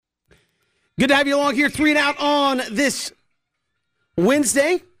Good to have you along here, 3 and Out on this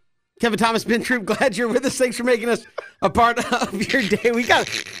Wednesday. Kevin Thomas, Ben Troop, glad you're with us. Thanks for making us a part of your day. We got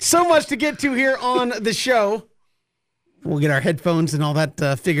so much to get to here on the show. We'll get our headphones and all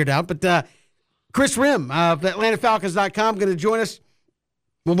that figured out. But Chris Rim of AtlantaFalcons.com going to join us.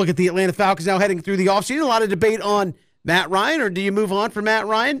 We'll look at the Atlanta Falcons now heading through the offseason. A lot of debate on Matt Ryan, or do you move on from Matt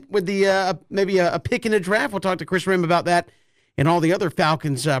Ryan with the maybe a pick in the draft? We'll talk to Chris Rim about that and all the other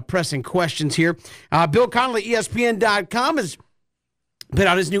Falcons pressing questions here. Bill Connelly, ESPN.com, has put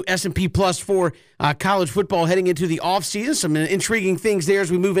out his new S&P Plus for college football heading into the offseason. Some intriguing things there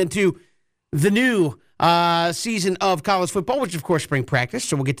as we move into the new season of college football, which, of course, spring practice.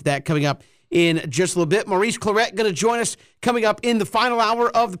 So we'll get to that coming up in just a little bit. Maurice Clarett going to join us coming up in the final hour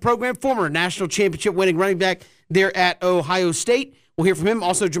of the program. Former national championship winning running back there at Ohio State. We'll hear from him.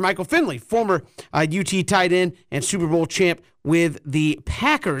 Also, Jermichael Finley, former UT tight end and Super Bowl champ with the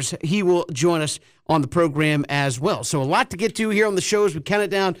Packers. He will join us on the program as well. So a lot to get to here on the show as we count it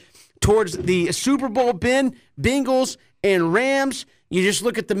down towards the Super Bowl. Ben, Bengals and Rams. You just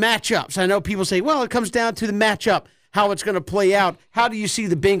look at the matchups. I know people say, well, it comes down to the matchup, how it's going to play out. How do you see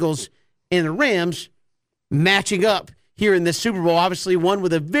the Bengals and the Rams matching up here in this Super Bowl? Obviously, one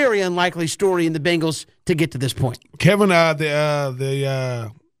with a very unlikely story in the Bengals to get to this point. Kevin,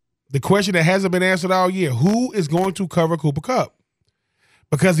 the question that hasn't been answered all year: who is going to cover Cooper Kupp?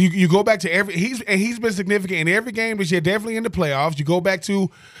 Because you go back to he's been significant in every game this year, definitely in the playoffs. You go back to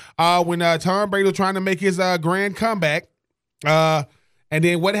when Tom Brady was trying to make his grand comeback, and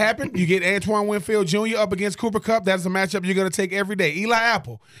then what happened? You get Antoine Winfield Jr. up against Cooper Kupp. That's a matchup you're going to take every day. Eli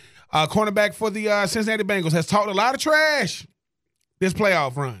Apple, cornerback for the Cincinnati Bengals, has talked a lot of trash this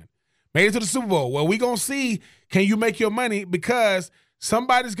playoff run. Made it to the Super Bowl. Well, we're going to see, can you make your money? Because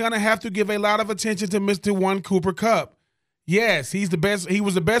somebody's going to have to give a lot of attention to Mr. One Cooper Kupp. Yes, he's the best. He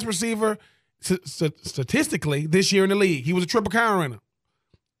was the best receiver statistically this year in the league. He was a triple count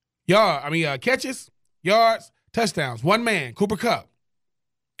runner. Catches, yards, touchdowns. One man, Cooper Kupp.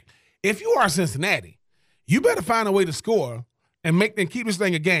 If you are Cincinnati, you better find a way to score and keep this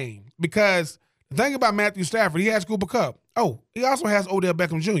thing a game. Because the thing about Matthew Stafford, he has Cooper Kupp. Oh, he also has Odell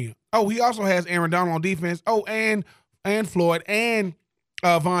Beckham Jr. Oh, he also has Aaron Donald on defense. Oh, and Floyd and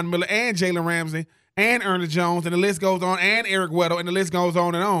Von Miller and Jalen Ramsey and Ernest Jones, and the list goes on, and Eric Weddle, and the list goes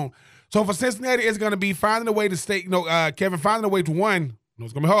on and on. So for Cincinnati, it's going to be finding a way to stay, Kevin, finding a way to one.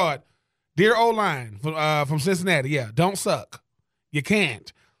 It's going to be hard. Dear O-line from Cincinnati, yeah, don't suck. You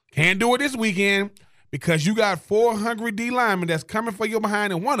can't. Can't do it this weekend because you got 4 hungry D linemen that's coming for your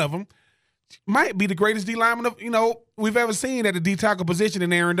behind, and one of them might be the greatest D lineman we've ever seen at the D tackle position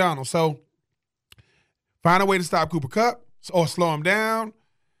in Aaron Donald. So find a way to stop Cooper Kupp or slow him down.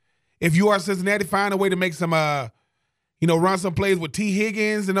 If you are Cincinnati, find a way to make some, run some plays with T.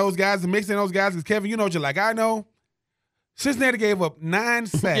 Higgins and those guys and mix in those guys. Because, Kevin, you know what you're like. I know Cincinnati gave up 9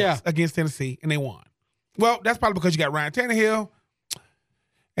 sacks against Tennessee, and they won. Well, that's probably because you got Ryan Tannehill,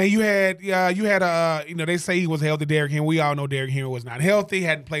 and you had they say he was healthy, Derrick Henry. We all know Derrick Henry was not healthy,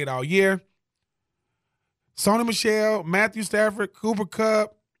 hadn't played all year. Sony Michel, Matthew Stafford, Cooper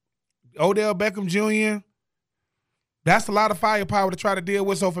Kupp, Odell Beckham Jr., that's a lot of firepower to try to deal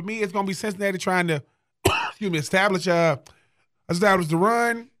with. So for me, it's going to be Cincinnati trying to, establish the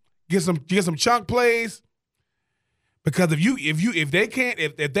run, get some chunk plays. Because if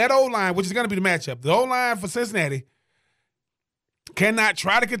that O-line, which is going to be the matchup, the O-line for Cincinnati cannot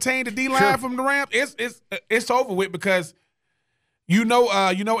try to contain the D-line from the Rams, it's over with because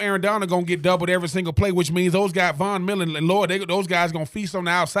Aaron Donald going to get doubled every single play, which means those guys, Von Miller and Lloyd, those guys going to feast on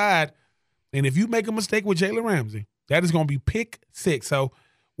the outside. And if you make a mistake with Jalen Ramsey, that is going to be pick 6. So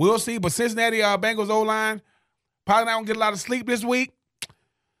we'll see. But Cincinnati Bengals O-line probably not going to get a lot of sleep this week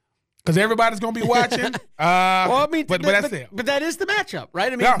because everybody's going to be watching. But that's it. But that is the matchup,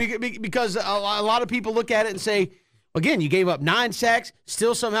 right? I mean, because a lot of people look at it and say, again, you gave up 9 sacks,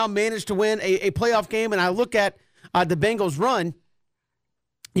 still somehow managed to win a playoff game. And I look at the Bengals run,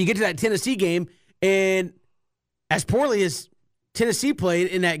 you get to that Tennessee game, and as poorly as Tennessee played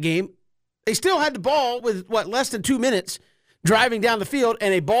in that game, they still had the ball with, less than 2 minutes driving down the field,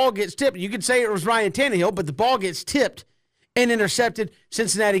 and a ball gets tipped. You could say it was Ryan Tannehill, but the ball gets tipped and intercepted.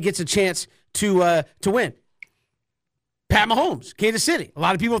 Cincinnati gets a chance to win. Pat Mahomes, Kansas City. A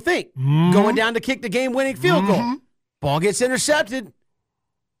lot of people think going down to kick the game-winning field goal. Ball gets intercepted.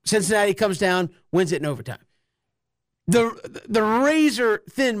 Cincinnati comes down, wins it in overtime. The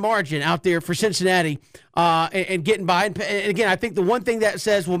razor-thin margin out there for Cincinnati and getting by. And again, I think the one thing that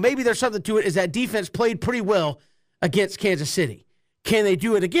says, well, maybe there's something to it is that defense played pretty well against Kansas City. Can they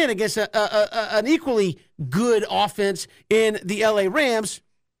do it again against an equally good offense in the L.A. Rams?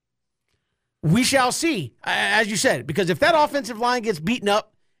 we shall see, as you said, because if that offensive line gets beaten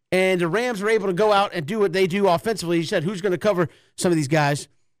up and the Rams are able to go out and do what they do offensively, you said who's going to cover some of these guys,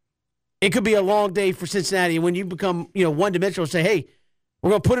 it could be a long day for Cincinnati. And when you become, one-dimensional and say, hey, we're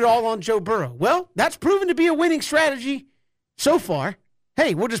going to put it all on Joe Burrow. Well, that's proven to be a winning strategy so far.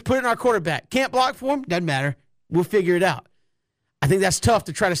 Hey, we'll just put it in our quarterback. Can't block for him? Doesn't matter. We'll figure it out. I think that's tough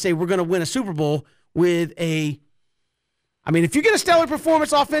to try to say we're going to win a Super Bowl with if you get a stellar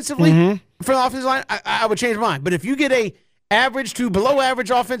performance offensively from the offensive line, I would change my mind. But if you get a average to below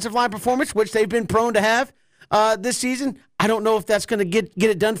average offensive line performance, which they've been prone to have this season, I don't know if that's going to get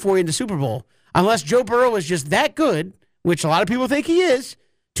it done for you in the Super Bowl. Unless Joe Burrow is just that good, which a lot of people think he is,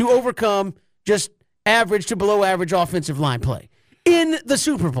 to overcome just average to below average offensive line play in the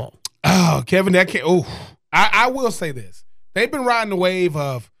Super Bowl. Oh, Kevin, I will say this. They've been riding the wave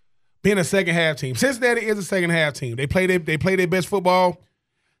of being a second half team. Cincinnati is a second half team. They play their best football.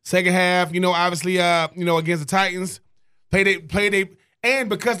 Second half, obviously, against the Titans. And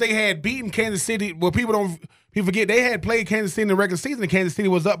because they had beaten Kansas City, people forget they had played Kansas City in the regular season, and Kansas City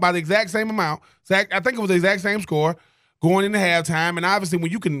was up by the exact same amount. I think it was the exact same score going into halftime. And obviously,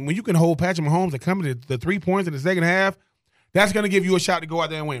 when you can hold Patrick Mahomes and come to the 3 points in the second half, that's going to give you a shot to go out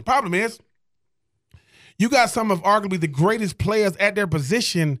there and win. Problem is, you got some of arguably the greatest players at their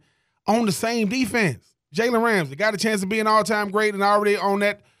position on the same defense. Jalen Ramsey got a chance to be an all-time great and already on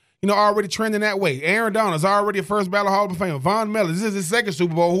that, already trending that way. Aaron Donald's already a first ballot Hall of Famer. Von Miller, this is his second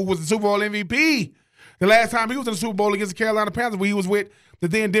Super Bowl, who was the Super Bowl MVP. The last time he was in the Super Bowl against the Carolina Panthers, where he was with the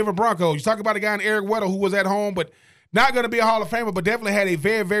then Denver Broncos. You talk about a guy in Eric Weddle who was at home, but not going to be a Hall of Famer, but definitely had a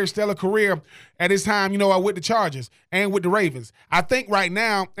very, very stellar career at his time, with the Chargers and with the Ravens. I think right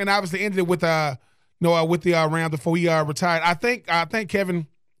now, and obviously ended it with the Rams before he retired. I think Kevin,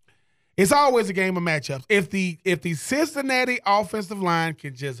 it's always a game of matchups. If the Cincinnati offensive line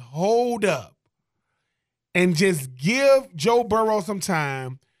can just hold up and just give Joe Burrow some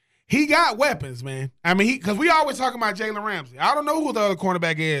time, he got weapons, man. Because we always talking about Jalen Ramsey. I don't know who the other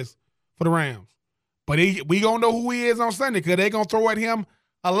cornerback is for the Rams, but we gonna know who he is on Sunday because they gonna throw at him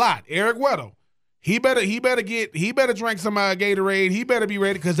a lot. Eric Weddle, he better drink some Gatorade. He better be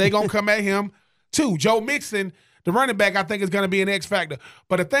ready because they gonna come at him too. Joe Mixon, the running back, I think is going to be an X factor.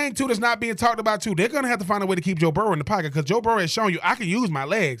 But the thing, too, that's not being talked about, too, they're going to have to find a way to keep Joe Burrow in the pocket because Joe Burrow has shown you I can use my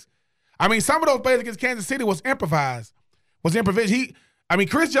legs. Some of those plays against Kansas City was improvised.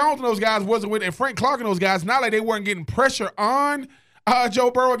 Chris Jones and those guys wasn't with, and Frank Clark and those guys, not like they weren't getting pressure on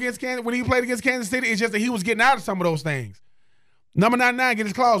Joe Burrow against Kansas when he played against Kansas City. It's just that he was getting out of some of those things. Number 99 get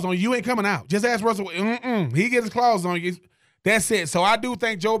his claws on you. You ain't coming out. Just ask Russell. He gets his claws on you. That's it. So I do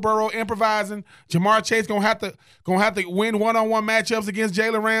think Joe Burrow improvising. Jamar Chase gonna have to win one-on-one matchups against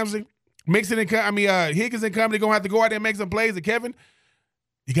Jalen Ramsey. Higgins and company gonna have to go out there and make some plays. And Kevin,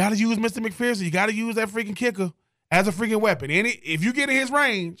 you got to use Mr. McPherson. You got to use that freaking kicker as a freaking weapon. And if you get in his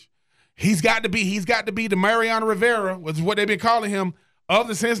range, he's got to be the Mariano Rivera, which is what they've been calling him, of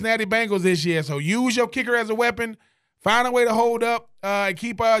the Cincinnati Bengals this year. So use your kicker as a weapon. Find a way to hold up and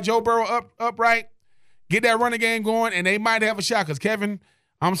keep Joe Burrow upright. Get that running game going, and they might have a shot. Because, Kevin,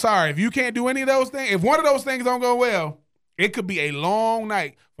 I'm sorry. If you can't do any of those things, if one of those things don't go well, it could be a long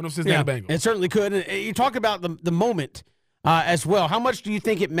night for the Cincinnati Bengals. It certainly could. And you talk about the moment as well. How much do you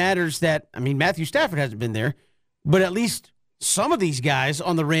think it matters that, Matthew Stafford hasn't been there, but at least some of these guys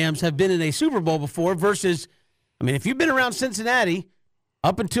on the Rams have been in a Super Bowl before versus, if you've been around Cincinnati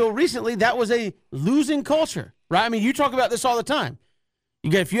up until recently, that was a losing culture, right? You talk about this all the time.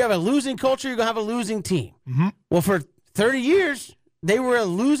 If you have a losing culture, you're going to have a losing team. Mm-hmm. Well, for 30 years, they were a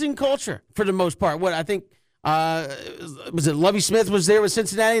losing culture for the most part. What I think, was it Lovie Smith was there with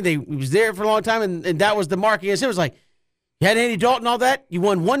Cincinnati? He was there for a long time, and that was the mark against him. It was like, you had Andy Dalton and all that. You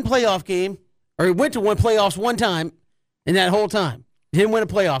won one playoff game, or you went to one playoffs one time in that whole time. You didn't win a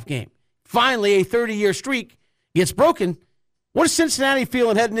playoff game. Finally, a 30-year streak gets broken. What is Cincinnati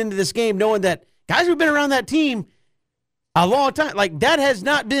feeling heading into this game, knowing that guys who've been around that team a long time, that has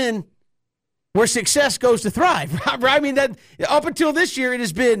not been where success goes to thrive. That up until this year, it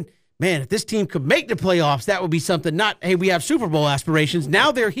has been, man, if this team could make the playoffs, that would be something. Not, hey, we have Super Bowl aspirations.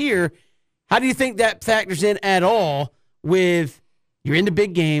 Now they're here. How do you think that factors in at all with you're in the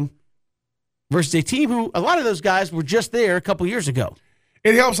big game versus a team who a lot of those guys were just there a couple years ago?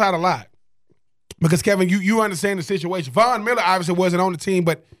 It helps out a lot because, Kevin, you understand the situation. Von Miller obviously wasn't on the team,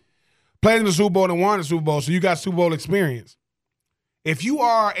 but played in the Super Bowl and won the Super Bowl, so you got Super Bowl experience. If you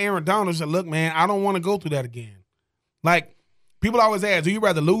are Aaron Donald, say, look, man, I don't want to go through that again. People always ask, do you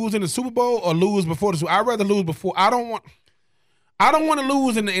rather lose in the Super Bowl or lose before the Super Bowl? I'd rather lose before. I don't want to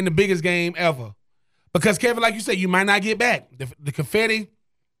lose in the biggest game ever. Because, Kevin, like you said, you might not get back. The confetti,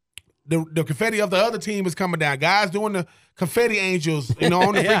 the confetti of the other team is coming down. Guys doing the confetti angels,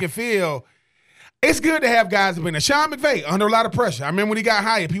 on the freaking field. It's good to have guys that been there. Sean McVay, under a lot of pressure. I remember when he got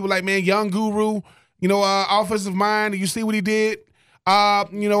hired, people like, man, young guru, offensive mind. You see what he did?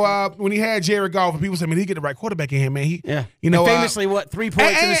 When he had Jared Goff, and people said, man, he get the right quarterback in here, man. Famously, 3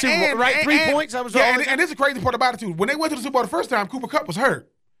 points in the Super Bowl, right? 3 points. That was all. And this is the crazy part about it too. When they went to the Super Bowl the first time, Cooper Kupp was hurt.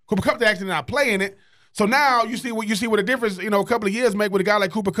 Cooper Kupp actually not playing it. So now you see what a difference, a couple of years make with a guy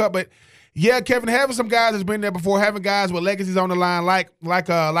like Cooper Kupp. But yeah, Kevin, having some guys that's been there before, having guys with legacies on the line, like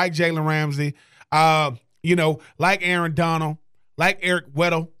Jalen Ramsey, like Aaron Donald, like Eric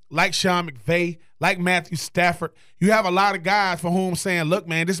Weddle, like Sean McVay, like Matthew Stafford. You have a lot of guys for whom saying, look,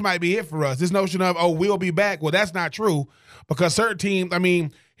 man, this might be it for us. This notion of, we'll be back. Well, that's not true, because certain teams,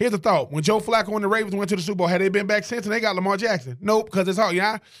 here's the thought. When Joe Flacco and the Ravens went to the Super Bowl, had they been back since and they got Lamar Jackson? Nope, because it's hard,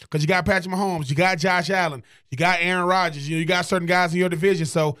 because you got Patrick Mahomes, you got Josh Allen, you got Aaron Rodgers, you got certain guys in your division.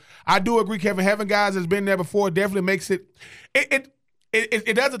 So I do agree, Kevin, having guys that's been there before definitely makes it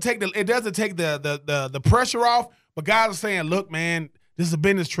doesn't take the pressure off, but guys are saying, look, man, this is a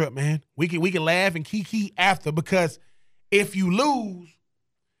business trip, man. We can laugh and kiki after, because if you lose,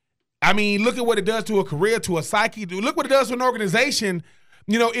 look at what it does to a career, to a psyche. Look what it does to an organization,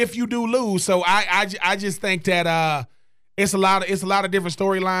 if you do lose. So I just think that it's a lot of different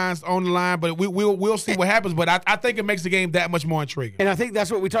storylines on the line, but we'll see what happens. But I think it makes the game that much more intriguing. And I think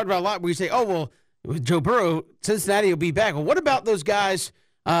that's what we talked about a lot. We say, with Joe Burrow, Cincinnati will be back. Well, what about those guys,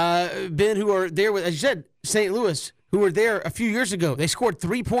 Ben, who are there with, as you said, St. Louis, who were there a few years ago? They scored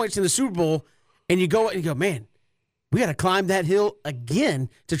 3 points in the Super Bowl, and you go, man, we got to climb that hill again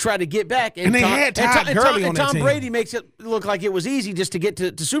to try to get back. And they had Todd Gurley on that team. Tom Brady makes it look like it was easy just to get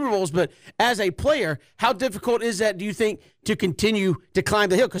to Super Bowls. But as a player, how difficult is that, do you think, to continue to climb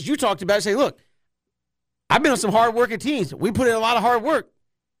the hill? Because you talked about it, say, look, I've been on some hard-working teams. We put in a lot of hard work.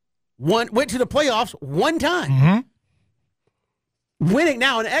 Went to the playoffs one time. Mm-hmm. Winning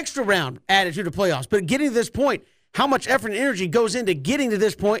now an extra round added to the playoffs. But getting to this point, how much effort and energy goes into getting to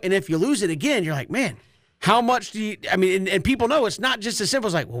this point? And if you lose it again, you're like, man, how much do you – and people know it's not just as simple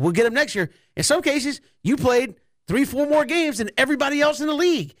as like, well, we'll get them next year. In some cases, you played 3-4 more games than everybody else in the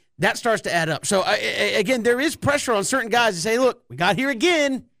league. That starts to add up. So, again, there is pressure on certain guys to say, look, we got here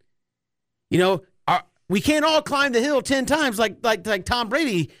again. We can't all climb the hill 10 times like Tom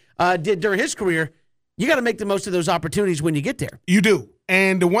Brady did during his career. You got to make the most of those opportunities when you get there. You do.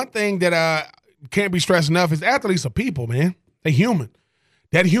 And the one thing that can't be stressed enough is athletes are people, man. They're human.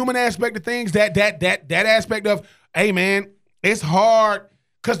 That human aspect of things, that aspect of, hey, man, it's hard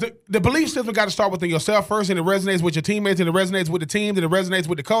because the belief system got to start within yourself first, and it resonates with your teammates, and it resonates with the team, and it resonates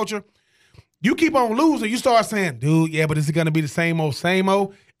with the culture. You keep on losing, you start saying, dude, yeah, but is it going to be the same old, same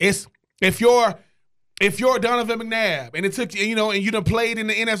old? It's if you're Donovan McNabb and it took you, and you done played in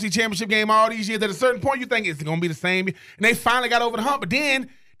the NFC Championship game all these years, at a certain point you think it's going to be the same. And they finally got over the hump, but then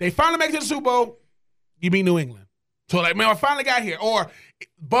they finally make it to the Super Bowl. You beat New England. So, like, man, I finally got here. Or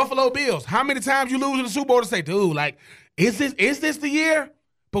Buffalo Bills. How many times you lose in the Super Bowl to say, dude, like, is this the year?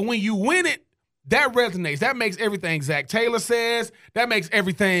 But when you win it, that resonates. That makes everything Zach Taylor says. That makes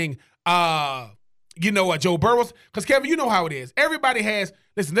everything, Joe Burrows. Because, Kevin, you know how it is. Everybody has,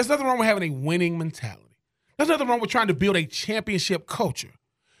 listen, there's nothing wrong with having a winning mentality. There's nothing wrong with trying to build a championship culture.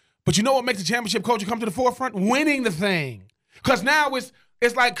 But you know what makes the championship culture come to the forefront? Winning the thing. Because now it's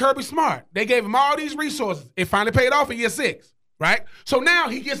like Kirby Smart. They gave him all these resources. It finally paid off in year 6, right? So now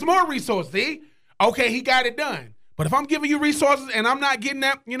he gets more resources. See? Okay, he got it done. But if I'm giving you resources and I'm not getting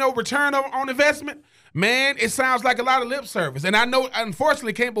that, return on investment, man, it sounds like a lot of lip service. And I know,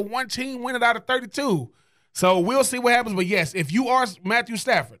 unfortunately, can't but one team win it out of 32. So we'll see what happens. But, yes, if you are Matthew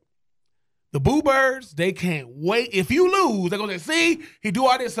Stafford, the Boo Birds, they can't wait. If you lose, they're going to say, see, he do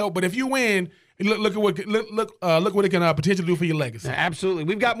all this. So, but if you win, look what it can potentially do for your legacy. Absolutely.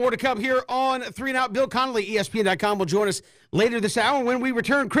 We've got more to come here on 3 and Out. Bill Connolly, ESPN.com, will join us later this hour. When we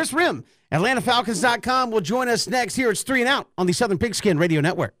return, Chris Rim, AtlantaFalcons.com, will join us next. Here it's 3 and Out on the Southern Pigskin Radio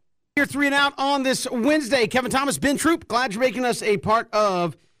Network. Here 3 and Out on this Wednesday. Kevin Thomas, Ben Troop, glad you're making us a part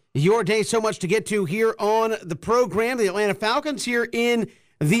of your day. So much to get to here on the program. The Atlanta Falcons here in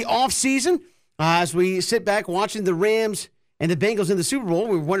the offseason. As we sit back watching the Rams and the Bengals in the Super Bowl,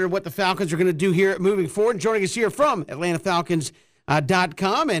 we're wondering what the Falcons are going to do here moving forward. Joining us here from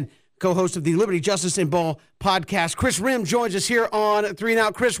AtlantaFalcons.com and co-host of the Liberty, Justice, and Ball podcast, Chris Rim, joins us here on 3 and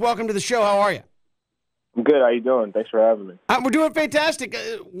Out. Chris, welcome to the show. How are you? I'm good. How you doing? Thanks for having me. We're doing fantastic.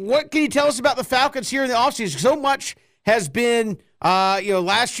 What can you tell us about the Falcons here in the offseason? So much has been,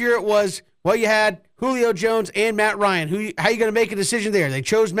 last year it was, you had Julio Jones and Matt Ryan. How are you going to make a decision there? They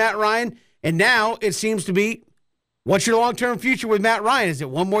chose Matt Ryan, and now it seems to be What's your long-term future with Matt Ryan? Is it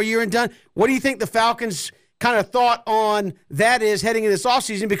one more year and done? What do you think the Falcons' kind of thought on that is heading into this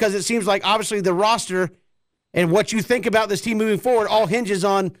offseason? Because it seems like obviously the roster and what you think about this team moving forward all hinges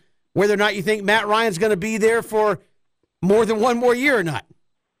on whether or not you think Matt Ryan's going to be there for more than one more year or not.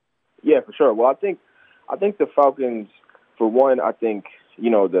 Yeah, for sure. Well, I think the Falcons, for one, I think,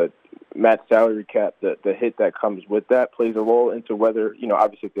 the Matt's salary cap, the hit that comes with that plays a role into whether,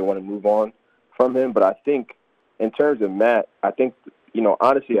 obviously if they want to move on from him. But I think in terms of Matt, I think,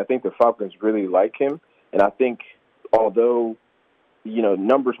 honestly, I think the Falcons really like him. And I think although,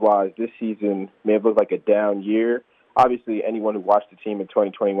 numbers-wise, this season may have looked like a down year, obviously anyone who watched the team in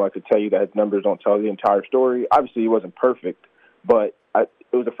 2021 could tell you that his numbers don't tell the entire story. Obviously he wasn't perfect, but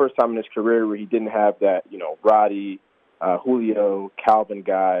it was the first time in his career where he didn't have that, Roddy, Julio, Calvin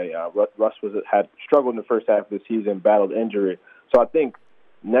guy. Russ had struggled in the first half of the season, battled injury. So I think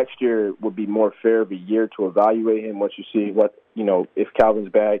next year would be more fair of a year to evaluate him once you see what, if Calvin's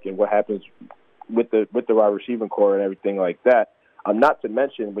back and what happens with the wide receiving core and everything like that. Not to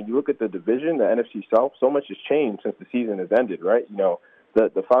mention, when you look at the division, the NFC South, so much has changed since the season has ended, right?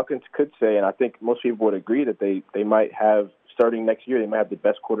 The Falcons could say, and I think most people would agree, that they might have, starting next year, they might have the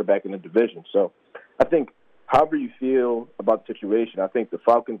best quarterback in the division. So I think however you feel about the situation, I think the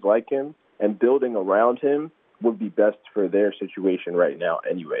Falcons like him, and building around him would be best for their situation right now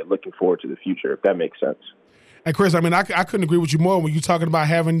anyway, looking forward to the future, if that makes sense. And Chris, I mean, I couldn't agree with you more when you're talking about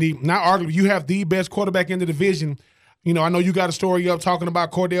having not arguably, you have the best quarterback in the division. I know you got a story up talking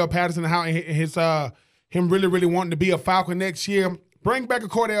about Cordell Patterson and how him really, really wanting to be a Falcon next year. Bring back a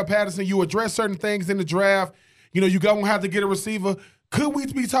Cordell Patterson. You address certain things in the draft. You're going to have to get a receiver. Could we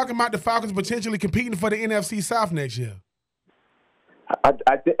be talking about the Falcons potentially competing for the NFC South next year? I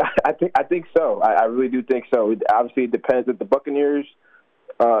think so. I really do think so. Obviously, it depends. That the Buccaneers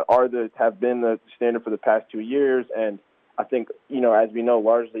have been the standard for the past 2 years, and I think as we know,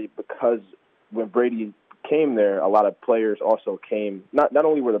 largely because when Brady came there, a lot of players also came. Not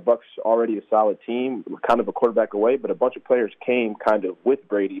only were the Bucs already a solid team, kind of a quarterback away, but a bunch of players came kind of with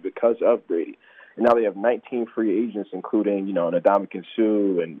Brady because of Brady. And now they have 19 free agents, including Ndamukong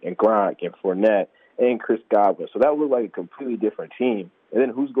Suh and Gronk and Fournette and Chris Godwin. So that looked like a completely different team. And then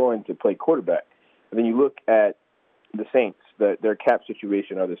who's going to play quarterback? And then you look at the Saints, their cap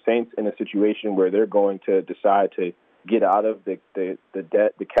situation. Are the Saints in a situation where they're going to decide to get out of the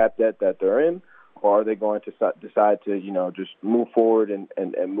debt, the cap debt that they're in? Or are they going to decide to, just move forward and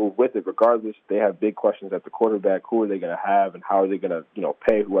move with it? Regardless, they have big questions at the quarterback. Who are they going to have, and how are they going to,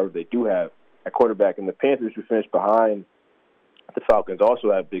 pay whoever they do have at quarterback? And the Panthers, who finished behind the Falcons,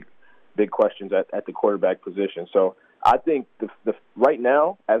 also have big questions at the quarterback position. So I think the right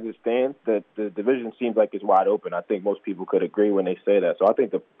now, as it stands, the division seems like it's wide open. I think most people could agree when they say that. So I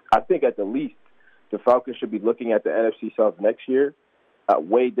think at the least the Falcons should be looking at the NFC South next year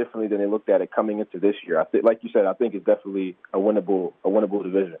way differently than they looked at it coming into this year. I think, like you said, I think it's definitely a winnable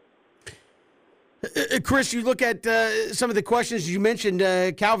division. Chris, you look at some of the questions you mentioned.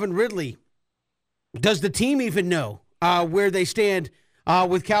 Calvin Ridley. Does the team even know where they stand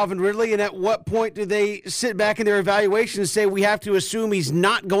with Calvin Ridley, and at what point do they sit back in their evaluation and say we have to assume he's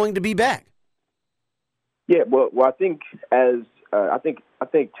not going to be back? Yeah, well, I think I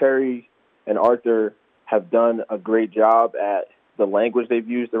think Terry and Arthur have done a great job at the language they've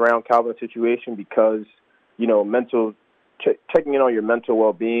used around Calvin's situation, because checking in on your mental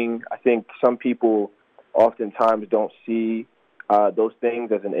well-being. I think some people oftentimes don't see those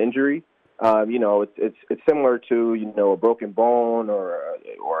things as an injury. It's similar to a broken bone or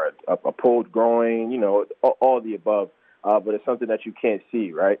a pulled groin. All of the above. But it's something that you can't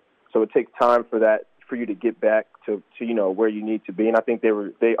see, right? So it takes time for you to get back to where you need to be. And I think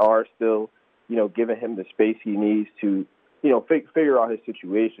they are still giving him the space he needs to figure out his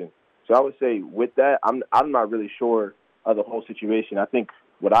situation. So I would say with that, I'm not really sure of the whole situation. I think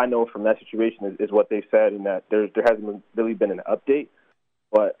what I know from that situation is what they've said, and that there hasn't really been an update.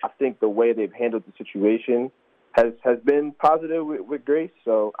 But I think the way they've handled the situation has been positive with Grace.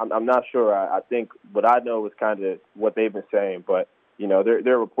 So I'm not sure. I think what I know is kind of what they've been saying. But,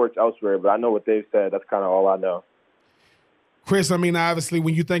 there are reports elsewhere. But I know what they've said. That's kind of all I know. Chris, I mean, obviously,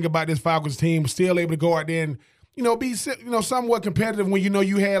 when you think about this Falcons team, still able to go out there and, be, somewhat competitive when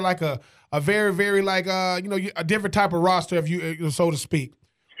you had like a very, very a different type of roster, if you so to speak.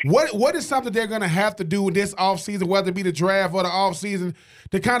 What is something they're going to have to do in this offseason, whether it be the draft or the offseason,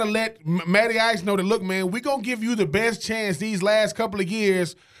 to kind of let Matty Ice know that, look, man, we're going to give you the best chance these last couple of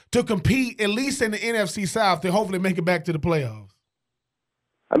years to compete, at least in the NFC South, to hopefully make it back to the playoffs?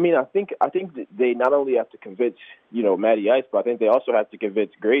 I mean, I think that they not only have to convince, Matty Ice, but I think they also have to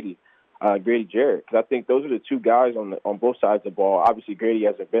convince Grady. Grady Jarrett, because I think those are the two guys on both sides of the ball. Obviously, Grady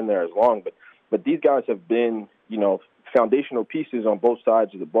hasn't been there as long, but these guys have been, foundational pieces on both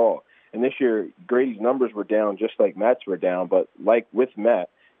sides of the ball. And this year, Grady's numbers were down just like Matt's were down. But like with Matt,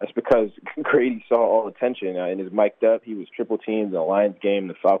 that's because Grady saw all attention and is mic'd up. He was triple teamed in the Lions game,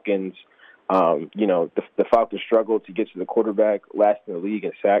 the Falcons. The Falcons struggled to get to the quarterback, last in the league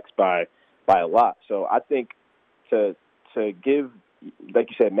in sacks by a lot. So I think to give, like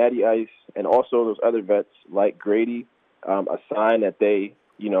you said, Matty Ice and also those other vets like Grady a sign that they,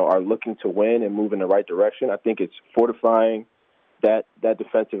 are looking to win and move in the right direction. I think it's fortifying that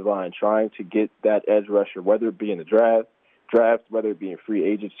defensive line, trying to get that edge rusher, whether it be in the draft, whether it be in free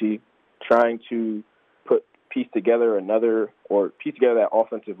agency, trying to piece together that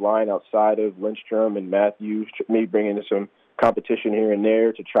offensive line outside of Lindstrom and Matthews, maybe bring in some competition here and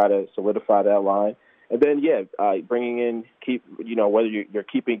there to try to solidify that line. And then, bringing in, whether you're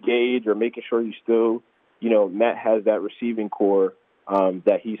keeping Gage or making sure you still, Matt has that receiving core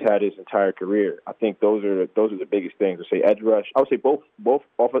that he's had his entire career. I think those are the biggest things. I say edge rush. I would say both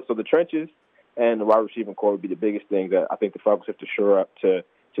offense. So the trenches and the wide receiving core would be the biggest things that I think the Falcons have to shore up to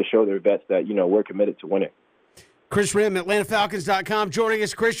show their vets that, we're committed to winning. Chris Rim, AtlantaFalcons.com, joining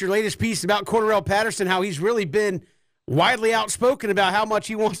us. Chris, your latest piece about Cordarrelle Patterson, how he's really been widely outspoken about how much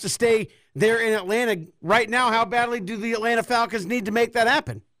he wants to stay there in Atlanta. Right now, how badly do the Atlanta Falcons need to make that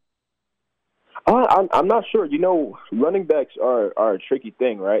happen? I'm not sure. Running backs are a tricky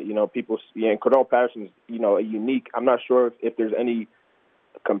thing, right? People, and Cordarrelle Patterson is, a unique. I'm not sure if there's any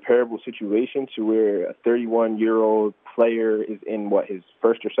comparable situation to where a 31-year-old player is in his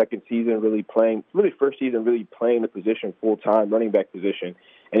first or second season first season really playing the position full-time, running back position,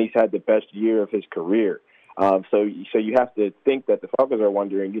 and he's had the best year of his career. So you have to think that the Falcons are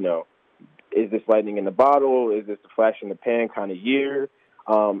wondering, is this lightning in the bottle? Is this a flash in the pan kind of year?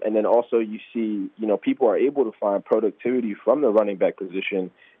 And then also you see, people are able to find productivity from the running back position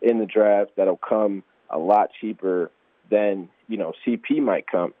in the draft that'll come a lot cheaper than, CP might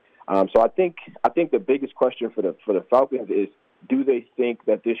come. So I think the biggest question for the Falcons is, do they think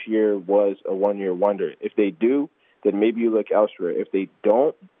that this year was a one-year wonder? If they do, then maybe you look elsewhere. If they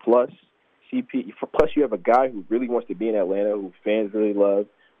don't, plus you have a guy who really wants to be in Atlanta, who fans really love,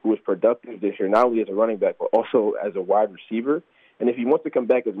 who was productive this year, not only as a running back, but also as a wide receiver. And if he wants to come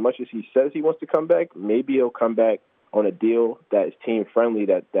back as much as he says he wants to come back, maybe he'll come back on a deal that is team-friendly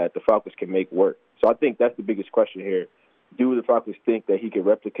that the Falcons can make work. So I think that's the biggest question here. Do the Falcons think that he can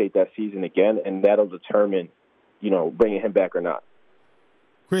replicate that season again, and that'll determine, bringing him back or not?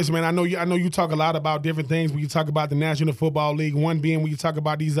 Chris, man, I know you talk a lot about different things when you talk about the National Football League. One being when you talk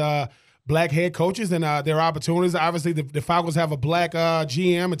about these black head coaches and their opportunities. Obviously, the Falcons have a black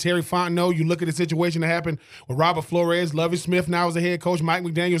GM, and Terry Fontenot. You look at the situation that happened with Robert Flores. Lovie Smith now is a head coach. Mike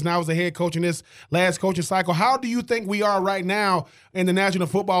McDaniels now is a head coach in this last coaching cycle. How do you think we are right now in the National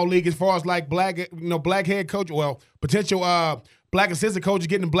Football League as far as like black head coach, potential black assistant coaches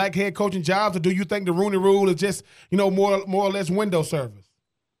getting black head coaching jobs, or do you think the Rooney Rule is just more or less window service?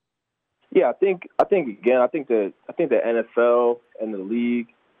 Yeah, I think the NFL and the league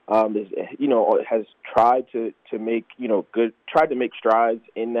has tried to make strides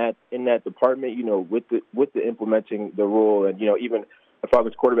in that department, with the implementing the rule. And, even the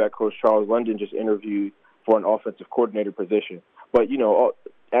Falcons quarterback coach Charles London just interviewed for an offensive coordinator position. But,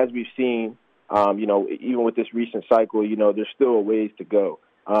 as we've seen, even with this recent cycle, there's still a ways to go.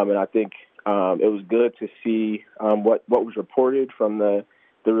 And I think it was good to see what was reported from the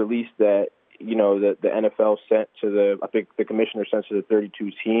release that, the NFL sent to I think the commissioner sent to the 32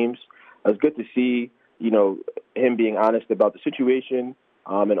 teams. It was good to see, him being honest about the situation,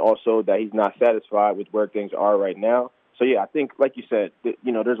 and also that he's not satisfied with where things are right now. So yeah, I think, like you said,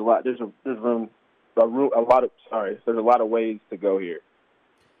 there's a lot of ways to go here.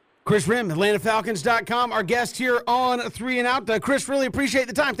 Chris Rim, AtlantaFalcons.com, our guest here on 3 and Out. Chris, really appreciate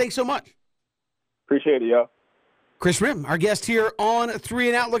the time. Thanks so much. Appreciate it, y'all. Chris Rim, our guest here on 3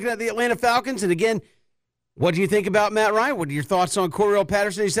 and Out, looking at the Atlanta Falcons. And again, what do you think about Matt Ryan? What are your thoughts on Cordarrelle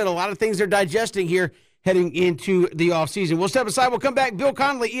Patterson? He said a lot of things they're digesting here heading into the offseason. We'll step aside. We'll come back. Bill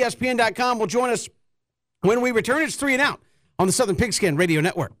Connolly, ESPN.com, will join us when we return. It's 3 and Out on the Southern Pigskin Radio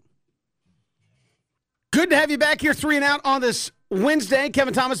Network. Good to have you back here, 3 and Out on this Wednesday.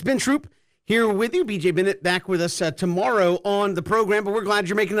 Kevin Thomas, Ben Troop here with you. BJ Bennett back with us tomorrow on the program, but we're glad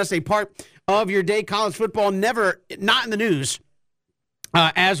you're making us a part of your day. College football not in the news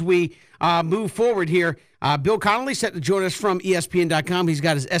as we move forward here. Bill Connolly set to join us from ESPN.com. He's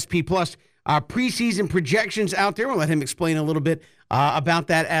got his SP Plus preseason projections out there. We'll let him explain a little bit about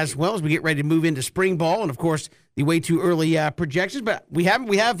that as well as we get ready to move into spring ball and, of course, the way too early projections. But we have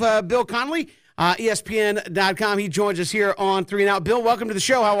Bill Connelly, ESPN.com. He joins us here on 3 and Out. Bill, welcome to the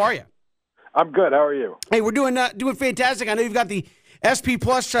show. How are you? I'm good. How are you? Hey, we're doing fantastic. I know you've got the SP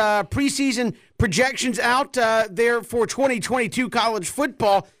Plus preseason projections out there for 2022 college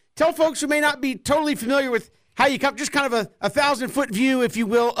football. Tell folks who may not be totally familiar with how you come, just kind of a 1,000-foot view, if you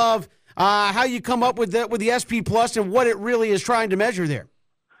will, of how you come up with the SP Plus and what it really is trying to measure there.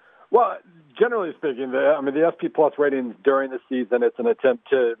 Well, generally speaking, the SP Plus ratings during the season, it's an attempt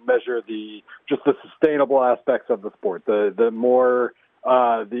to measure the sustainable aspects of the sport. The more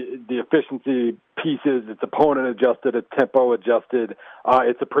the efficiency pieces, it's opponent adjusted, it's tempo adjusted.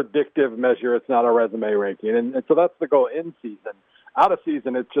 It's a predictive measure. It's not a resume ranking, and so that's the goal in season. Out of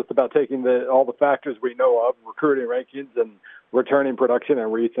season, it's just about taking all the factors we know of, recruiting rankings and returning production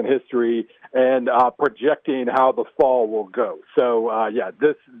and recent history, and projecting how the fall will go. So,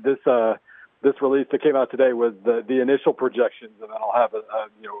 this release that came out today was the initial projections, and then I'll have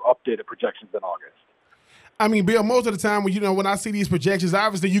updated projections in August. I mean, Bill, most of the time when I see these projections,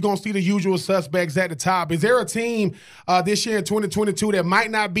 obviously you're going to see the usual suspects at the top. Is there a team this year in 2022 that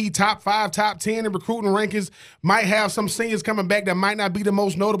might not be top 5, top 10 in recruiting rankings, might have some seniors coming back that might not be the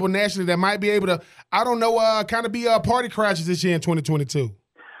most notable nationally, that might be able to, kind of be party crashers this year in 2022?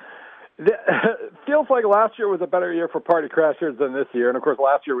 Feels like last year was a better year for party crashers than this year. And, of course,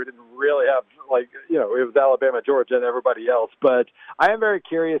 last year we didn't really have, it was Alabama, Georgia, and everybody else. But I am very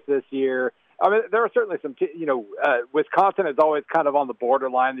curious this year. I mean, there are certainly some, Wisconsin is always kind of on the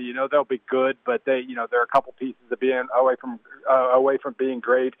borderline. They'll be good, but they're a couple pieces of being away from being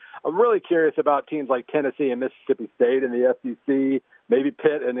great. I'm really curious about teams like Tennessee and Mississippi State in the SEC, maybe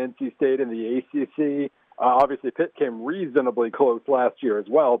Pitt and NC State in the ACC. Obviously, Pitt came reasonably close last year as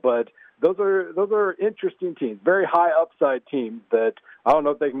well, but those are interesting teams, very high upside teams that I don't know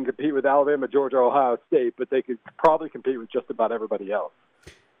if they can compete with Alabama, Georgia, Ohio State, but they could probably compete with just about everybody else.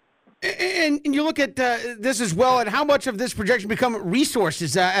 And you look at this as well, and how much of this projection become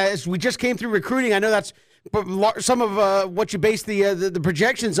resources as we just came through recruiting. I know that's some of what you base the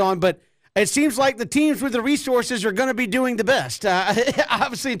projections on, but it seems like the teams with the resources are going to be doing the best,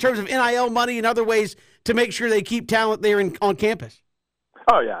 obviously in terms of NIL money and other ways to make sure they keep talent there on campus.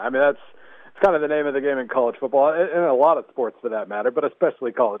 Oh, yeah. I mean, it's kind of the name of the game in college football, and a lot of sports for that matter, but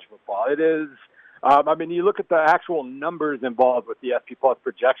especially college football. It is. You look at the actual numbers involved with the SP Plus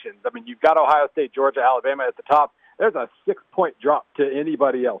projections. I mean, you've got Ohio State, Georgia, Alabama at the top. There's a 6-point drop to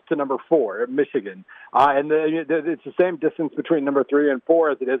anybody else, to number 4, Michigan. It's the same distance between number 3 and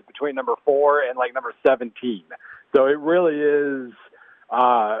 4 as it is between number 4 and, number 17. So it really is,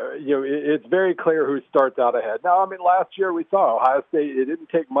 it's very clear who starts out ahead. Now, I mean, last year we saw Ohio State, it didn't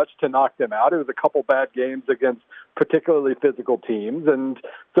take much to knock them out. It was a couple bad games against particularly physical teams. And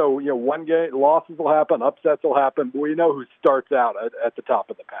so, one game, losses will happen, upsets will happen, but we know who starts out at the top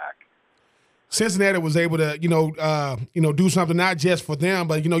of the pack. Cincinnati was able to, do something not just for them,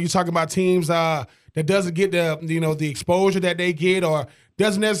 but, you're talking about teams that doesn't get the exposure that they get or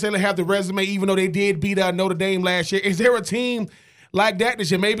doesn't necessarily have the resume, even though they did beat Notre Dame last year. Is there a team like that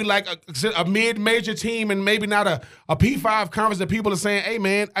this year, maybe like a mid-major team and maybe not a P5 conference that people are saying, hey,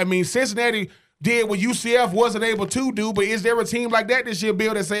 man, I mean, Cincinnati did what UCF wasn't able to do, but is there a team like that this year,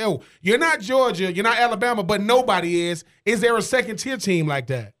 Bill, that say, oh, you're not Georgia, you're not Alabama, but nobody is. Is there a second-tier team like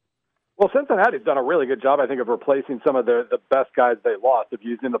that? Well, Cincinnati's done a really good job, I think, of replacing some of the best guys they lost, of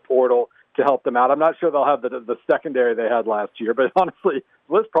using the portal to help them out. I'm not sure they'll have the secondary they had last year, but honestly,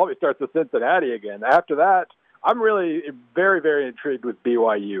 the list probably starts with Cincinnati again. After that, I'm really very, very intrigued with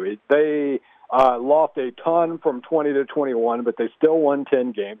BYU. They lost a ton from 20 to 21, but they still won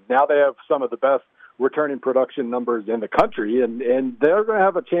 10 games. Now they have some of the best returning production numbers in the country, and they're going to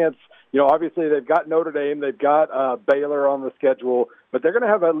have a chance. Obviously they've got Notre Dame, they've got Baylor on the schedule, but they're going to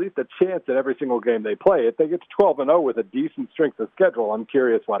have at least a chance at every single game they play. If they get to 12-0 with a decent strength of schedule, I'm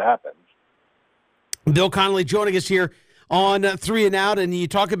curious what happens. Bill Connelly joining us here on 3 and Out, and you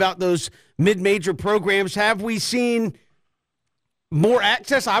talk about those mid-major programs. Have we seen more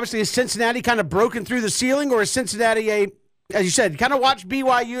access? Obviously, is Cincinnati kind of broken through the ceiling, or is Cincinnati as you said, kind of watch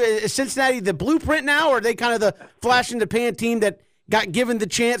BYU? Is Cincinnati the blueprint now, or are they kind of the flash-in-the-pan team that got given the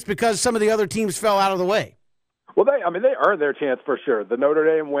chance because some of the other teams fell out of the way? Well, they earned their chance for sure. The Notre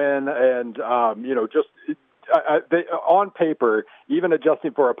Dame win, and they, on paper, even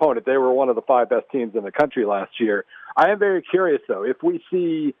adjusting for opponent, they were one of the 5 best teams in the country last year. I am very curious, though, if we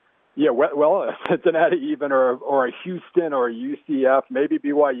see, Cincinnati even, or a Houston or a UCF, maybe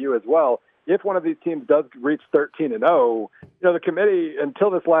BYU as well. If one of these teams does reach 13-0, the committee,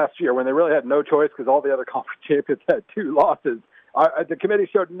 until this last year, when they really had no choice because all the other conference champions had 2 losses, the committee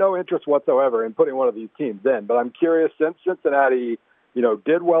showed no interest whatsoever in putting one of these teams in. But I'm curious, since Cincinnati,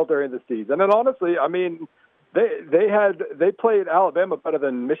 did well during the season, and honestly, I mean, they played Alabama better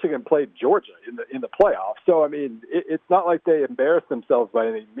than Michigan played Georgia in the playoffs. So I mean, it's not like they embarrassed themselves by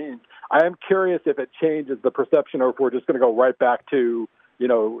any means. I am curious if it changes the perception, or if we're just going to go right back to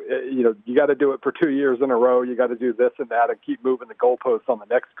you got to do it for 2 years in a row. You got to do this and that, and keep moving the goalposts on the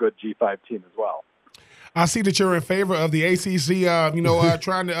next good G5 team as well. I see that you're in favor of the ACC.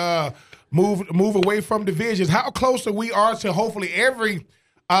 Trying to move away from divisions. How close are we to hopefully every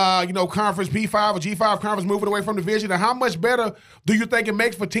conference, P5 or G5 conference moving away from division, and how much better do you think it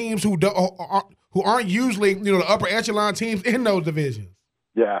makes for teams who aren't usually, the upper echelon teams in those divisions?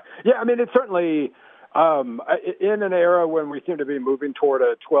 Yeah. I mean, it's certainly in an era when we seem to be moving toward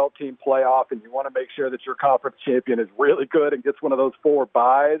a 12-team playoff, and you want to make sure that your conference champion is really good and gets one of those 4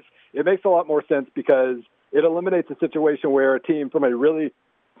 byes. It makes a lot more sense because it eliminates a situation where a team from a really,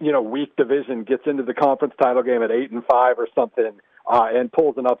 weak division gets into the conference title game at 8-5 or something. And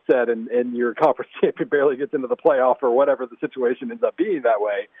pulls an upset, and your conference champion barely gets into the playoff, or whatever the situation ends up being that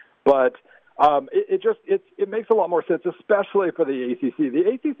way. But it makes a lot more sense, especially for the ACC.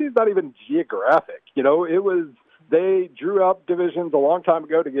 The ACC is not even geographic. They drew up divisions a long time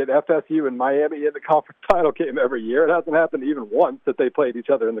ago to get FSU and Miami in the conference title game every year. It hasn't happened even once that they played each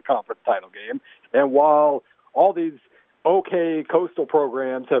other in the conference title game. And while all these coastal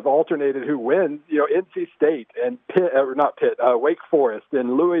programs have alternated who wins, NC State and Wake Forest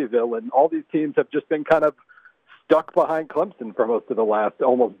and Louisville, and all these teams have just been kind of stuck behind Clemson for most of the last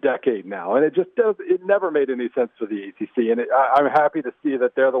almost decade now. And it never made any sense for the ACC. And I'm happy to see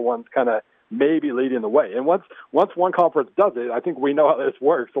that they're the ones kind of maybe leading the way. And once one conference does it, I think we know how this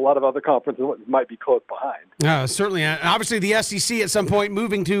works. A lot of other conferences might be close behind. Certainly. Obviously, the SEC at some point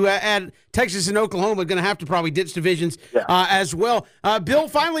moving to add Texas and Oklahoma, going to have to probably ditch divisions as well. Bill,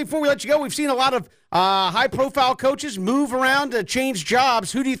 finally, before we let you go, we've seen a lot of high-profile coaches move around to change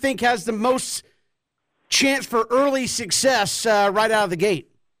jobs. Who do you think has the most chance for early success right out of the gate?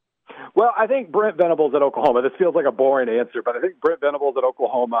 Well, I think Brent Venables at Oklahoma. This feels like a boring answer, but I think Brent Venables at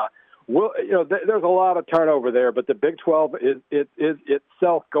Oklahoma – well, there's a lot of turnover there, but the Big 12 is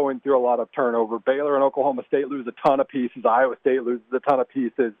itself going through a lot of turnover. Baylor and Oklahoma State lose a ton of pieces. Iowa State loses a ton of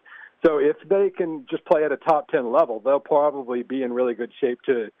pieces. So if they can just play at a top 10 level, they'll probably be in really good shape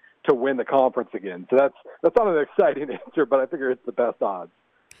to win the conference again. So that's not an exciting answer, but I figure it's the best odds.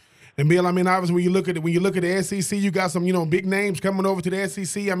 And Bill, I mean, obviously, when you look at the SEC, you got some big names coming over to the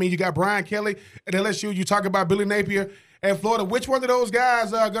SEC. I mean, you got Brian Kelly at LSU. You talk about Billy Napier at Florida. Which one of those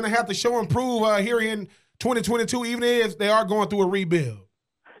guys are going to have to show and prove here in 2022, even if they are going through a rebuild?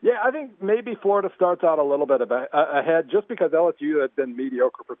 Yeah, I think maybe Florida starts out a little bit ahead just because LSU had been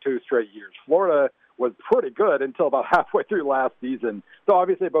mediocre for 2 straight years. Florida was pretty good until about halfway through last season. So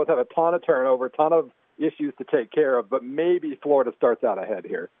obviously both have a ton of turnover, a ton of issues to take care of, but maybe Florida starts out ahead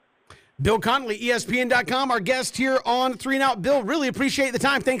here. Bill Connelly, ESPN.com, our guest here on 3 and Out. Bill, really appreciate the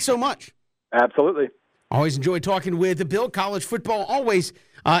time. Thanks so much. Absolutely. Always enjoy talking with Bill. College football always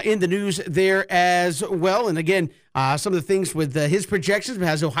in the news there as well. And again, some of the things with his projections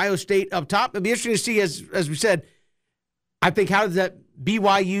has Ohio State up top. It'll be interesting to see, as we said, I think how does that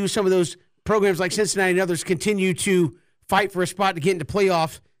BYU, some of those programs like Cincinnati and others continue to fight for a spot to get into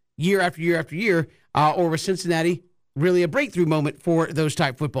playoff year after year after year, or with Cincinnati really a breakthrough moment for those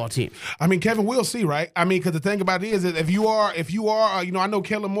type football teams? I mean, Kevin, we'll see, right? I mean, because the thing about it is that if you are, I know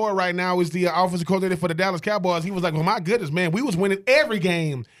Kellen Moore right now is the offensive coordinator for the Dallas Cowboys. He was like, well, my goodness, man, we was winning every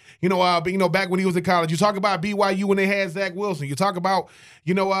game. Back when he was in college. You talk about BYU when they had Zach Wilson. You talk about,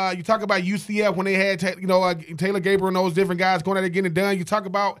 UCF when they had, Taylor Gabriel and those different guys going out there getting it done. You talk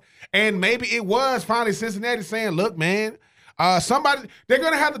about, and maybe it was finally Cincinnati saying, look, man, somebody, they're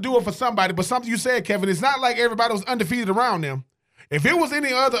going to have to do it for somebody. But something you said, Kevin, it's not like everybody was undefeated around them. If it was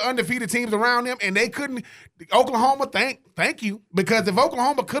any other undefeated teams around them and they couldn't, Oklahoma, thank you. Because if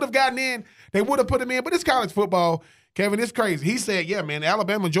Oklahoma could have gotten in, they would have put them in. But it's college football. Kevin, it's crazy. He said, yeah, man, the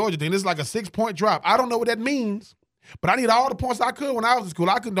Alabama-Georgia thing, this is like a 6-point drop. I don't know what that means, but I need all the points I could when I was in school.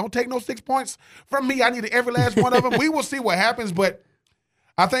 Don't take no 6 points from me. I needed every last one of them. We will see what happens, but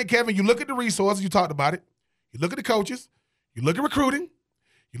I think, Kevin, you look at the resources, you talked about it. You look at the coaches. You look at recruiting,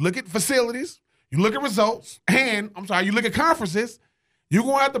 you look at facilities, you look at results, and, you look at conferences, you're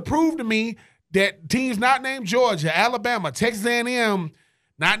going to have to prove to me that teams not named Georgia, Alabama, Texas A&M,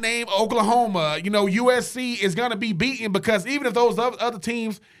 not named Oklahoma, USC is going to be beaten, because even if those other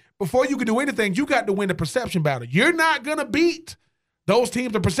teams, before you can do anything, you got to win the perception battle. You're not going to beat those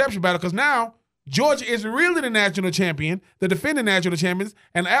teams in perception battle, because now Georgia is really the national champion, the defending national champions,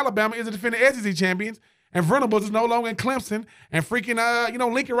 and Alabama is the defending SEC champions. and Venables is no longer in Clemson, and freaking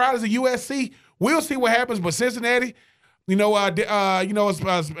Lincoln Riley's at USC. We'll see what happens. But Cincinnati, Ritter and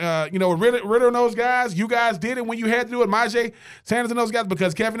those guys, you guys did it when you had to do it. Myjai Sanders and those guys,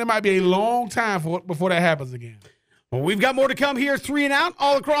 because Kevin, it might be a long time before that happens again. Well, we've got more to come here, 3 and Out,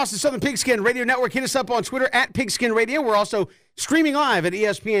 all across the Southern Pigskin Radio Network. Hit us up on Twitter at Pigskin Radio. We're also streaming live at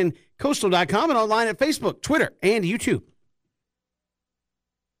ESPNCoastal.com and online at Facebook, Twitter, and YouTube.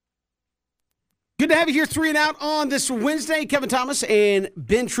 Good to have you here, 3 and Out on this Wednesday. Kevin Thomas and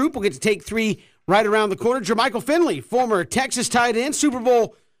Ben Troop will get to take 3 right around the corner. Jermichael Finley, former Texas tight end, Super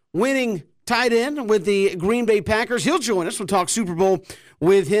Bowl winning tight end with the Green Bay Packers. He'll join us. We'll talk Super Bowl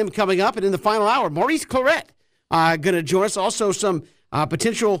with him coming up. And in the final hour, Maurice Clarett going to join us. Also some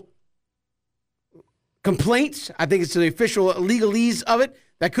potential complaints. I think it's the official legalese of it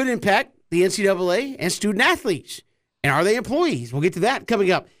that could impact the NCAA and student athletes. And are they employees? We'll get to that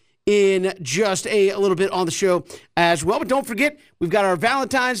coming up in just a little bit on the show as well. But don't forget, we've got our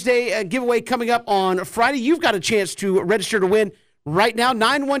Valentine's Day giveaway coming up on Friday. You've got a chance to register to win right now.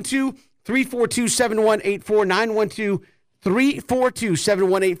 912-342-7184.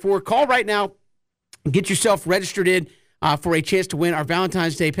 912-342-7184. Call right now. Get yourself registered in for a chance to win our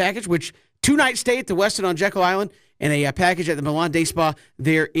Valentine's Day package, which 2-night stay at the Westin on Jekyll Island and a package at the Milan Day Spa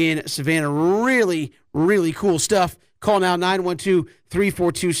there in Savannah. Really, really cool stuff. Call now,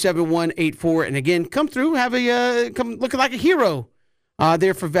 912-342-7184. And again, come through, come looking like a hero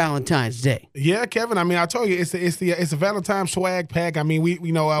there for Valentine's Day. Yeah, Kevin. I mean, I told you it's a Valentine's swag pack. I mean,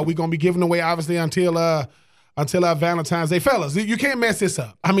 we're gonna be giving away obviously until Valentine's Day, fellas. You can't mess this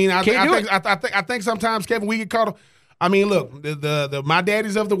up. I mean, I think sometimes, Kevin, we get caught. I mean, look, the my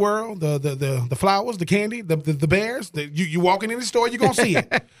daddies of the world, the flowers, the candy, the bears. You walking in the store, you're gonna see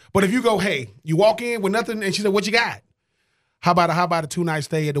it. But if you go, hey, you walk in with nothing, and she said, "What you got?" How about a 2-night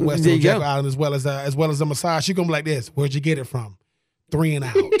stay at the Westin Jekyll Island as well as a massage? She's gonna be like this. Where'd you get it from? 3 and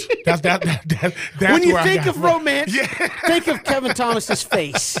Out. That's when you think of romance, think of Kevin Thomas's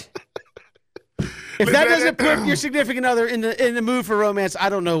face. If that doesn't put your significant other in the mood for romance, I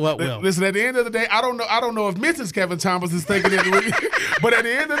don't know what will. Listen, at the end of the day, I don't know if Mrs. Kevin Thomas is thinking it with me. But at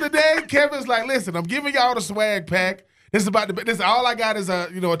the end of the day, Kevin's like, listen, I'm giving y'all the swag pack. This is all I got is a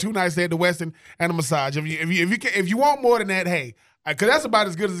 2-night stay at the Westin and a massage. If you want more than that, hey, because that's about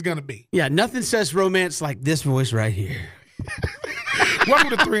as good as it's gonna be. Yeah, nothing says romance like this voice right here. Welcome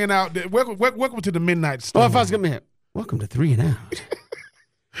to 3 and Out. Welcome to the Midnight Storm. Oh, if I was gonna hit, welcome to 3 and Out.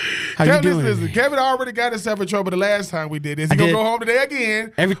 How you doing? Listen, Kevin already got himself in trouble the last time we did this. He's going to go home today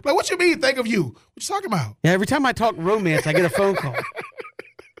again. Like, what you mean, think of you? What you talking about? Yeah, every time I talk romance, I get a phone call.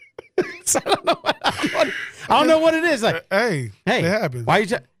 So I don't know what it is. Like, hey, it happens. Why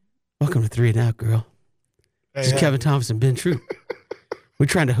you welcome to 3 and Out, girl. This is Kevin Thomas and Ben Troop. We're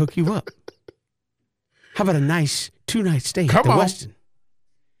trying to hook you up. How about a nice 2-night stay at the Westin?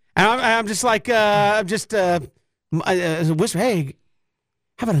 And I'm just like, whisper, hey,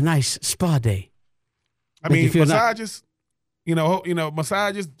 how about a nice spa day? I mean, massages,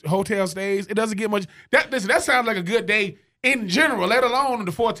 massages, hotel stays. It doesn't get much. That sounds like a good day in general, let alone on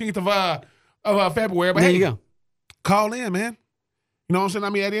the 14th of February. But there you go. Call in, man. You know what I'm saying? I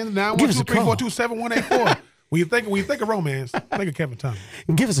mean, at the end of 912-342-7184. When you think of romance, think of Kevin Thomas.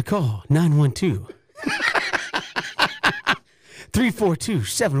 Give us a call,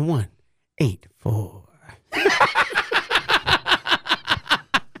 912-342-7184.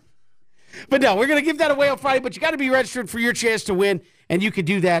 But no, we're going to give that away on Friday, but you got to be registered for your chance to win, and you can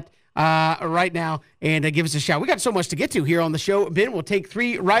do that right now and give us a shout. We got so much to get to here on the show. Ben, we'll take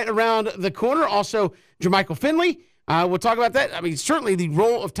 3 right around the corner. Also, Jermichael Finley. We'll talk about that. I mean, certainly the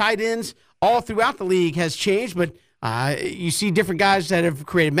role of tight ends all throughout the league has changed, but you see different guys that have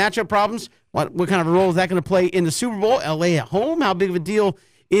created matchup problems. What kind of a role is that going to play in the Super Bowl? LA at home, how big of a deal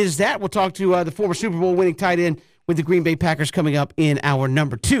is that? We'll talk to the former Super Bowl winning tight end with the Green Bay Packers coming up in hour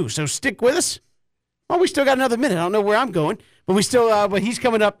number 2. So stick with us. Well, we still got another minute. I don't know where I'm going, but but he's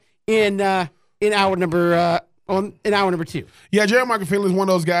coming up in hour number 2. Yeah, Jermichael Finley is one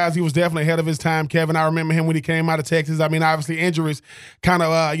of those guys. He was definitely ahead of his time, Kevin. I remember him when he came out of Texas. I mean, obviously injuries kind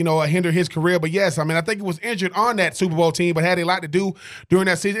of hindered his career, but yes, I mean, I think he was injured on that Super Bowl team, but had a lot to do during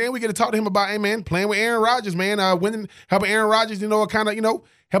that season. And we get to talk to him about, hey man, playing with Aaron Rodgers, man, helping Aaron Rodgers,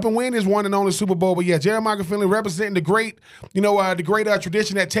 helping win his one and only Super Bowl. But yeah, Jermichael Finley representing the great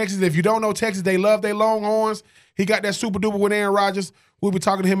tradition at Texas. If you don't know Texas, they love their Longhorns. He got that super duper with Aaron Rodgers. We'll be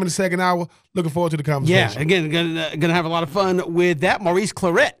talking to him in the second hour. Looking forward to the conversation. Yeah, again, gonna have a lot of fun with that. Maurice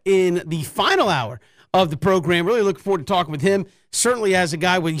Clarett in the final hour of the program. Really looking forward to talking with him. Certainly as a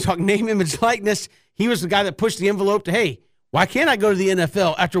guy, when you talk name, image, likeness, he was the guy that pushed the envelope to, hey, why can't I go to the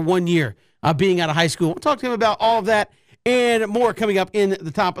NFL after 1 year being out of high school. We'll talk to him about all of that and more coming up in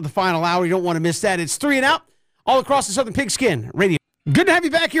the top of the final hour. You don't want to miss that. It's 3 and Out all across the Southern Pigskin Radio. Good to have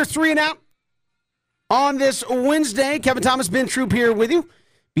you back here, 3 and Out on this Wednesday. Kevin Thomas, Ben Troop here with you.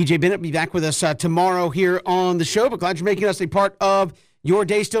 BJ Bennett will be back with us tomorrow here on the show, but glad you're making us a part of your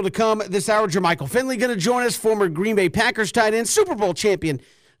day still to come this hour. Jermichael Finley going to join us, former Green Bay Packers tight end, Super Bowl champion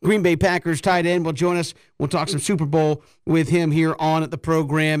Green Bay Packers tight end will join us. We'll talk some Super Bowl with him here on the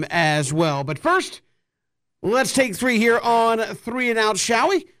program as well. But first, let's take 3 here on 3 and Out, shall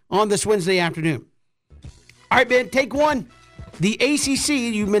we, on this Wednesday afternoon. All right, Ben, take 1. The ACC,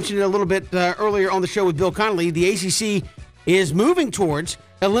 you mentioned it a little bit earlier on the show with Bill Connolly, the ACC is moving towards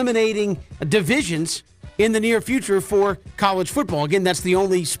eliminating divisions in the near future for college football. Again, that's the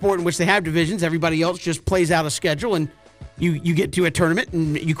only sport in which they have divisions. Everybody else just plays out a schedule, and you get to a tournament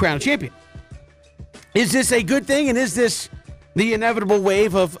and you crown a champion. Is this a good thing, and is this the inevitable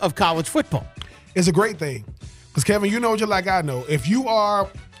wave of college football? It's a great thing. Because, Kevin, you know just like I know, if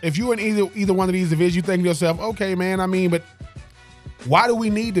you're in either one of these divisions, you think to yourself, okay, man, but why do we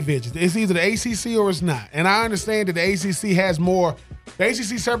need divisions? It's either the ACC or it's not. And I understand that the ACC has more. The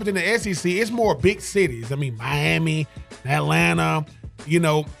ACC is separate than the SEC. It's more big cities. Miami, Atlanta,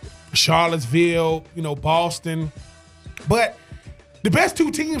 Charlottesville, Boston. But the best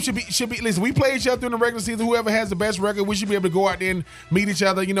 2 teams should be. Listen, we play each other in the regular season. Whoever has the best record, we should be able to go out there and meet each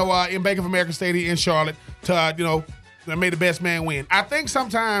other. In Bank of America Stadium in Charlotte to make the best man win. I think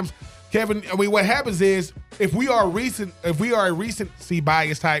sometimes, Kevin, what happens is if we are a recency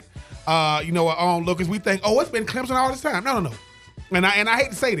bias type, lookers, we think, oh, it's been Clemson all this time. No. And I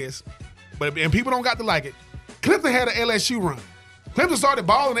hate to say this, but people don't got to like it. Clemson had an LSU run. Clemson started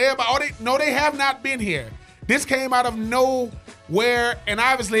balling everybody. They have not been here. This came out of nowhere, and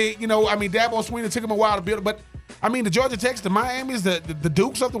obviously, Dabo Swinney took him a while to build it, but the Georgia Techs, the Miamis, the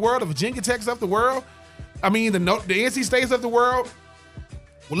Dukes of the world, the Virginia Techs of the world, the NC States of the world.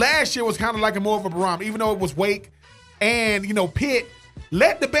 Well, last year was kind of like more of a barometer, even though it was Wake and Pitt.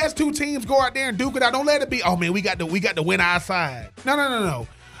 Let the best 2 teams go out there and duke it out. Don't let it be, oh man, we got to win our side. No.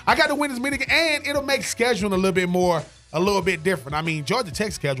 I got to win as many, and it'll make scheduling a little bit different. Georgia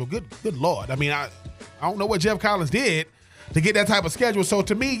Tech's schedule, good Lord. I don't know what Jeff Collins did to get that type of schedule. So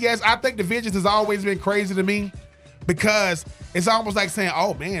to me, yes, I think divisions has always been crazy to me because it's almost like saying,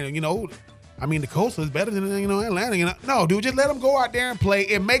 oh man, the Coastal is better than Atlanta. No, dude, just let them go out there and play.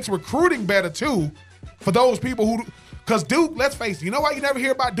 It makes recruiting better too for those people who. Because Duke, let's face it, you know why you never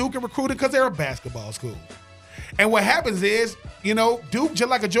hear about Duke and recruiting? Because they're a basketball school. And what happens is, Duke, just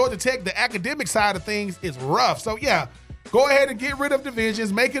like a Georgia Tech, the academic side of things is rough. So, yeah, go ahead and get rid of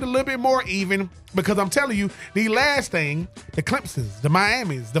divisions, make it a little bit more even, because I'm telling you, the last thing the Clemsons, the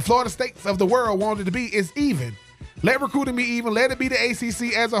Miamis, the Florida States of the world wanted to be is even. Let recruiting be even. Let it be the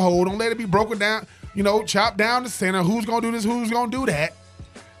ACC as a whole. Don't let it be broken down, chopped down the center. Who's going to do this? Who's going to do that?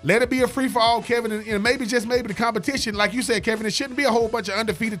 Let it be a free-for-all, Kevin, and maybe the competition, like you said, Kevin, it shouldn't be a whole bunch of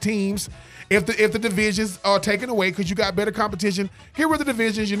undefeated teams if the divisions are taken away because you got better competition. Here were the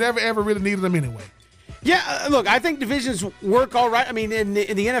divisions. You never, ever really needed them anyway. Yeah, look, I think divisions work all right. In the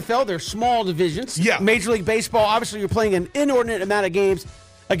NFL, they're small divisions. Yeah. Major League Baseball, obviously you're playing an inordinate amount of games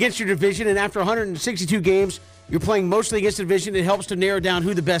against your division, and after 162 games, you're playing mostly against the division. It helps to narrow down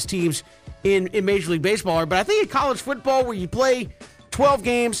who the best teams in Major League Baseball are. But I think in college football where you play 12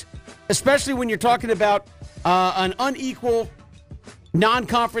 games, especially when you're talking about an unequal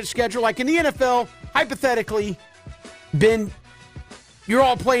non-conference schedule. Like in the NFL, hypothetically, Ben, you're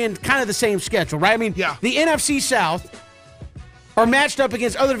all playing kind of the same schedule, right? Yeah. The NFC South are matched up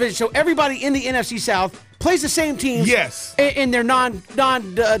against other divisions, so everybody in the NFC South plays the same teams. Yes. In their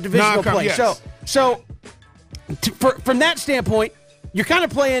non-divisional play. Yes. From that standpoint, you're kind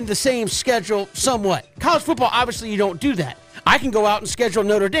of playing the same schedule somewhat. College football, obviously, you don't do that. I can go out and schedule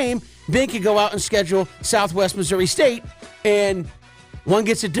Notre Dame. Ben can go out and schedule Southwest Missouri State. And one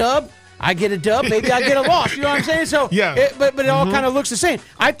gets a dub, I get a dub, maybe I get a loss. You know what I'm saying? So, yeah. But it all kind of looks the same.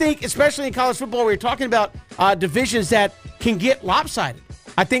 I think, especially in college football, where you're talking about divisions that can get lopsided.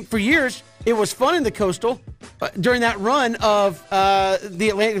 I think for years, it was fun in the Coastal during that run of the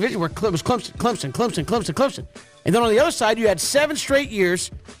Atlantic Division where it was Clemson. And then on the other side, you had 7 straight years,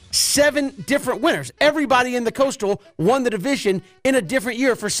 7 different winners. Everybody in the Coastal won the division in a different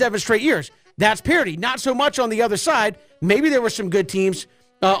year for 7 straight years. That's parity. Not so much on the other side. Maybe there were some good teams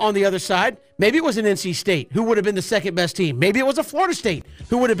on the other side. Maybe it was an NC State who would have been the second best team. Maybe it was a Florida State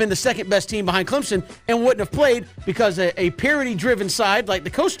who would have been the second best team behind Clemson and wouldn't have played because a parity-driven side like the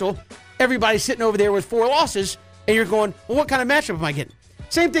Coastal, everybody's sitting over there with 4 losses, and you're going, well, what kind of matchup am I getting?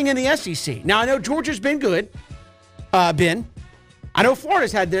 Same thing in the SEC. Now, I know Georgia's been good, Ben, I know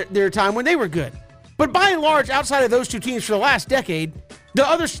Florida's had their time when they were good. But by and large, outside of those two teams for the last decade,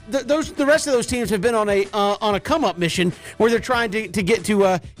 the rest of those teams have been on a come-up mission where they're trying to get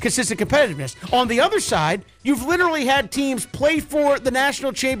to consistent competitiveness. On the other side, you've literally had teams play for the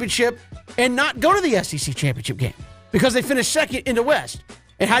national championship and not go to the SEC championship game because they finished second in the West.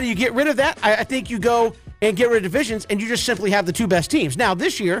 And how do you get rid of that? I think you go and get rid of divisions, and you just simply have the two best teams. Now,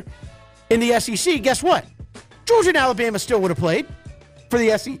 this year in the SEC, guess what? Georgia and Alabama still would have played for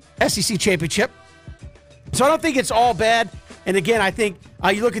the SEC championship. So I don't think it's all bad. And again, I think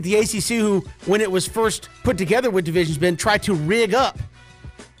you look at the ACC, who, when it was first put together with Divisions Ben, tried to rig up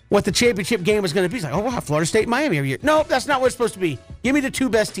what the championship game was going to be. It's like, oh, wow, Florida State, Miami every year. No, that's not what it's supposed to be. Give me the two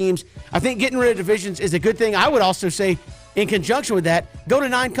best teams. I think getting rid of divisions is a good thing. I would also say, in conjunction with that, go to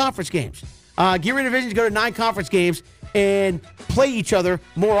 9 conference games. Get rid of divisions, go to 9 conference games, and play each other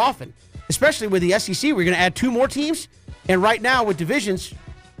more often. Especially with the SEC, we're going to add 2 more teams. And right now with divisions,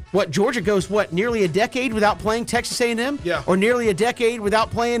 Georgia goes, nearly a decade without playing Texas A&M? Yeah. Or nearly a decade without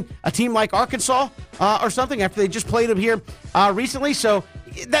playing a team like Arkansas or something after they just played them here recently. So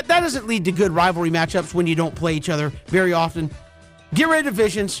that doesn't lead to good rivalry matchups when you don't play each other very often. Get rid of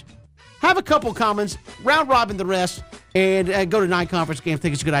divisions, have a couple commons, round robin the rest, and go to 9 conference games. I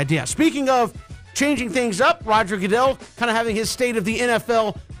think it's a good idea. Speaking of changing things up, Roger Goodell kind of having his State of the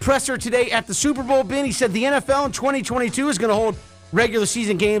NFL presser today at the Super Bowl. Ben, he said the NFL in 2022 is going to hold regular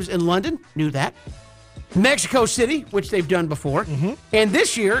season games in London. Knew that. Mexico City, which they've done before. Mm-hmm. And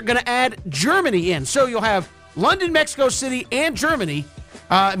this year, going to add Germany in. So you'll have London, Mexico City, and Germany,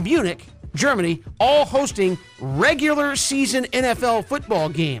 Munich, Germany, all hosting regular season NFL football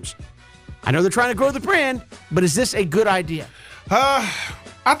games. I know they're trying to grow the brand, but is this a good idea?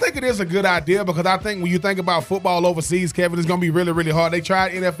 I think it is a good idea because I think when you think about football overseas, Kevin, it's going to be really, really hard. They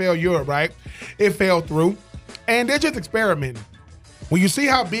tried NFL Europe, right? It fell through. And they're just experimenting. When you see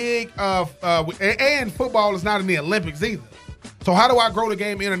how big and football is not in the Olympics either. So how do I grow the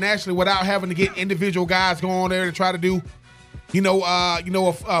game internationally without having to get individual guys going on there to try to do,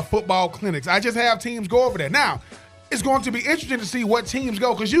 football clinics? I just have teams go over there. Now, it's going to be interesting to see what teams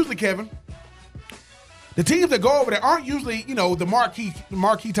go because usually, Kevin, the teams that go over there aren't usually, the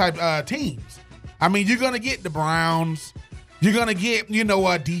marquee type teams. I mean, you're going to get the Browns. You're going to get,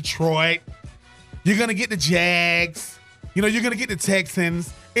 Detroit. You're going to get the Jags. You're going to get the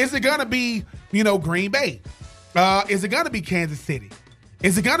Texans. Is it going to be, Green Bay? Is it going to be Kansas City?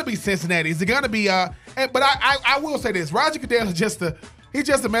 Is it going to be Cincinnati? Is it going to be but I will say this. Roger Goodell is just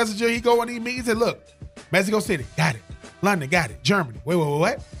a messenger. He go and he meets and look, Mexico City, got it. London, got it. Germany. Wait,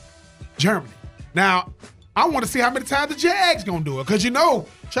 what? Germany. Now, I want to see how many times the Jags going to do it because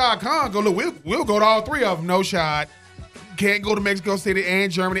Shad Khan go, look, we'll go to all 3 of them. No, Shad. Can't go to Mexico City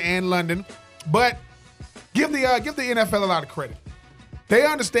and Germany and London. But give the NFL a lot of credit. They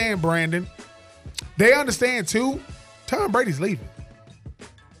understand, Brandon. They understand, too, Tom Brady's leaving.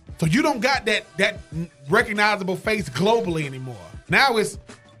 So you don't got that recognizable face globally anymore. Now it's,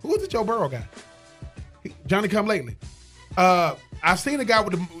 who is the Joe Burrow guy? Johnny Come Lately. I've seen a guy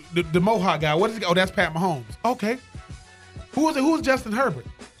with the Mohawk guy. What is it? Oh, that's Pat Mahomes. Okay. Who is Justin Herbert?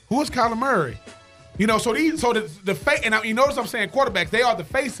 Who is Kyler Murray? So the face, and you notice I'm saying quarterbacks, they are the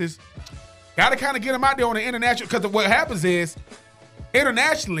faces. Got to kind of get them out there on the international, because what happens is,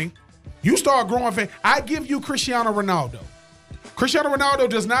 internationally, you start growing. I give you Cristiano Ronaldo. Cristiano Ronaldo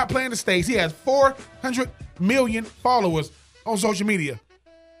does not play in the States. He has 400 million followers on social media.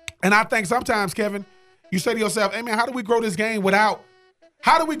 And I think sometimes, Kevin, you say to yourself, hey, man, how do we grow this game without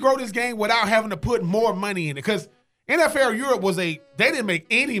having to put more money in it? Because NFL Europe they didn't make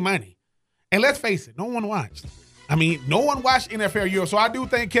any money. And let's face it, no one watched. I mean, no one watched NFL Europe. So I do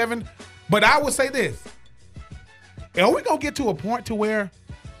think, Kevin, but I would say this. Are we going to get to a point to where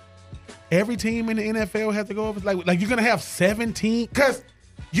every team in the NFL has to go over? Like you're going to have 17? Because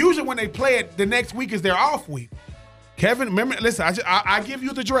usually when they play it, the next week is their off week. Kevin, remember, listen, I give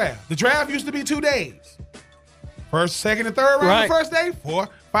you the draft. The draft used to be 2 days. First, second, and third round right. The first day, 4,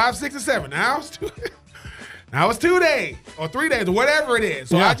 5, 6, and 7. Now it's 2 days or 3 days or whatever it is.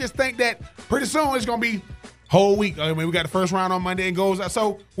 So yeah. I just think that pretty soon it's going to be whole week. I mean, we got the first round on Monday and goes out.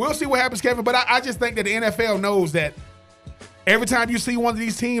 So we'll see what happens, Kevin. But I just think that the NFL knows that every time you see one of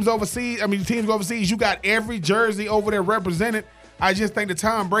these teams overseas, teams go overseas, you got every jersey over there represented. I just think that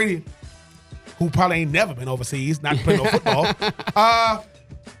Tom Brady, who probably ain't never been overseas, not to play no football,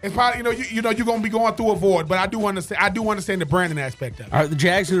 it's probably you're going to be going through a void. But I do understand the branding aspect of it. Are the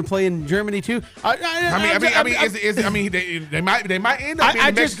Jags going to play in Germany too? They might end up being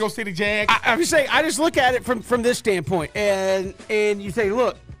the Mexico City Jags. I'm just saying. I just look at it from this standpoint, and you say,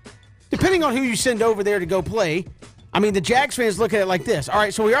 look, depending on who you send over there to go play, I mean, the Jags fans look at it like this. All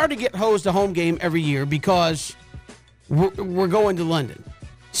right, so we already get hosed a home game every year because we're going to London.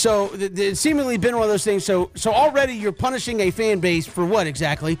 So it's seemingly been one of those things. So already you're punishing a fan base for what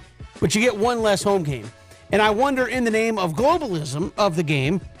exactly? But you get one less home game. And I wonder, in the name of globalism of the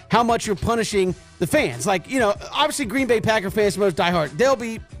game, how much you're punishing the fans. Like, obviously Green Bay Packer fans, most diehard,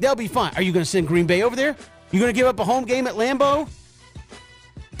 they'll be fine. Are you going to send Green Bay over there? You going to give up a home game at Lambeau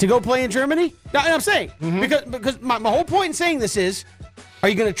to go play in Germany? No, I'm saying, because my whole point in saying this is, are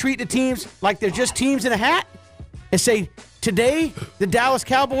you going to treat the teams like they're just teams in a hat and say, today, the Dallas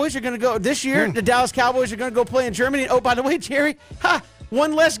Cowboys are going to go, this year, the Dallas Cowboys are going to go play in Germany. And, oh, by the way, Jerry,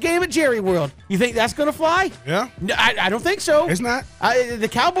 one less game at Jerry World. You think that's going to fly? Yeah. No, I don't think so. It's not. The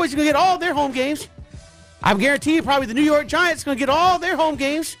Cowboys are going to get all their home games. I guarantee you probably the New York Giants are going to get all their home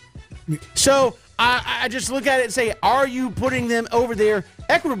games. So I just look at it and say, are you putting them over there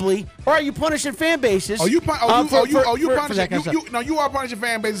equitably, or are you punishing fan bases? You are punishing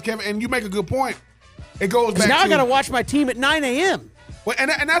fan bases, Kevin, and you make a good point. It goes back now to, I got to watch my team at 9 a.m. Well, and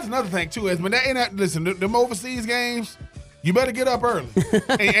that's another thing too. Is when listen, them overseas games, you better get up early.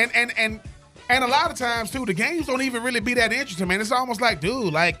 and a lot of times too, the games don't even really be that interesting, man. It's almost like,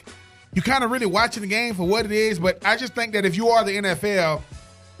 dude, like you kind of really watching the game for what it is. But I just think that if you are the NFL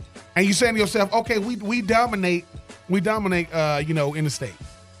and you saying to yourself, okay, we dominate, in the States.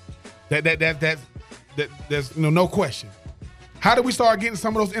 There's no question. How do we start getting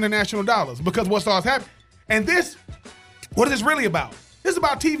some of those international dollars? Because what starts happening, and what is this really about? This is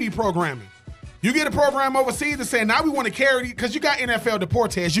about TV programming. You get a program overseas and say, now we want to carry, because you got NFL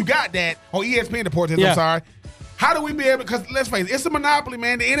Deportes, you got that, or ESPN Deportes, yeah. I'm sorry. How do we be able, because let's face it, it's a monopoly,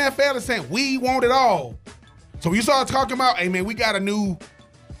 man. The NFL is saying, we want it all. So you start talking about, hey, man, we got a new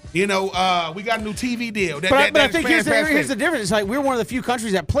TV deal. But I think here's the difference. It's like we're one of the few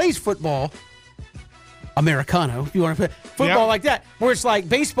countries that plays football, Americano, if you want to play football like that, where it's like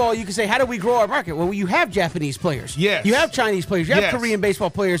baseball, you can say, how do we grow our market? Well, you have Japanese players. Yes. You have Chinese players. You have Korean baseball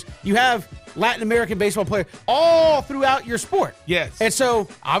players. You have Latin American baseball players all throughout your sport. Yes. And so,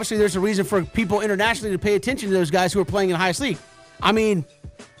 obviously, there's a reason for people internationally to pay attention to those guys who are playing in the highest league. I mean,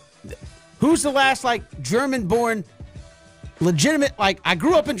 who's the last, German-born, legitimate, I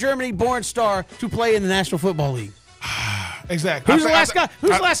grew up in Germany, born star to play in the National Football League? Exactly. Who's the last guy?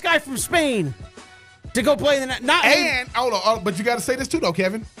 Who's the last guy from Spain to go play in the hold on, but you got to say this too, though,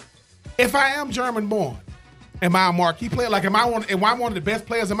 Kevin. If I am German born, am I a marquee player? Am I one of the best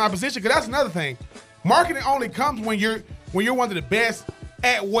players in my position? Because that's another thing. Marketing only comes when you're one of the best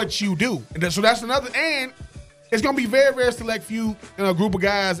at what you do. And so that's another. And it's gonna be very, very select few group of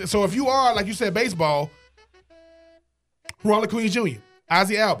guys. So if you are, like you said, baseball, Ronald Acuna Jr.,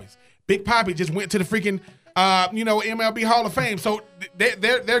 Ozzie Albies, Big Papi just went to the freaking MLB Hall of Fame. So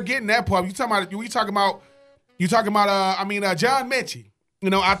they're getting that part. You talking about John Mechie.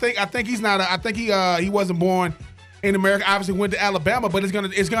 I think he's not. I think he wasn't born in America. Obviously went to Alabama, but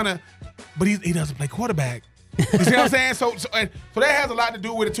but he doesn't play quarterback. You see what I'm saying? So that has a lot to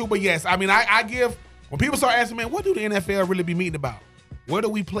do with it too. But yes, I mean I give, when people start asking, man, what do the NFL really be meeting about? Where do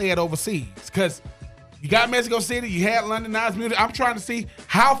we play at overseas? Because you got Mexico City, you had London, now it's music. I'm trying to see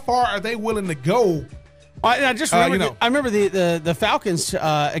how far are they willing to go. I just remember. I remember the Falcons.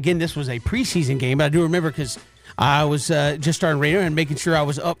 Again, this was a preseason game, but I do remember because I was just starting radio and making sure I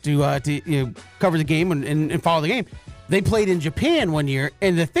was up to cover the game and follow the game. They played in Japan one year,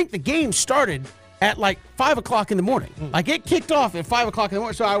 and I think the game started at 5 o'clock in the morning. It kicked off at 5 o'clock in the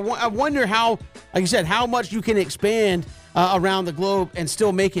morning. So I wonder how, like you said, how much you can expand around the globe and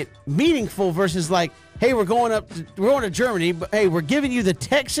still make it meaningful versus hey, we're going to Germany, but hey, we're giving you the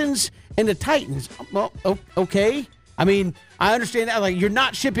Texans and the Titans. Well, okay. I mean, I understand that. You're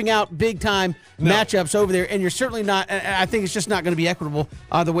not shipping out big-time matchups over there, and you're certainly not. I think it's just not going to be equitable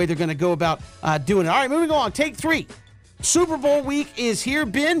the way they're going to go about doing it. All right, moving on. Take 3. Super Bowl week is here.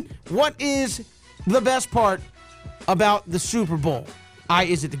 Ben, what is the best part about the Super Bowl?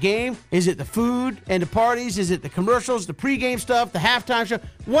 Is it the game? Is it the food and the parties? Is it the commercials, the pregame stuff, the halftime show?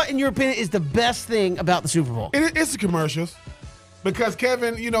 What, in your opinion, is the best thing about the Super Bowl? It's the commercials. Because,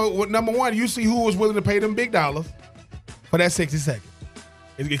 Kevin, number one, you see who was willing to pay them big dollars for that 60 seconds.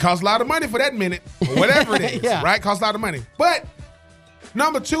 It costs a lot of money for that minute, or whatever it is, right? It costs a lot of money. But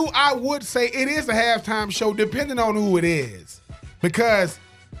number 2, I would say it is a halftime show, depending on who it is. Because,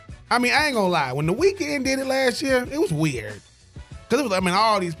 I ain't going to lie. When The Weeknd did it last year, it was weird. Because it was,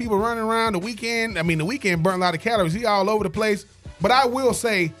 all these people running around The Weeknd. The Weeknd burnt a lot of calories. He all over the place. But I will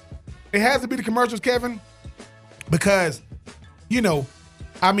say, it has to be the commercials, Kevin, because, you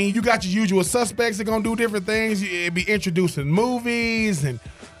got your usual suspects that are going to do different things. It'd be introducing movies and,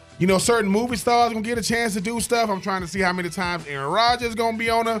 You know, certain movie stars gonna get a chance to do stuff. I'm trying to see how many times Aaron Rodgers is gonna be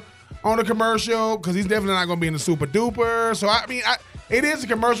on a commercial, because he's definitely not gonna be in the Super Duper. So I mean, it is the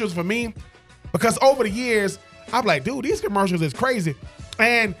commercials for me, because over the years I'm like, dude, these commercials is crazy,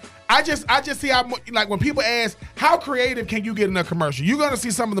 and I just see how, like, when people ask how creative can you get in a commercial, you're gonna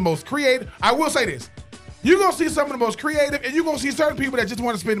see some of the most creative. I will say this. You're going to see some of the most creative, and you're going to see certain people that just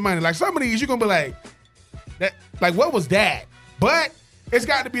want to spend money. Like, some of these, you're going to be like, what was that? But it's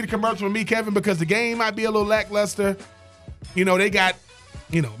got to be the commercial for me, Kevin, because the game might be a little lackluster. You know, they got,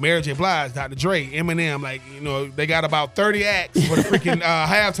 you know, Mary J. Blige, Dr. Dre, Eminem. Like, you know, they got about 30 acts for the freaking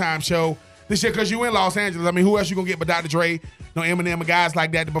halftime show this year, because you in Los Angeles. I mean, who else you going to get but Dr. Dre, Eminem, and guys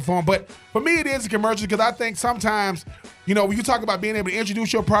like that to perform? But for me, it is a commercial, because I think sometimes, you know, when you talk about being able to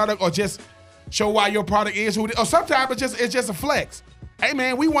introduce your product or just show why your product is who it is, or sometimes it's just a flex. Hey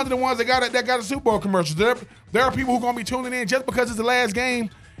man, we one of the ones that got a Super Bowl commercial. There are people who are gonna be tuning in just because it's the last game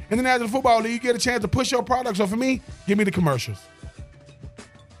in the National Football League. You get a chance to push your product. So for me, give me the commercials.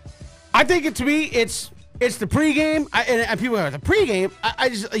 I think to me it's the pregame, and people are the pregame.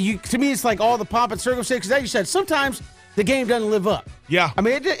 To me it's like all the pomp and circumstance. Because as you said, sometimes the game doesn't live up. Yeah, I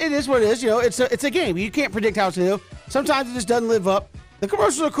mean it is what it is. You know, it's a game. You can't predict how it's gonna do. Sometimes it just doesn't live up. The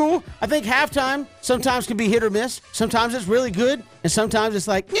commercials are cool. I think halftime sometimes can be hit or miss. Sometimes it's really good, and sometimes it's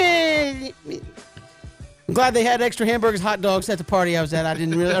like, yeah. I'm glad they had extra hamburgers, hot dogs at the party I was at. I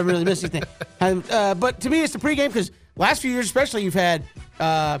really miss anything. But to me, it's the pregame, because last few years especially, you've had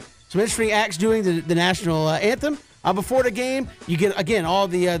some interesting acts doing the national anthem. Before the game, you get, again, all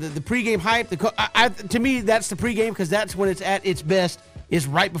the pregame hype. To me, that's the pregame, because that's when it's at its best, is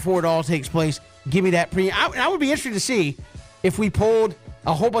right before it all takes place. Give me that pregame. I would be interested to see, if we polled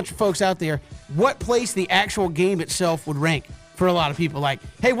a whole bunch of folks out there, what place the actual game itself would rank for a lot of people. Like,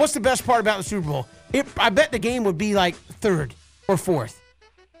 hey, what's the best part about the Super Bowl? I bet the game would be like third or fourth.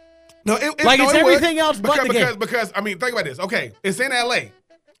 No, it's everything else but the game. Because, I mean, think about this. Okay, it's in L.A.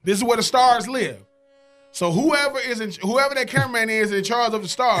 This is where the stars live. So whoever that cameraman is in charge of the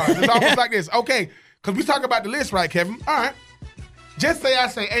stars, it's almost like this. Okay, because we talk about the list, right, Kevin? All right. Just say I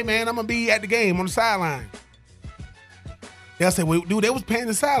say, hey, man, I'm going to be at the game on the sideline. They'll say, well, dude, they was paying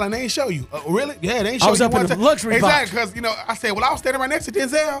the sideline. They ain't show you. Really? Yeah, they ain't show you. I was up in the luxury box. Exactly, because, you know, I said, well, I was standing right next to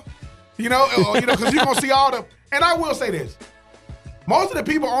Denzel. You know, because you're going to see all the, and I will say this. Most of the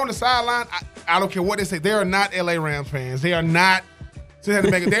people on the sideline, I don't care what they say, they are not LA Rams fans. They are not,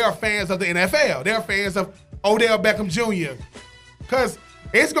 they are fans of the NFL. They are fans of Odell Beckham Jr. Because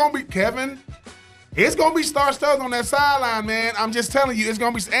it's going to be, Kevin, it's going to be star-studded on that sideline, man. I'm just telling you, it's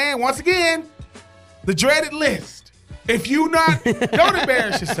going to be, and once again, the dreaded list. If you don't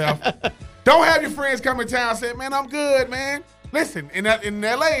embarrass yourself. Don't have your friends come in town and say, man, I'm good, man. Listen, in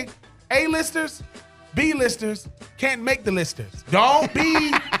L.A., A-listers, B-listers can't make the listers. Don't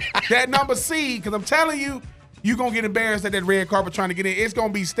be that number C, because I'm telling you, you're going to get embarrassed at that red carpet trying to get in. It's going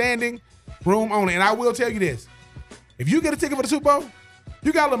to be standing room only. And I will tell you this. If you get a ticket for the Super Bowl,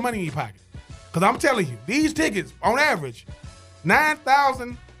 you got a little money in your pocket. Because I'm telling you, these tickets, on average,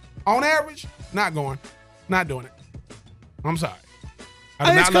 $9,000 on average, not going. Not doing it. I'm sorry.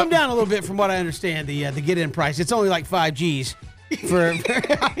 It's come down a little bit from what I understand, the get-in price. It's only like 5 G's.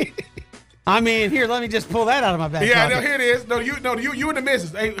 I mean, here, let me just pull that out of my back pocket. No, here it is. You and the missus.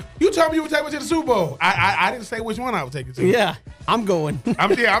 Hey, you told me you would take me to the Super Bowl. I didn't say which one I would take you to. Yeah, I'm going.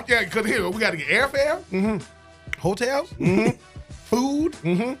 Because here, we got to get airfare, hotels, food,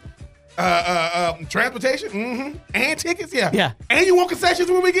 transportation, and tickets, yeah. And you want concessions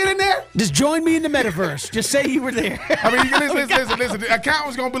when we get in there? Just join me in the metaverse. Just say you were there. I mean, listen. The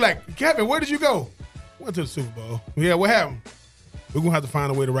accountant's gonna be like, Kevin, where did you go? Went to the Super Bowl. Yeah, what happened? We're gonna have to find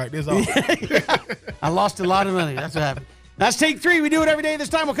a way to write this off. I lost a lot of money. That's what happened. That's Take 3. We do it every day this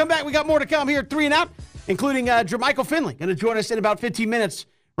time. We'll come back. We got more to come here at 3 and Out, including Jermichael Finley. Going to join us in about 15 minutes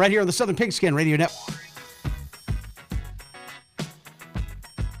right here on the Southern Pigskin Radio Network.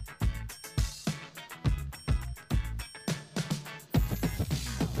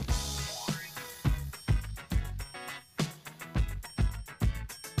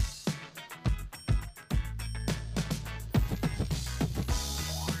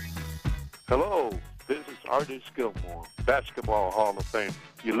 Hello, this is Artis Gilmore, Basketball Hall of Fame.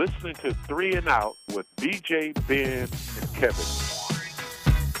 You're listening to 3 and Out with BJ, Ben, and Kevin.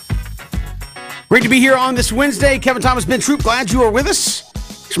 Great to be here on this Wednesday. Kevin Thomas, Ben Troop, glad you are with us.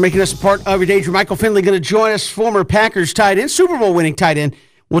 Thanks for making us a part of your day. Jermichael Finley going to join us, former Packers tight end, Super Bowl winning tight end,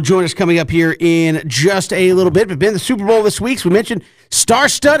 will join us coming up here in just a little bit. But Ben, the Super Bowl this week, as we mentioned,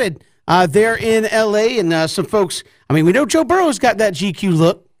 star-studded there in L.A. And some folks, I mean, we know Joe Burrow's got that GQ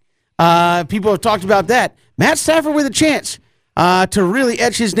look. People have talked about that. Matt Stafford with a chance to really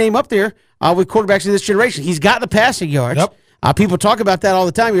etch his name up there with quarterbacks of this generation. He's got the passing yards. Yep. People talk about that all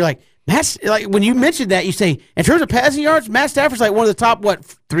the time. You're like, like when you mentioned that, you say, in terms of passing yards, Matt Stafford's like one of the top,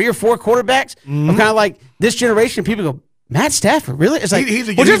 3 or 4 quarterbacks of kind of like this generation. People go, Matt Stafford, really? It's like,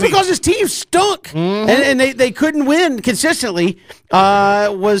 just because his team stunk and they couldn't win consistently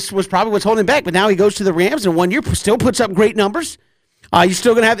was probably what's holding him back. But now he goes to the Rams and 1 year still puts up great numbers. You're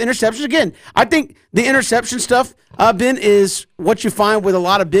still going to have interceptions. Again, I think the interception stuff, Ben, is what you find with a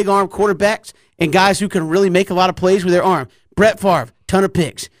lot of big arm quarterbacks and guys who can really make a lot of plays with their arm. Brett Favre, ton of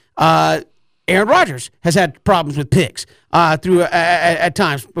picks. Aaron Rodgers has had problems with picks through at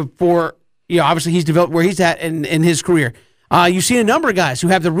times before. Obviously he's developed where he's at in his career. You've seen a number of guys who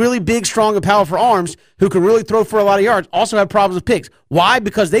have the really big, strong, and powerful arms who can really throw for a lot of yards, also have problems with picks. Why?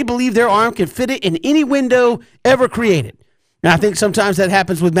 Because they believe their arm can fit it in any window ever created. And I think sometimes that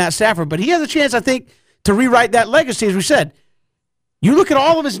happens with Matt Stafford, but he has a chance, I think, to rewrite that legacy. As we said, you look at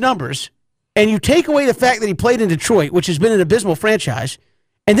all of his numbers, and you take away the fact that he played in Detroit, which has been an abysmal franchise,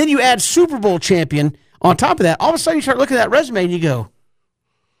 and then you add Super Bowl champion on top of that, all of a sudden you start looking at that resume and you go,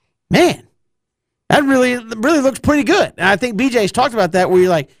 man, that really looks pretty good. And I think BJ's talked about that, where you're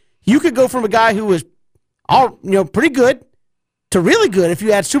like, you could go from a guy who was pretty good to really good if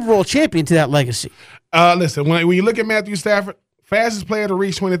you add Super Bowl champion to that legacy. Listen, when you look at Matthew Stafford, fastest player to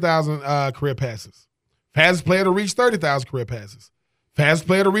reach 20,000 career passes, fastest player to reach 30,000 career passes, fastest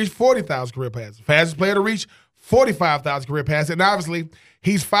player to reach 40,000 career passes, fastest player to reach 45,000 career passes, and obviously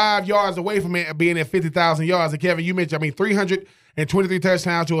he's 5 yards away from being at 50,000 yards. And Kevin, you mentioned, 323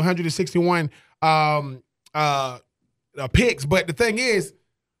 touchdowns to 161 picks. But the thing is,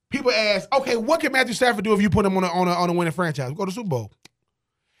 people ask, okay, what can Matthew Stafford do if you put him on a winning franchise? We'll go to the Super Bowl.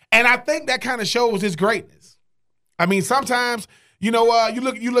 And I think that kind of shows his greatness. Sometimes, you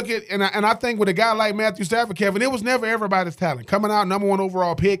look at, and I think with a guy like Matthew Stafford, Kevin, it was never everybody's talent. Coming out, number 1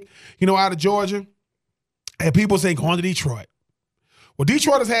 overall pick, out of Georgia, and people say going to Detroit. Well,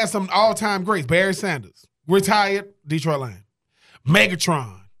 Detroit has had some all-time greats. Barry Sanders, retired, Detroit Lion.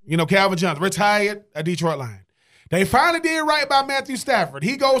 Megatron, Calvin Johnson, retired, a Detroit Lion. They finally did right by Matthew Stafford.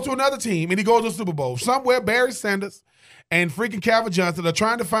 He goes to another team, and he goes to the Super Bowl. Somewhere, Barry Sanders and freaking Calvin Johnson are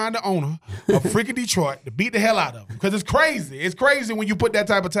trying to find the owner of freaking Detroit to beat the hell out of him. Because it's crazy. It's crazy when you put that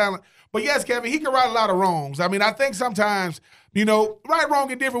type of talent. But yes, Kevin, he can right a lot of wrongs. I think sometimes, right, wrong,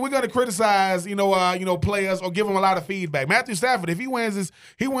 and different, we're going to criticize, players or give them a lot of feedback. Matthew Stafford, if he wins his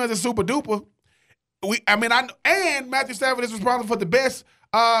super duper. And Matthew Stafford is responsible for the best,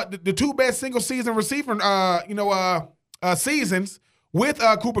 the 2 best single season receiver, seasons with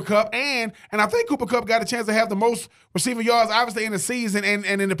Cooper Kupp, and I think Cooper Kupp got a chance to have the most receiving yards, obviously, in the season and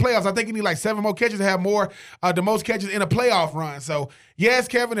in the playoffs. I think he need like 7 more catches to have the most catches in a playoff run. So yes,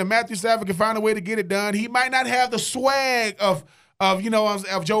 Kevin, and Matthew Stafford can find a way to get it done. He might not have the swag of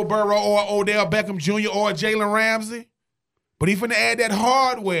Joe Burrow or Odell Beckham Jr. or Jalen Ramsey, but he's finna add that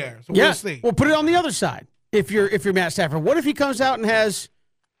hardware. So we'll see. Well, put it on the other side. If you're Matt Stafford, what if he comes out and has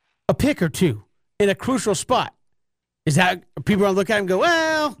a pick or 2 in a crucial spot? Is that people are going to look at him and go,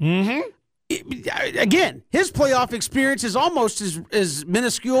 well, again, his playoff experience is almost as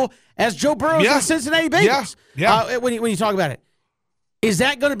minuscule as Joe Burrow's in the Cincinnati Bengals. Yeah. When you talk about it. Is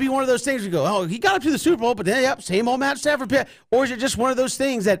that going to be one of those things you go, oh, he got up to the Super Bowl, but then, same old Matt Stafford? Or is it just one of those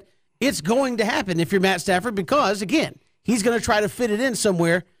things that it's going to happen if you're Matt Stafford? Because, again, he's going to try to fit it in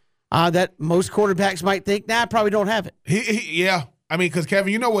somewhere that most quarterbacks might think, I probably don't have it. Yeah. Because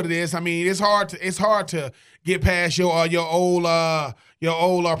Kevin, you know what it is. It's hard to get past your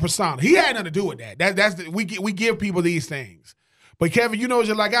old persona. He had nothing to do with that. We give people these things. But Kevin,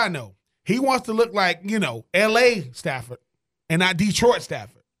 just like I know, he wants to look like L.A. Stafford and not Detroit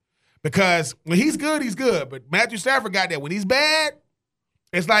Stafford. Because when he's good, he's good. But Matthew Stafford got that. When he's bad,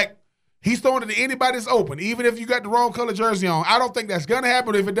 it's like he's throwing it to anybody that's open, even if you got the wrong color jersey on. I don't think that's gonna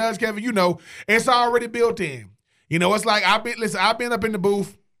happen. If it does, Kevin, it's already built in. It's like I've been up in the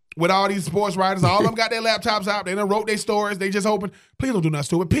booth with all these sports writers. All of them got their laptops out. They done wrote their stories. They just hoping, please don't do nothing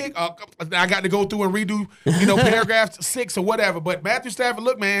stupid. I got to go through and redo, paragraphs 6 or whatever. But Matthew Stafford,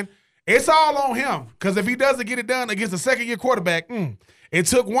 look, man, it's all on him. Because if he doesn't get it done against a second-year quarterback, it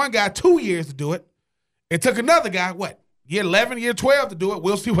took one guy 2 years to do it. It took another guy, year 11, year 12 to do it.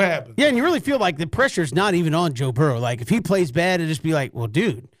 We'll see what happens. Yeah, and you really feel like the pressure's not even on Joe Burrow. Like, if he plays bad, it'd just be like, well,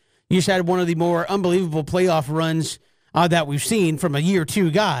 dude, you just had one of the more unbelievable playoff runs that we've seen from a year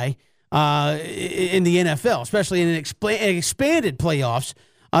 2 guy in the NFL, especially in an expanded playoffs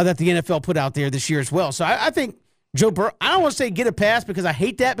that the NFL put out there this year as well. So I think Joe Burrow, I don't want to say get a pass because I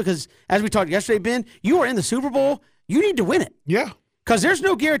hate that because, as we talked yesterday, Ben, you are in the Super Bowl. You need to win it. Yeah. Because there's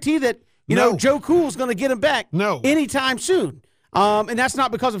no guarantee that, Joe Cool's going to get him back anytime soon. And that's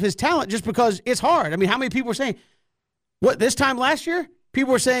not because of his talent, just because it's hard. I mean, how many people were saying, what, this time last year?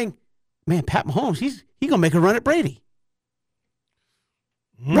 People were saying, man, Pat Mahomes, he's going to make a run at Brady.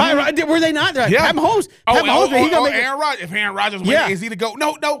 Right. Were they not? They're like, Pat Mahomes. Pat Mahomes, he gonna make Aaron Rodgers. If Aaron Rodgers wins, is he the GOAT?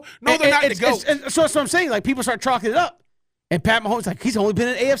 No, they're not the GOAT. So that's what I'm saying. Like, people start chalking it up. And Pat Mahomes, like, he's only been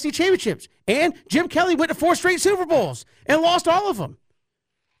in AFC championships. And Jim Kelly went to 4 straight Super Bowls and lost all of them.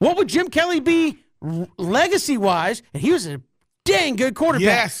 What would Jim Kelly be legacy-wise? And he was a dang good quarterback.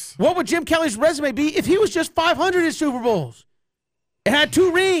 Yes. What would Jim Kelly's resume be if he was just 500 in Super Bowls and had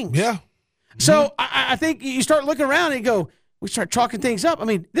 2 rings? Yeah. So I think you start looking around and go, we start chalking things up. I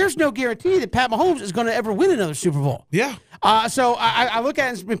mean, there's no guarantee that Pat Mahomes is going to ever win another Super Bowl. Yeah. So I look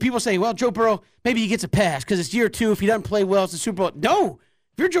at it and people say, well, Joe Burrow, maybe he gets a pass because it's year 2. If he doesn't play well, it's the Super Bowl. No.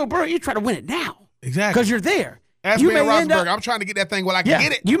 If you're Joe Burrow, you try to win it now. Exactly. Because you're there. Ask Ben Roethlisberger. I'm trying to get that thing while I can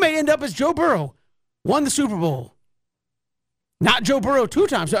get it. You may end up as Joe Burrow, won the Super Bowl. Not Joe Burrow 2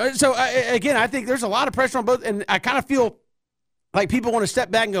 times. So again, I think there's a lot of pressure on both, and I kind of feel like people want to step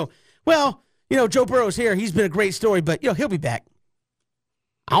back and go, well, Joe Burrow's here. He's been a great story, but, he'll be back.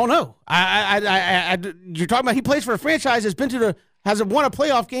 I don't know. You're talking about he plays for a franchise that's has won a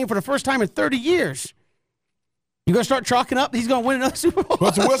playoff game for the first time in 30 years. You gonna start chalking up? He's gonna win another Super Bowl.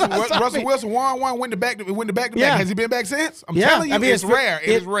 Russell Wilson won the back-to-back. Has he been back since? I'm telling you, it's rare. It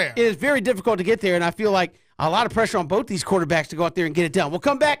is rare. It is very difficult to get there, and I feel like a lot of pressure on both these quarterbacks to go out there and get it done. We'll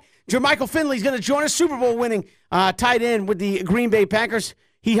come back. Jermichael Finley's going to join us, Super Bowl winning tight end with the Green Bay Packers.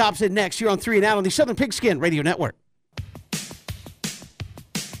 He hops in next here on 3 and Out on the Southern Pigskin Radio Network.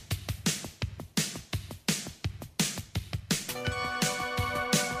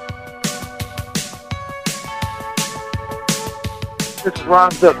 This is Ron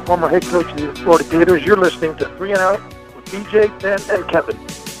Zook, former head coach of the Florida Gators. You're listening to 3 and Out with BJ, Ben, and Kevin.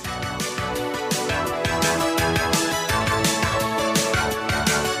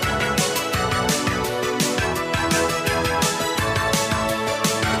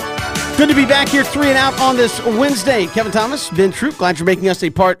 Good to be back here, 3 and Out on this Wednesday. Kevin Thomas, Ben Troop, glad you're making us a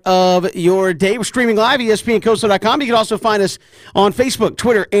part of your day. We're streaming live, ESPNCoastal.com. You can also find us on Facebook,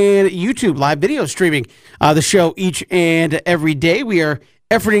 Twitter, and YouTube. Live video streaming the show each and every day. We are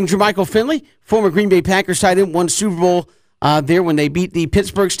efforting Jermichael Finley, former Green Bay Packers tight end, won Super Bowl there when they beat the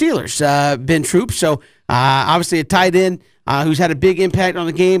Pittsburgh Steelers, Ben Troop. So obviously a tight end who's had a big impact on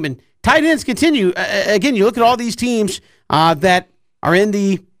the game. And tight ends continue. Again, you look at all these teams that are in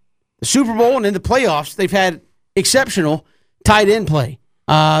the Super Bowl and in the playoffs, they've had exceptional tight end play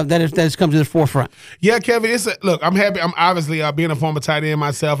that has come to the forefront. Yeah, Kevin. Look, I'm happy. I'm obviously being a former tight end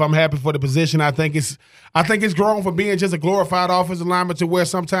myself. I'm happy for the position. I think it's grown from being just a glorified offensive lineman to where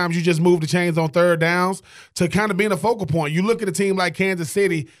sometimes you just move the chains on third downs to kind of being a focal point. You look at a team like Kansas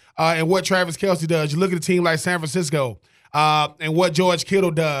City and what Travis Kelce does. You look at a team like San Francisco. And what George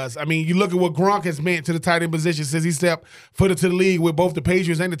Kittle does. I mean, you look at what Gronk has meant to the tight end position since he stepped foot into the league with both the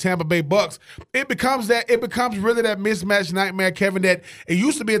Patriots and the Tampa Bay Bucks. It becomes really that mismatch nightmare, Kevin, that it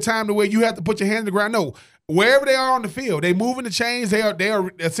used to be a time to where you have to put your hand on the ground. No, wherever they are on the field, they moving the chains. They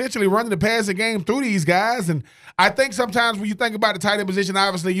are essentially running the passing game through these guys. And I think sometimes when you think about the tight end position,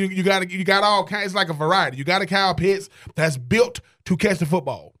 obviously you got all kinds. It's like a variety. You got a Kyle Pitts that's built to catch the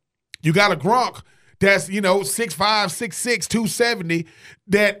football. You got a Gronk that's 6'5", 6'6", 270.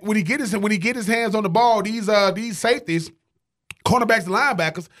 That when he get his hands on the ball, these safeties, cornerbacks and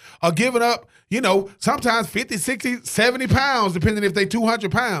linebackers are giving up sometimes 50, 60, 70 pounds, depending if they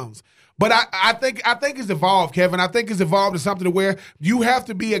 200 pounds. But I think it's evolved, Kevin. I think it's evolved to something to where you have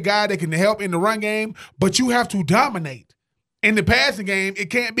to be a guy that can help in the run game, but you have to dominate. In the passing game,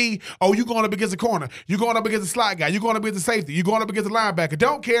 it can't be, you're going up against the corner, you're going up against the slot guy, you're going up against the safety, you're going up against the linebacker.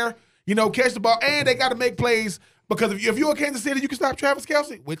 Don't care. Catch the ball, and they got to make plays because if you're in Kansas City, you can stop Travis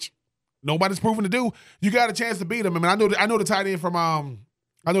Kelce, which nobody's proven to do. You got a chance to beat him. I mean, I know the tight end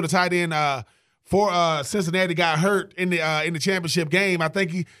for Cincinnati got hurt in the championship game. I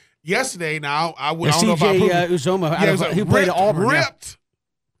think yesterday. Now I don't know if I Uzomah, who played at Auburn,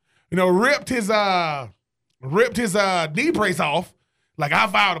 ripped his knee brace off. Like I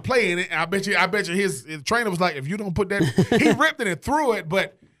vowed to play in it, and I bet you his trainer was like, if you don't put that, he ripped it and threw it,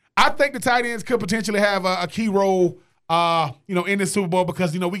 but. I think the tight ends could potentially have a key role, in the Super Bowl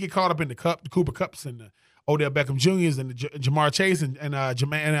because, we get caught up in the Cooper Kupps and the Odell Beckham Jr.'s and the Jamar Chase and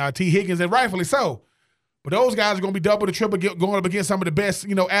T. Higgins, and rightfully so. But those guys are going to be double to triple going up against some of the best,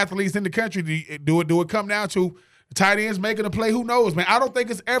 athletes in the country. Do it come down to the tight ends making a play? Who knows, man? I don't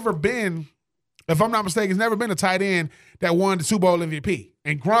think it's ever been, if I'm not mistaken, it's never been a tight end that won the Super Bowl MVP.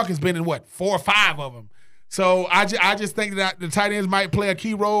 And Gronk has been in, 4 or 5 of them. So I just think that the tight ends might play a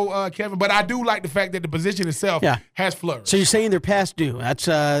key role, Kevin. But I do like the fact that the position itself has flourished. So you're saying they're past due? That's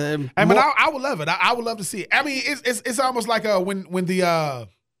I would love it. I would love to see it. I mean, it's almost like when the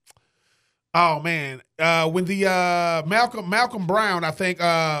Malcolm Brown, I think,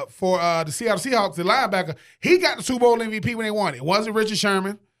 for the Seattle Seahawks, the linebacker, he got the Super Bowl MVP when they won it. It wasn't Richard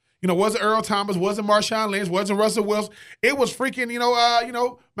Sherman. Wasn't Earl Thomas, wasn't Marshawn Lynch, wasn't Russell Wilson. It was freaking,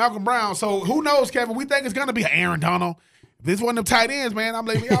 Malcolm Brown. So who knows, Kevin? We think it's going to be Aaron Donald. If this one of them tight ends, man, I'm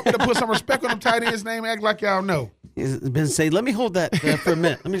like, y'all better put some respect on them tight ends' name, act like y'all know. He's been saying, let me hold that for a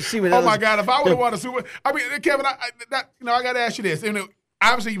minute. Let me see what Oh, my God. If I would have won a Super Bowl. I mean, Kevin, I got to ask you this.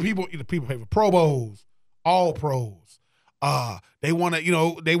 Obviously, people pay for Pro Bowls, all pros. They want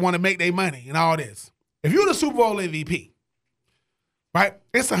to make their money and all this. If you're the Super Bowl MVP, right?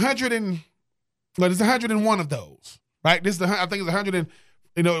 It's 101 of those, right? This is I think it's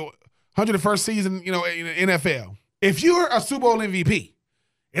 101st season, in the NFL. If you're a Super Bowl MVP,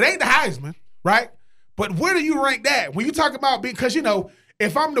 it ain't the Heisman, right? But where do you rank that? When you talk about because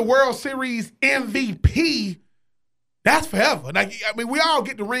if I'm the World Series MVP, that's forever. Like we all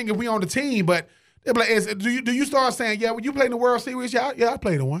get the ring if we on the team, but they're like, do you start saying, yeah, when you play in the World Series, yeah, I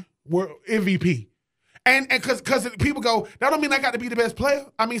played in one, World MVP. And because people go, that don't mean I got to be the best player.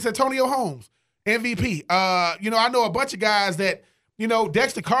 I mean, it's Antonio Holmes, MVP. I know a bunch of guys that,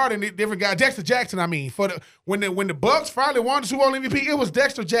 Dexter Carter and different guys, Dexter Jackson, when the Bucks finally won the Super Bowl MVP, it was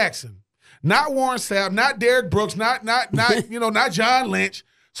Dexter Jackson. Not Warren Sapp, not Derrick Brooks, not not John Lynch.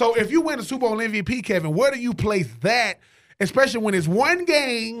 So if you win the Super Bowl MVP, Kevin, where do you place that? Especially when it's one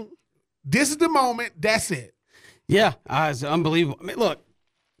game, this is the moment, that's it. Yeah, it's unbelievable. I mean, look,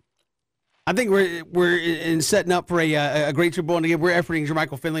 I think we're in setting up for a great Super Bowl, and again, we're efforting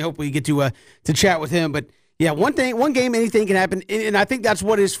Jermichael Finley. Hopefully, you get to chat with him. But yeah, one game, anything can happen, and I think that's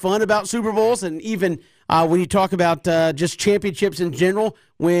what is fun about Super Bowls, and even when you talk about just championships in general.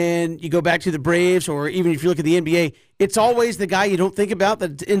 When you go back to the Braves, or even if you look at the NBA, it's always the guy you don't think about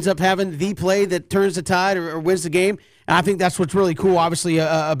that ends up having the play that turns the tide or wins the game. And I think that's what's really cool, obviously,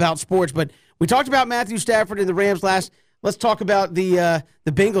 about sports. But we talked about Matthew Stafford and the Rams last. Let's talk about the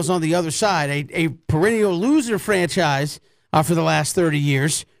Bengals on the other side, a perennial loser franchise for the last 30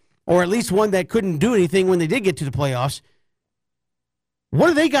 years, or at least one that couldn't do anything when they did get to the playoffs. What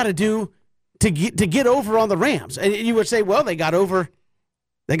do they got to do to get over on the Rams? And you would say, well, they got over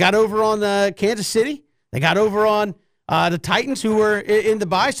on Kansas City. They got over on the Titans, who were in the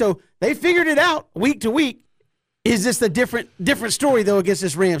bye. So they figured it out week to week. Is this a different story though against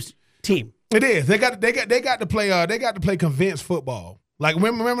this Rams team? It is. They got to play convinced football. Like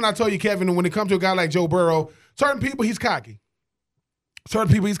remember when I told you, Kevin, when it comes to a guy like Joe Burrow, certain people he's cocky,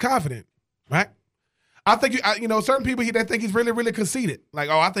 certain people he's confident, right? I think certain people that think he's really, really conceited. Like,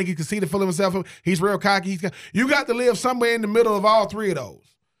 I think he's conceited, full of himself. He's real cocky. You got to live somewhere in the middle of all three of those.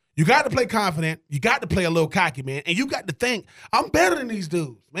 You got to play confident. You got to play a little cocky, man. And you got to think, I'm better than these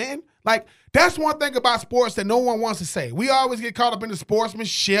dudes, man. Like, that's one thing about sports that no one wants to say. We always get caught up in the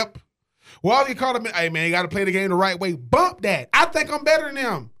sportsmanship. We all get caught up in, hey, man, you got to play the game the right way. Bump that. I think I'm better than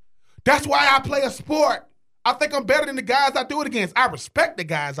them. That's why I play a sport. I think I'm better than the guys I do it against. I respect the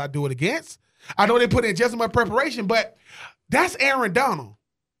guys I do it against. I know they put in just as much preparation, but that's Aaron Donald.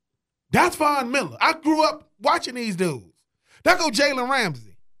 That's Von Miller. I grew up watching these dudes. That goes Jalen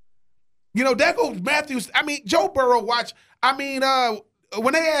Ramsey. That goes Matthews. Joe Burrow watch.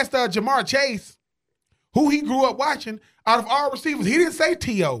 When they asked Jamar Chase who he grew up watching out of all receivers, he didn't say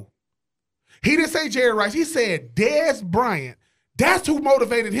T.O. He didn't say Jerry Rice. He said Dez Bryant. That's who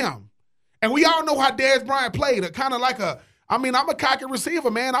motivated him. And we all know how Dez Bryant played. Kind of like I'm a cocky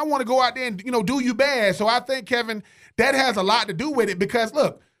receiver, man. I want to go out there and, do you bad. So I think, Kevin, that has a lot to do with it because,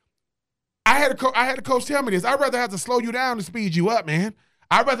 look, I had a coach tell me this. I'd rather have to slow you down than speed you up, man.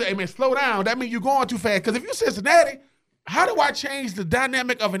 I'd rather, slow down. That means you're going too fast. Because if you're Cincinnati, how do I change the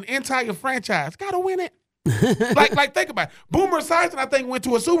dynamic of an entire franchise? Got to win it. like think about it. Boomer Esiason, I think, went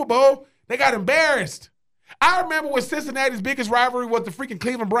to a Super Bowl. They got embarrassed. I remember when Cincinnati's biggest rivalry was the freaking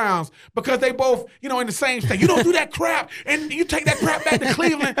Cleveland Browns because they both, in the same state. You don't do that crap, and you take that crap back to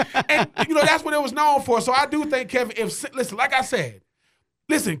Cleveland. And, that's what it was known for. So I do think, Kevin, listen, like I said,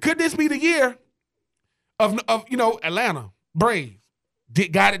 could this be the year of Atlanta Braves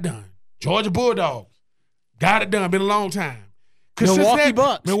got it done. Georgia Bulldogs got it done. Been a long time. Milwaukee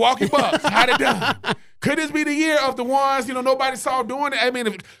Bucks got it done. Could this be the year of the ones, nobody saw doing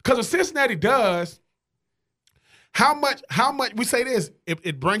it? Because if Cincinnati does, how much, we say this,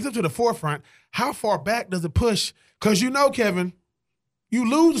 it brings it to the forefront, how far back does it push? Because Kevin, You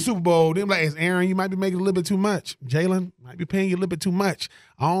lose the Super Bowl, then like, Aaron, you might be making a little bit too much. Jalen might be paying you a little bit too much.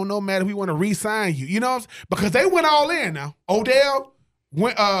 I don't know, man, if we want to re-sign you. You know, because they went all in now. Odell,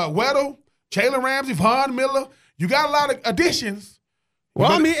 Weddle, Jalen Ramsey, Von Miller. You got a lot of additions.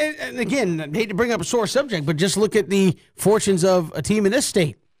 Well, I mean, and again, I hate to bring up a sore subject, but just look at the fortunes of a team in this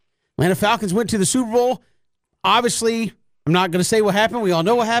state. Atlanta Falcons went to the Super Bowl. Obviously, I'm not going to say what happened. We all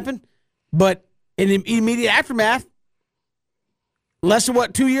know what happened. But in the immediate aftermath, less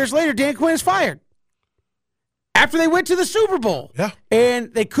than 2 years later, Dan Quinn is fired. After they went to the Super Bowl. Yeah.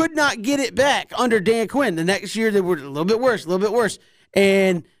 And they could not get it back under Dan Quinn. The next year, they were a little bit worse.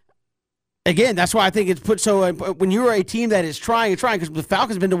 And again, that's why I think it's put so when you're a team that is trying, because the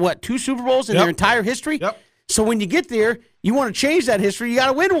Falcons have been to 2 Super Bowls in their entire history. Yep. So when you get there, you want to change that history, you got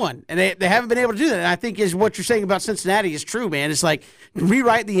to win one. And they haven't been able to do that. And I think is what you're saying about Cincinnati is true, man. It's like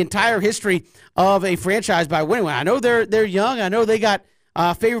rewrite the entire history of a franchise by winning one. I know they're young. I know they got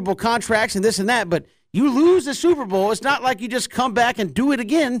favorable contracts and this and that, but you lose the Super Bowl. It's not like you just come back and do it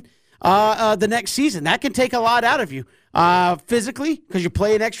again the next season. That can take a lot out of you. Physically, because you're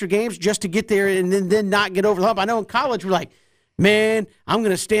playing extra games just to get there and then not get over the hump. I know in college we're like, man, I'm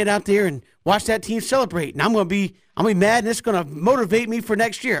going to stand out there and watch that team celebrate, and I'm going to be mad, and it's going to motivate me for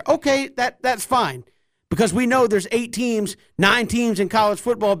next year. Okay, that's fine, because we know there's 9 teams in college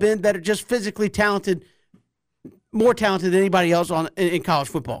football, Ben, that are just physically talented, more talented than anybody else in college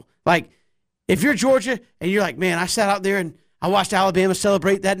football. Like, if you're Georgia and you're like, man, I sat out there and I watched Alabama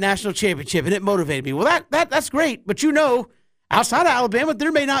celebrate that national championship, and it motivated me. Well, that's great, but outside of Alabama,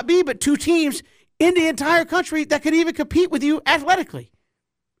 there may not be but 2 teams in the entire country that could even compete with you athletically.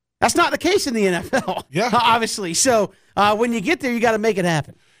 That's not the case in the NFL, obviously. So when you get there, you got to make it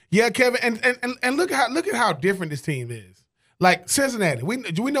happen. Yeah, Kevin, and look at how different this team is. Like Cincinnati, we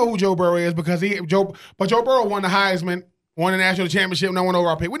know who Joe Burrow is because Joe Burrow won the Heisman, won the national championship, no one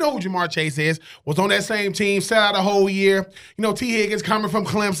overall pick. We know who Jamar Chase is, was on that same team, sat out a whole year. You know, T. Higgins coming from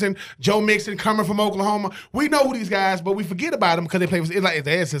Clemson, Joe Mixon coming from Oklahoma. We know who these guys, but we forget about them because they play for, it's like if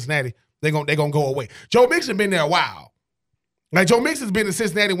they're in Cincinnati, they're gonna go away. Joe Mixon been there a while. Like Joe Mixon's been in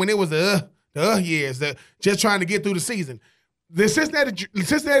Cincinnati when it was the years, just trying to get through the season. The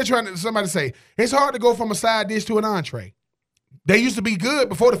Cincinnati trying to, somebody say, it's hard to go from a side dish to an entree. They used to be good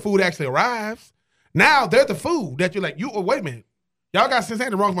before the food actually arrives. Now they're the food that you're like, wait a minute. Y'all got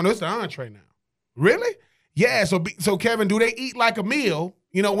Cincinnati wrong one. It's the entree now. Really? Yeah, so Kevin, do they eat like a meal,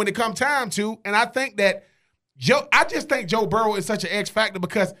 when it come time to? And I think that I just think Joe Burrow is such an X factor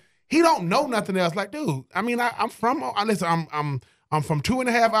because he don't know nothing else. Like, dude, I mean, I'm from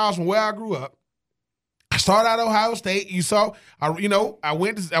 2.5 hours from where I grew up. I started out at Ohio State. You saw, I went to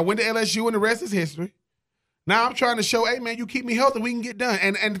LSU, and the rest is history. Now I'm trying to show, hey man, you keep me healthy, we can get done.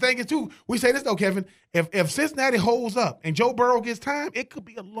 And the thing is too, we say this though, Kevin, if Cincinnati holds up and Joe Burrow gets time, it could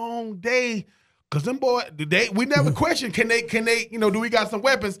be a long day. Cause them boys, we never question, can they, do we got some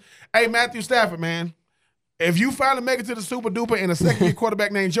weapons? Hey, Matthew Stafford, man. If you finally make it to the Super Duper and a second-year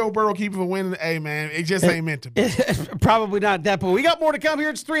quarterback named Joe Burrow keep from winning, hey, man, it just ain't meant to be. Probably not at that point. We got more to come here.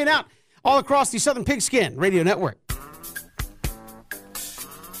 It's 3 and Out all across the Southern Pigskin Radio Network.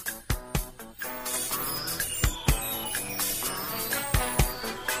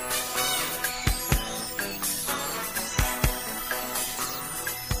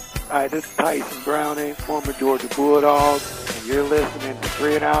 Hi, this is Tyson Browning, former Georgia Bulldog, and you're listening to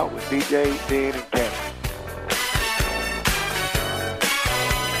 3 and Out with BJ, Ben, and Kevin.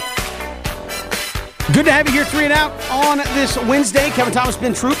 Good to have you here, 3 and Out on this Wednesday. Kevin Thomas,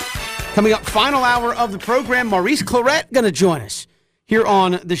 Ben Troop, coming up, final hour of the program. Maurice Clarett going to join us here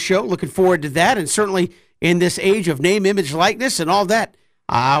on the show. Looking forward to that, and certainly in this age of name, image, likeness, and all that,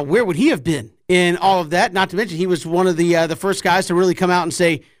 where would he have been in all of that? Not to mention, he was one of the first guys to really come out and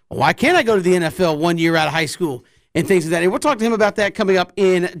say, why can't I go to the NFL 1 year out of high school and things like that? And we'll talk to him about that coming up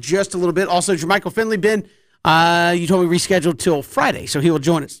in just a little bit. Also, Jermichael Finley, Ben, you told me rescheduled till Friday, so he will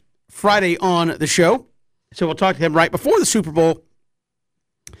join us Friday on the show. So we'll talk to him right before the Super Bowl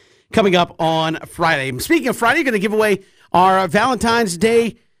coming up on Friday. Speaking of Friday, going to give away our Valentine's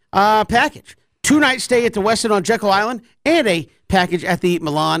Day package. 2-night stay at the Westin on Jekyll Island and a package at the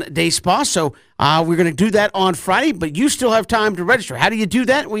Milan Day Spa. So we're going to do that on Friday, but you still have time to register. How do you do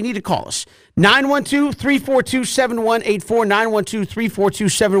that? We need to call us.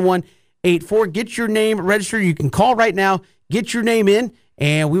 912-342-7184, 912-342-7184. Get your name registered. You can call right now, get your name in,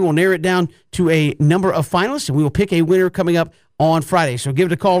 and we will narrow it down to a number of finalists, and we will pick a winner coming up on Friday. So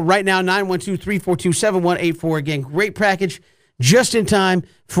give it a call right now, 912-342-7184. Again, great package just in time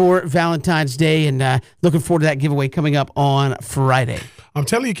for Valentine's Day, and looking forward to that giveaway coming up on Friday. I'm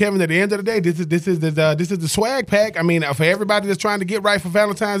telling you, Kevin, at the end of the day, this is the swag pack. I mean, for everybody that's trying to get right for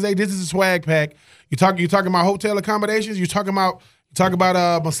Valentine's Day, this is the swag pack. You talking about hotel accommodations? You talking about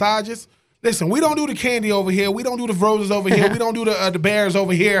massages? Listen, we don't do the candy over here. We don't do the roses over here. We don't do the bears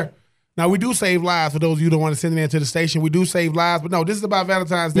over here. Now, we do save lives for those of you that want to send it into the station. We do save lives. But, no, this is about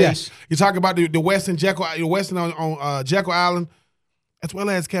Valentine's Day. Yes. You talk about the Westin on Jekyll Island, as well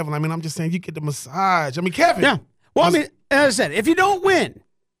as, Kevin, I mean, I'm just saying you get the massage. I mean, Kevin. Yeah. Well, I mean, as I said, if you don't win,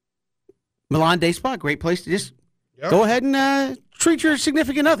 Milan Day Spa, great place to just go ahead and treat your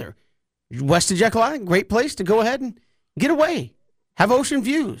significant other. Westin Jekyll Island, great place to go ahead and get away. Have ocean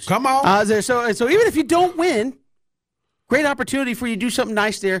views. Come on. So even if you don't win, great opportunity for you to do something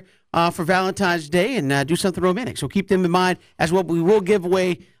nice there for Valentine's Day and do something romantic. So keep them in mind as well. We will give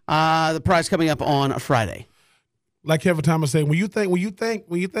away the prize coming up on Friday. Like Kevin Thomas said, when you think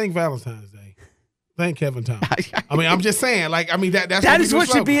Valentine's Day, thank Kevin Thomas. I mean, I'm just saying, that is what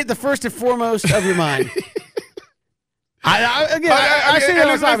should be at the first and foremost of your mind. I say that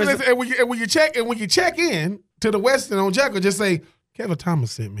all the time. Listen, and when you check in to the Westin on Jekyll, just say Kevin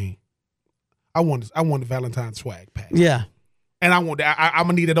Thomas sent me. I want the Valentine's swag pack. Yeah. And I'm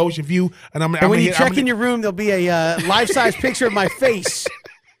gonna need an ocean view. And when you check in your room, there'll be a life-size picture of my face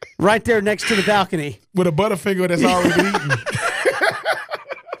right there next to the balcony with a Butterfinger that's already eaten.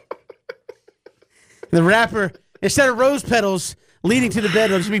 The wrapper, instead of rose petals leading to the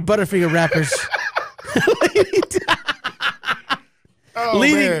bed, it'll just be Butterfinger wrappers.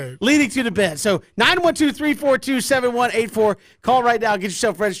 Leading to the bed. So 912-342-7184. Call right now. Get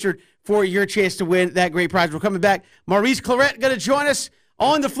yourself registered for your chance to win that great prize. We're coming back. Maurice Clarett going to join us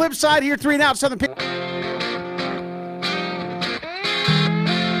on the flip side here. 3 and Out Southern Pick.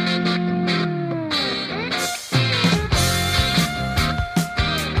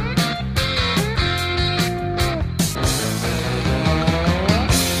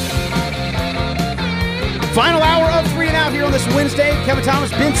 Final hour of 3 and Out here on this Wednesday. Kevin Thomas,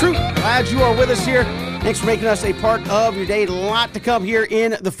 Ben Troop, glad you are with us here. Thanks for making us a part of your day. A lot to come here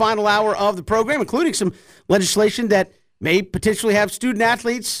in the final hour of the program, including some legislation that may potentially have student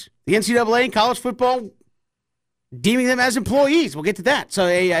athletes, the NCAA, and college football, deeming them as employees. We'll get to that. So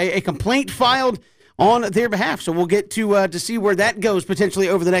a complaint filed on their behalf. So we'll get to see where that goes potentially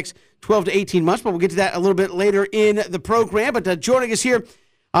over the next 12 to 18 months. But we'll get to that a little bit later in the program. But joining us here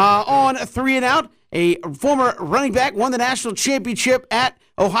on 3 and Out, a former running back, won the national championship at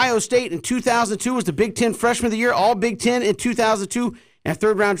Ohio State in 2002, was the Big Ten Freshman of the Year, all Big Ten in 2002, and a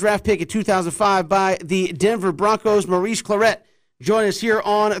third-round draft pick in 2005 by the Denver Broncos. Maurice Clarett join us here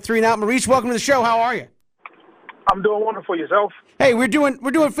on 3 and Out. Maurice, welcome to the show. How are you? I'm doing wonderful. Yourself? Hey, we're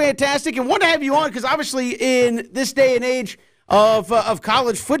doing fantastic, and want to have you on because obviously in this day and age of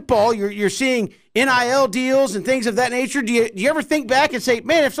college football, you're seeing NIL deals and things of that nature. Do you ever think back and say,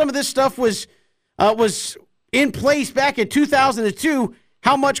 man, if some of this stuff was in place back in 2002,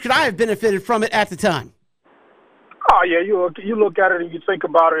 how much could I have benefited from it at the time? Oh yeah, you look at it and you think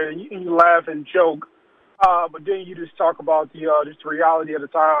about it and you laugh and joke, but then you just talk about just the reality of the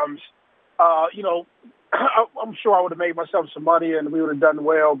times. I'm sure I would have made myself some money and we would have done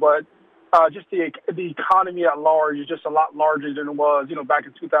well, but just the economy at large is just a lot larger than it was, back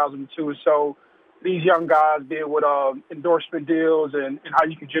in 2002. So these young guys deal with endorsement deals and how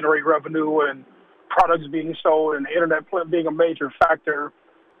you can generate revenue and products being sold and the internet being a major factor.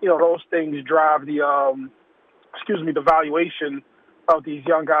 Those things drive the valuation of these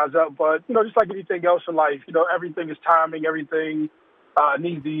young guys up. But, just like anything else in life, everything is timing, everything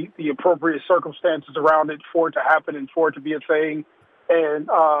needs the appropriate circumstances around it for it to happen and for it to be a thing. And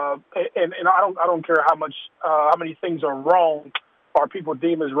I don't care how many things are wrong or people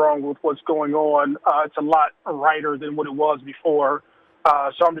deem as wrong with what's going on. It's a lot righter than what it was before.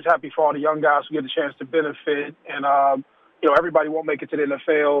 So I'm just happy for all the young guys who get the chance to benefit. And, everybody won't make it to the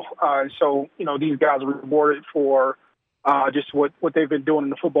NFL. So these guys are rewarded for just what they've been doing in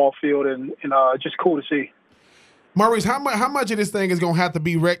the football field and just cool to see. Maurice, how much of this thing is going to have to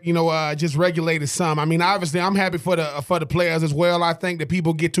be, just regulated some? I mean, obviously, I'm happy for the players as well. I think that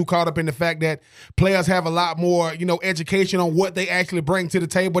people get too caught up in the fact that players have a lot more, education on what they actually bring to the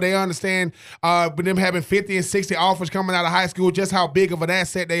table. They understand with them having 50 and 60 offers coming out of high school, just how big of an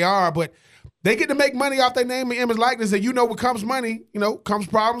asset they are. But they get to make money off their name and image likeness, and what comes money, comes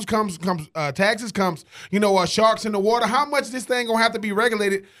problems, comes taxes, comes, sharks in the water. How much this thing gonna have to be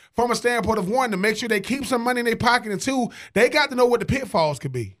regulated from a standpoint of, one, to make sure they keep some money in their pocket, and two, they got to know what the pitfalls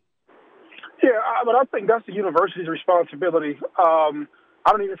could be. Yeah, but I think that's the university's responsibility.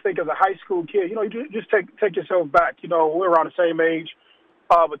 I don't even think as a high school kid, you just take yourself back. We're around the same age,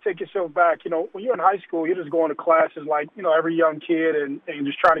 but take yourself back. When you're in high school, you're just going to classes like, every young kid and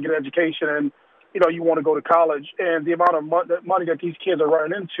just trying to get an education and, you want to go to college. And the amount of money that these kids are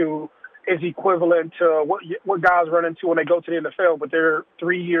running into is equivalent to what guys run into when they go to the NFL, but they're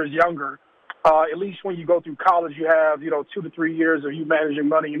 3 years younger. At least when you go through college, you have, 2 to 3 years of you managing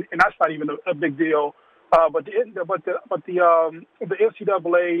money, and that's not even a big deal. But the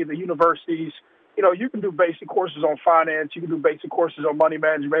NCAA, the universities, you can do basic courses on finance, you can do basic courses on money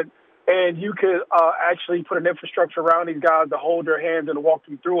management, and you could actually put an infrastructure around these guys to hold their hands and walk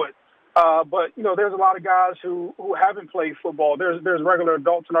them through it. But there's a lot of guys who haven't played football. There's regular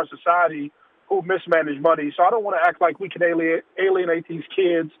adults in our society who mismanage money. So I don't want to act like we can alienate these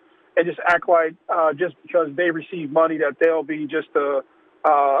kids and just act like just because they receive money that they'll be just the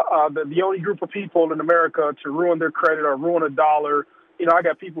only group of people in America to ruin their credit or ruin a dollar. I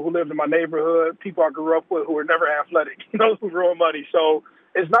got people who lived in my neighborhood, people I grew up with who were never athletic, who ruin money. So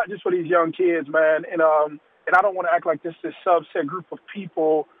it's not just for these young kids, man. And I don't want to act like this subset group of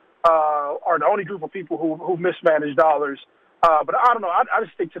people are the only group of people who mismanage dollars. But I don't know. I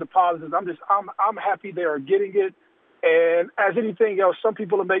just stick to the positives. I'm happy they are getting it. And as anything else, some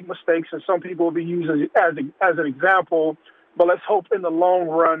people will make mistakes and some people will be used as an example. But let's hope in the long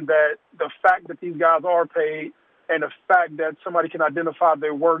run that the fact that these guys are paid and the fact that somebody can identify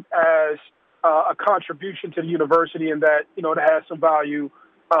their work as a contribution to the university and that, it has some value,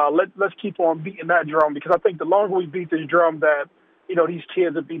 let's keep on beating that drum, because I think the longer we beat this drum that, these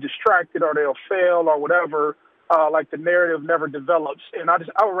kids will be distracted or they'll fail or whatever, like the narrative never develops. And I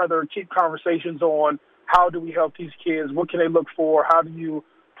would rather keep conversations on how do we help these kids? What can they look for? How do you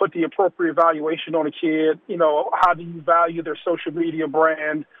put the appropriate valuation on a kid? How do you value their social media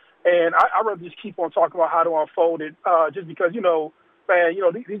brand? And I'd rather just keep on talking about how to unfold it, just because, man,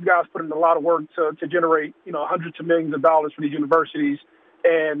 these guys put in a lot of work to generate, hundreds of millions of dollars for these universities.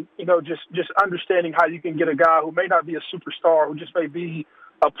 And, just understanding how you can get a guy who may not be a superstar, who just may be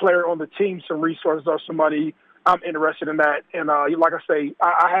a player on the team, some resources or some money. I'm interested in that. And like I say,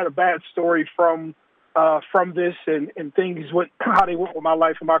 I had a bad story from this and things with how they went with my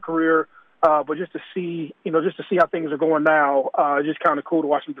life and my career. But just to see how things are going now, just kind of cool to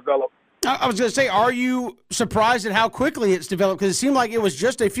watch them develop. I was going to say, are you surprised at how quickly it's developed? Because it seemed like it was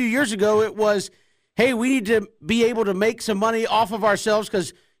just a few years ago. It was, hey, we need to be able to make some money off of ourselves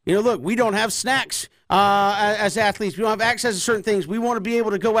because, look, we don't have snacks as athletes. We don't have access to certain things. We want to be able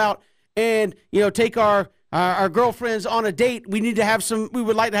to go out and, take our girlfriends on a date. We need to have we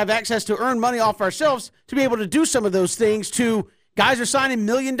would like to have access to earn money off ourselves to be able to do some of those things. Guys are signing $1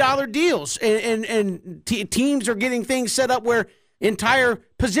 million deals and teams are getting things set up where entire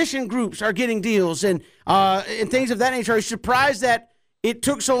position groups are getting deals and things of that nature. Are you surprised that it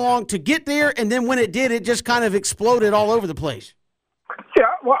took so long to get there, and then when it did, it just kind of exploded all over the place?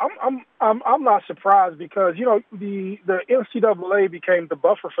 Yeah, well, I'm not surprised because the NCAA became the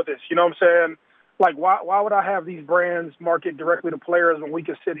buffer for this. You know what I'm saying? Like, why would I have these brands market directly to players when we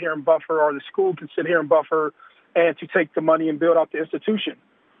can sit here and buffer, or the school can sit here and buffer, and to take the money and build out the institution?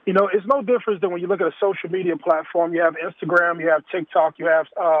 It's no different than when you look at a social media platform. You have Instagram, you have TikTok, you have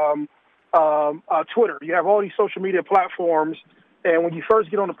Twitter. You have all these social media platforms. And when you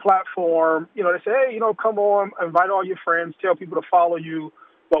first get on the platform, they say, hey, come on, invite all your friends, tell people to follow you.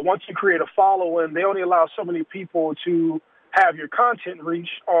 But once you create a following, they only allow so many people to have your content reach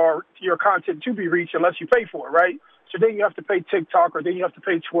or your content to be reached unless you pay for it, right? So then you have to pay TikTok, or then you have to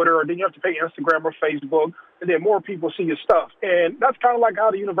pay Twitter, or then you have to pay Instagram or Facebook, and then more people see your stuff. And that's kind of like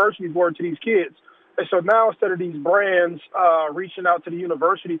how the universities work to these kids. And so now instead of these brands reaching out to the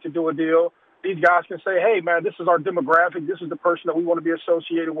university to do a deal, these guys can say, hey, man, this is our demographic. This is the person that we want to be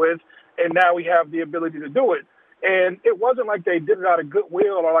associated with. And now we have the ability to do it. And it wasn't like they did it out of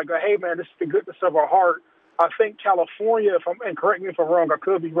goodwill or like, hey, man, this is the goodness of our heart. I think California, and correct me if I'm wrong, I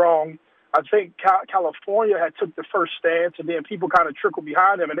could be wrong, I think California had took the first stance, and then people kind of trickled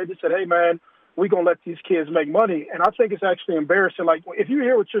behind them, and they just said, hey, man, we're going to let these kids make money. And I think it's actually embarrassing. Like, if you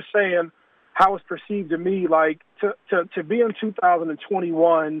hear what you're saying, how it's perceived to me, like to be in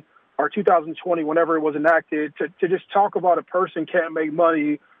 2021 or 2020, whenever it was enacted, to just talk about a person can't make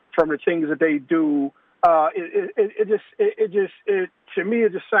money from the things that they do, to me,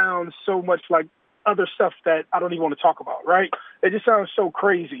 it just sounds so much like other stuff that I don't even want to talk about, right? It just sounds so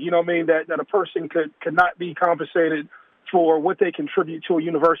crazy, you know what I mean, that a person could not be compensated for what they contribute to a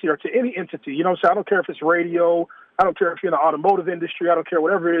university or to any entity. You know what I'm saying? I don't care if it's radio. I don't care if you're in the automotive industry. I don't care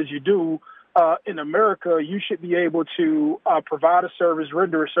whatever it is you do. In America, you should be able to provide a service,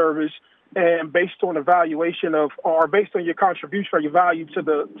 render a service, and based on evaluation of, or based on your contribution or your value to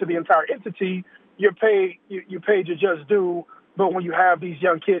the entire entity, you're paid your just due. But when you have these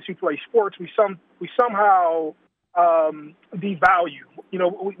young kids who play sports, we somehow devalue.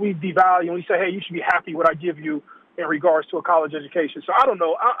 We devalue and we say, hey, you should be happy what I give you in regards to a college education. So I don't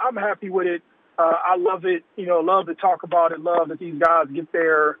know. I'm happy with it. I love it. Love to talk about it. Love that these guys get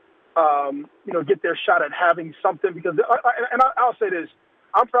their shot at having something. Because I'll say this.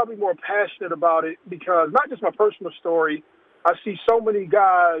 I'm probably more passionate about it because not just my personal story. I see so many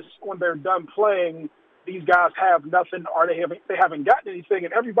guys when they're done playing, these guys have nothing or they haven't gotten anything,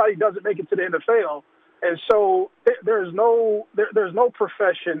 and everybody doesn't make it to the NFL. And so there's no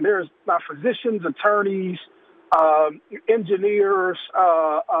profession. There's not physicians, attorneys, engineers,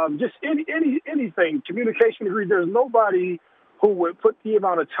 just anything, communication degree. There's nobody who would put the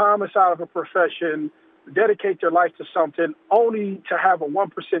amount of time aside of a profession, dedicate their life to something, only to have a 1%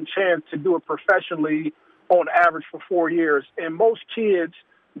 chance to do it professionally on average for 4 years. And most kids,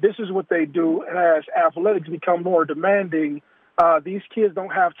 this is what they do. And as athletics become more demanding, these kids don't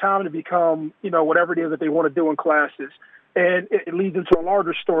have time to become, whatever it is that they want to do in classes. And it leads into a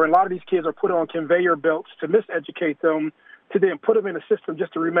larger story. A lot of these kids are put on conveyor belts to miseducate them, to then put them in a system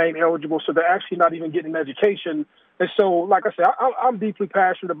just to remain eligible. So they're actually not even getting an education. And so, like I said, I'm deeply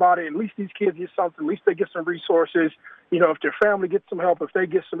passionate about it. At least these kids get something. At least they get some resources. If their family gets some help, if they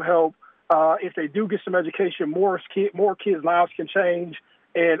get some help, if they do get some education, more kids' lives can change.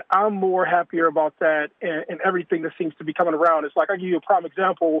 And I'm more happier about that and everything that seems to be coming around. It's like, I'll give you a prime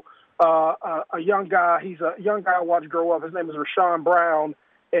example. A young guy, he's a young guy I watched grow up. His name is Rashawn Brown,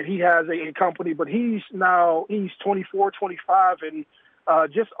 and he has a company, but he's 24, 25, and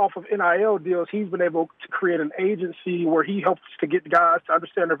just off of NIL deals, he's been able to create an agency where he helps to get guys to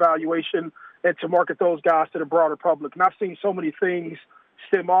understand their valuation and to market those guys to the broader public. And I've seen so many things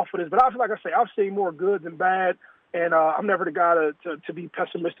stem off of this, but I've seen more good than bad. And I'm never the guy to be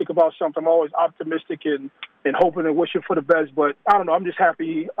pessimistic about something. I'm always optimistic and hoping and wishing for the best. But I don't know. I'm just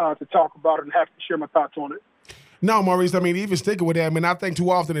happy to talk about it and happy to share my thoughts on it. No, Maurice, even sticking with that, I think too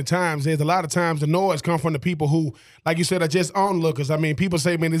often at times, there's a lot of times the noise comes from the people who, like you said, are just onlookers. People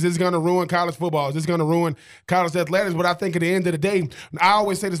say, is this going to ruin college football? Is this going to ruin college athletics? But I think at the end of the day, I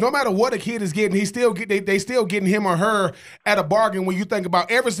always say this, no matter what a kid is getting, they still getting him or her at a bargain when you think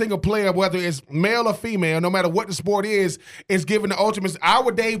about every single player, whether it's male or female, no matter what the sport is given the ultimate.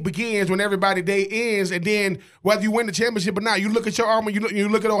 Our day begins when everybody's day ends, and then whether you win the championship or not, you look at your arm, you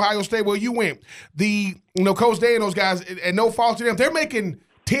look at Ohio State where you went. Coach Day and those guys, and no fault to them, they're making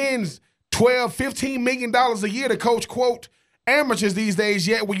 $10, $12, $15 million a year to coach, quote, amateurs these days.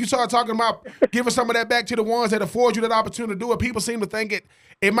 Yet when you start talking about giving some of that back to the ones that afford you that opportunity to do it, people seem to think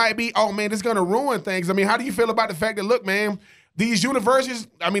it might be, oh, man, it's going to ruin things. How do you feel about the fact that, look, man, these universities,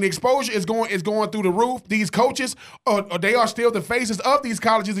 the exposure is going through the roof. These coaches, they are still the faces of these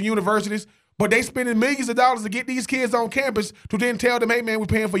colleges and universities, but they spending millions of dollars to get these kids on campus to then tell them, hey, man, we're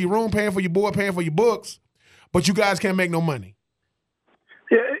paying for your room, paying for your board, paying for your books, but you guys can't make no money.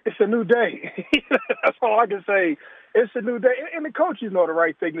 Yeah, it's a new day. That's all I can say. It's a new day, and the coaches know the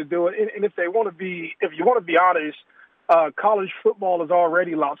right thing to do it. And if you want to be honest, college football is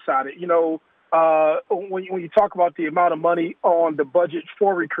already lopsided. When you talk about the amount of money on the budget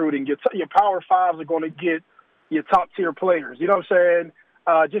for recruiting, your Power Fives are going to get your top tier players. You know what I'm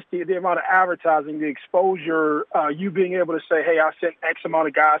saying? Just the amount of advertising, the exposure, you being able to say, hey, I sent X amount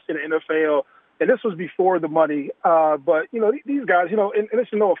of guys to the NFL. And this was before the money. But, these guys, and this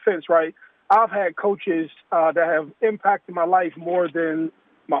is no offense, right? I've had coaches that have impacted my life more than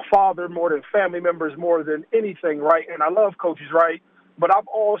my father, more than family members, more than anything, right? And I love coaches, right? But I've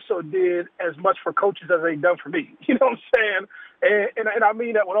also did as much for coaches as they've done for me. You know what I'm saying? And I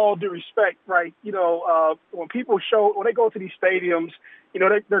mean that with all due respect, right? When they go to these stadiums,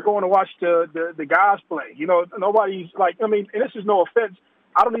 they're going to watch the guys play. Nobody's like, and this is no offense.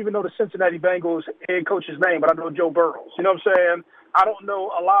 I don't even know the Cincinnati Bengals head coach's name, but I know Joe Burrows. You know what I'm saying? I don't know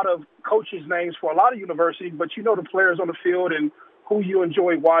a lot of coaches' names for a lot of universities, but you know the players on the field and who you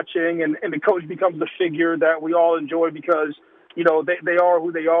enjoy watching, and the coach becomes the figure that we all enjoy because, they are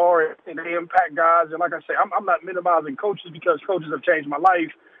who they are and they impact guys. And like I say, I'm not minimizing coaches because coaches have changed my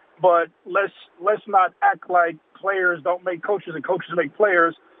life, but let's not act like players don't make coaches and coaches make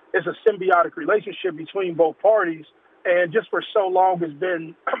players. It's a symbiotic relationship between both parties. And just for so long it's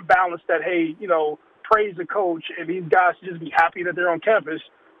been balanced that, hey, praise the coach and these guys should just be happy that they're on campus.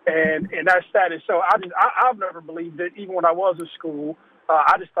 And that's that. And so I've never believed it, even when I was in school.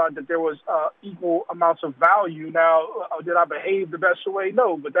 I just thought that there was equal amounts of value. Now, did I behave the best way?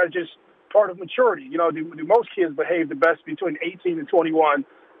 No, but that's just part of maturity. Do most kids behave the best between 18 and 21?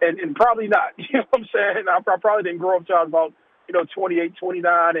 and probably not. You know what I'm saying? I probably didn't grow up till I was about 28,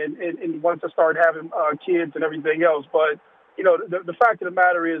 29, and once I started having kids and everything else. But the fact of the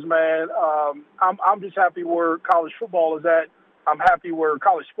matter is, man, I'm just happy where college football is at. I'm happy where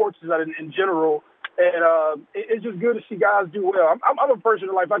college sports is at in general. And it's just good to see guys do well. I'm a person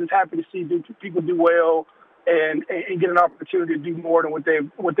in life. I'm just happy to see people do well and get an opportunity to do more than what they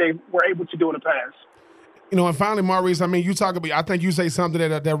were able to do in the past. And finally, Maurice, I mean, you talk about, I think you say something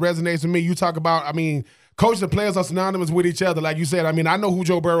that resonates with me. You talk about, I mean, coaches and players are synonymous with each other. Like you said, I mean, I know who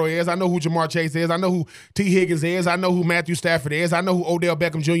Joe Burrow is. I know who Jamar Chase is. I know who T. Higgins is. I know who Matthew Stafford is. I know who Odell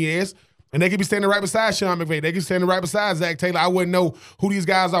Beckham Jr. is. And they could be standing right beside Sean McVay. They could be standing right beside Zach Taylor. I wouldn't know who these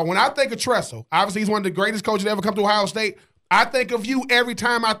guys are. When I think of Tressel, obviously he's one of the greatest coaches to ever come to Ohio State. I think of you every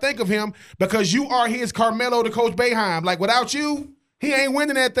time I think of him because you are his Carmelo to Coach Boeheim. Like, without you, he ain't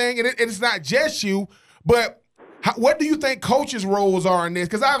winning that thing. And it's not just you, but what do you think coaches' roles are in this?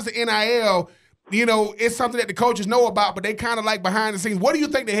 Because obviously NIL, it's something that the coaches know about, but they kind of like behind the scenes. What do you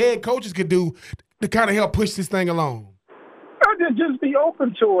think the head coaches could do to kind of help push this thing along? Just be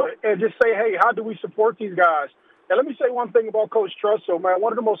open to it and just say, hey, how do we support these guys? And let me say one thing about Coach Tressel, man.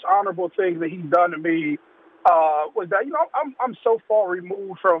 One of the most honorable things that he's done to me was that, I'm so far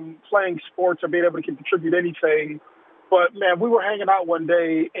removed from playing sports or being able to contribute anything. But, man, we were hanging out one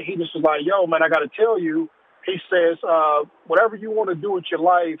day, and he just was like, yo, man, I got to tell you, he says, whatever you want to do with your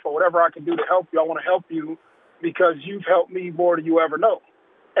life or whatever I can do to help you, I want to help you because you've helped me more than you ever know.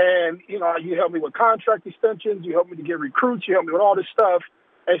 And, you helped me with contract extensions. You helped me to get recruits. You helped me with all this stuff.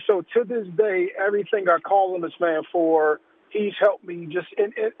 And so to this day, everything I call on this man for, he's helped me just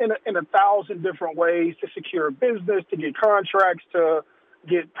in 1,000 different ways to secure business, to get contracts, to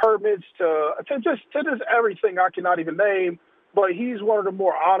get permits, to just everything I cannot even name. But he's one of the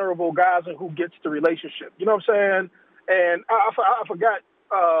more honorable guys and who gets the relationship. You know what I'm saying? And I forgot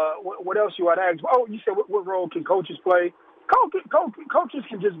what else you had asked. Oh, you said what role can coaches play? Coaches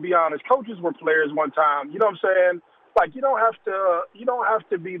can just be honest. Coaches were players one time. You know what I'm saying? Like you don't have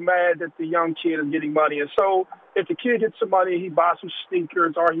to be mad that the young kid is getting money. And so if the kid gets some money, he buys some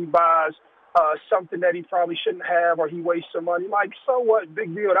sneakers or he buys something that he probably shouldn't have or he wastes some money. Like, so what?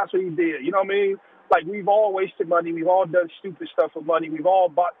 Big deal. That's what he did. You know what I mean? Like, we've all wasted money. We've all done stupid stuff with money. We've all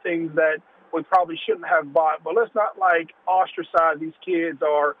bought things that we probably shouldn't have bought. But let's not, ostracize these kids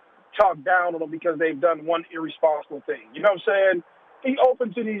or talk down on them because they've done one irresponsible thing. You know what I'm saying? Be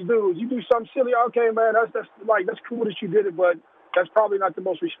open to these dudes. You do something silly, okay, man, that's cool that you did it, but that's probably not the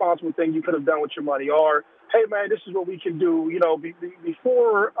most responsible thing you could have done with your money. Or, hey, man, this is what we can do.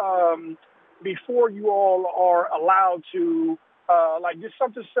 Before you all are allowed to, just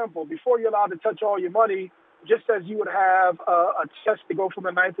something simple. Before you're allowed to touch all your money, just as you would have a test to go from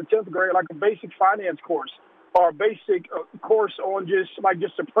the 9th to 10th grade, like a basic finance course or a basic course on just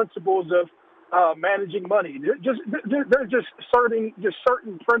the principles of managing money. There's just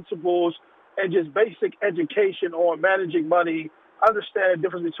certain principles and just basic education on managing money, understand the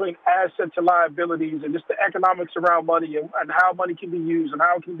difference between assets and liabilities and just the economics around money and how money can be used and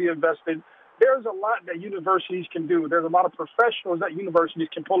how it can be invested. There's a lot that universities can do. There's a lot of professionals that universities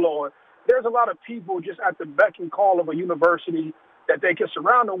can pull on. There's a lot of people just at the beck and call of a university that they can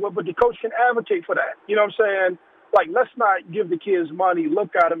surround them with, but the coach can advocate for that. You know what I'm saying? Like, let's not give the kids money,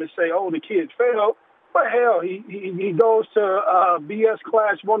 look at them and say, oh, the kid failed. But hell, he goes to BS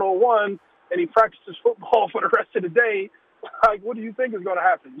class 101 and he practices football for the rest of the day. Like, what do you think is going to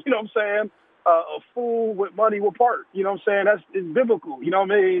happen? You know what I'm saying? A fool with money will part. You know what I'm saying? It's biblical. You know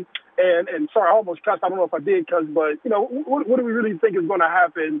what I mean? And sorry, I almost cussed. I don't know if I did cuss, but, what do we really think is going to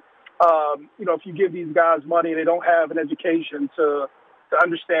happen, if you give these guys money and they don't have an education to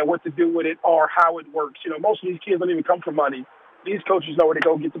understand what to do with it or how it works? Most of these kids don't even come from money. These coaches know where to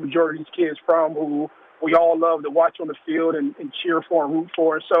go get the majority of these kids from, who we all love to watch on the field and cheer for and root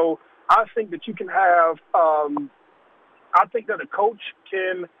for. And so I think that you can have I think that a coach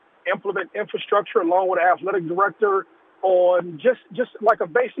can implement infrastructure along with an athletic director on just like a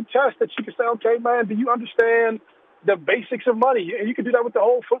basic test that you can say, okay, man, do you understand the basics of money? And you can do that with the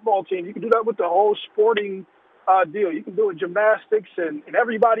whole football team. You can do that with the whole sporting deal. You can do it with gymnastics and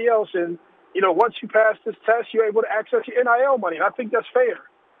everybody else. And, once you pass this test, you're able to access your NIL money. And I think that's fair,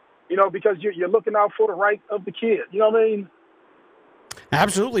 because you're looking out for the right of the kid. You know what I mean?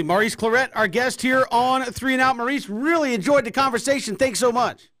 Absolutely. Maurice Clarett, our guest here on 3 and Out. Maurice, really enjoyed the conversation. Thanks so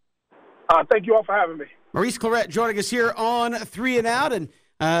much. Thank you all for having me. Maurice Clarett joining us here on 3 and Out. And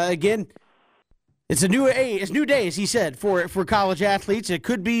again, it's a new day, as he said, for college athletes. It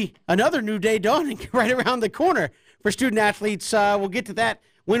could be another new day dawning right around the corner for student athletes. We'll get to that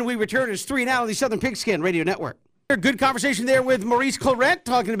when we return. It's 3 and Out on the Southern Pigskin Radio Network. Good conversation there with Maurice Clarett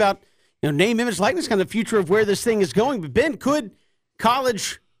talking about name, image, likeness, kind of the future of where this thing is going. But Ben, could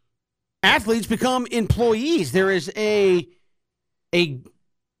college athletes become employees? There is I'm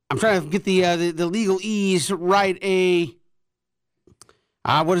trying to get the legal ease right.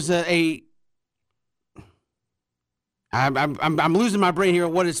 What is I'm losing my brain here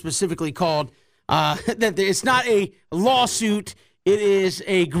on what it's specifically called. That it's not a lawsuit. It is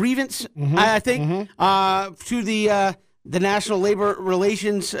a grievance, I think, to the National Labor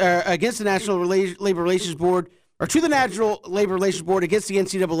Relations against the National Labor Relations Board, or to the National Labor Relations Board against the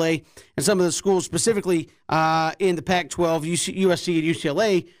NCAA and some of the schools, specifically in the Pac-12, USC and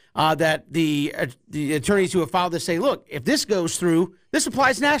UCLA, that the attorneys who have filed this say, look, if this goes through, this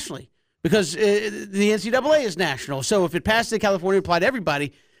applies nationally because the NCAA is national. So if it passes in California, it apply to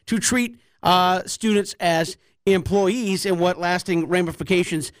everybody to treat students as employees and what lasting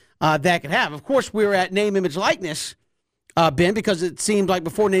ramifications that could have. Of course, we're at name, image, likeness, Ben, because it seemed like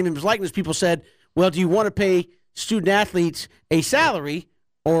before name, image, likeness, people said, well, do you want to pay student athletes a salary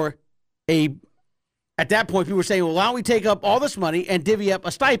or at that point, people were saying, well, why don't we take up all this money and divvy up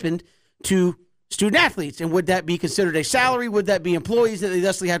a stipend to student athletes? And would that be considered a salary? Would that be employees that they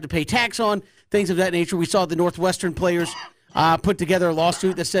thusly have to pay tax on? Things of that nature. We saw the Northwestern players put together a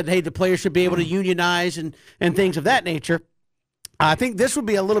lawsuit that said, hey, the players should be able to unionize and things of that nature. I think this would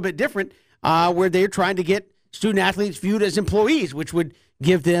be a little bit different where they're trying to get student athletes viewed as employees, which would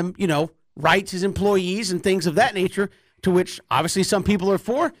give them, rights as employees and things of that nature, to which obviously some people are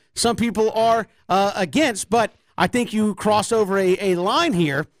for, some people are against. But I think you cross over a line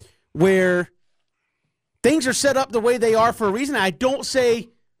here where things are set up the way they are for a reason. I don't say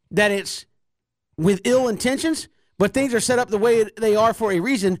that it's with ill intentions, but things are set up the way they are for a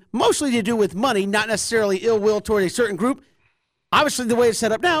reason, mostly to do with money, not necessarily ill will toward a certain group. Obviously, the way it's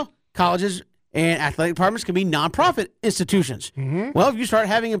set up now, colleges and athletic departments can be nonprofit institutions. Well, if you start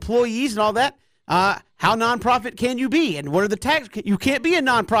having employees and all that, how nonprofit can you be? And what are the tax? You can't be a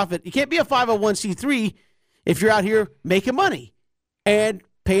nonprofit. You can't be a 501c3 if you're out here making money and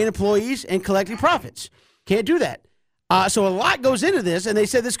paying employees and collecting profits. Can't do that. So a lot goes into this, and they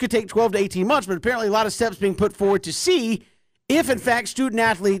said this could take 12 to 18 months, but apparently a lot of steps being put forward to see if, in fact, student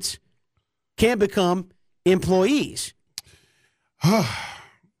athletes can become employees.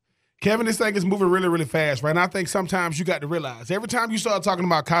 Kevin, this thing is moving really, really fast, right? And I think sometimes you got to realize, every time you start talking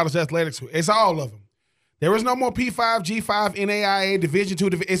about college athletics, it's all of them. There is no more P5, G5, NAIA, Division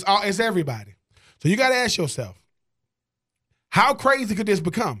II. It's everybody. So you got to ask yourself, how crazy could this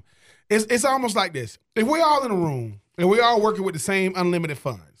become? It's almost like this. If we're all in a room and we're all working with the same unlimited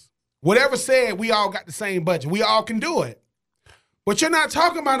funds, whatever said, we all got the same budget. We all can do it. But you're not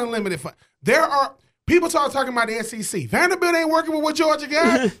talking about unlimited funds. There are people talking about the SEC. Vanderbilt ain't working with what Georgia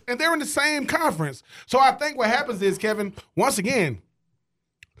got, and they're in the same conference. So I think what happens is, Kevin, once again,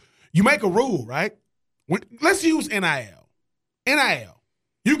 you make a rule, right? Let's use NIL. NIL.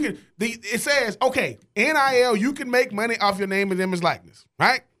 It says, okay, NIL, you can make money off your name and image likeness,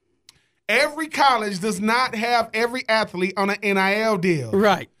 right? Every college does not have every athlete on an NIL deal.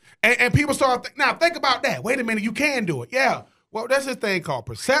 Right. And people start, now think about that. Wait a minute, you can do it. Yeah. Well, that's a thing called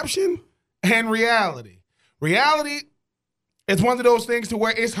perception and reality. Reality is one of those things to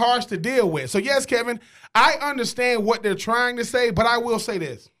where it's harsh to deal with. So yes, Kevin, I understand what they're trying to say, but I will say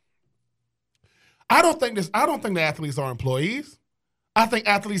this. I don't think the athletes are employees. I think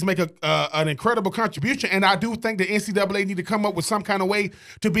athletes make an incredible contribution, and I do think the NCAA need to come up with some kind of way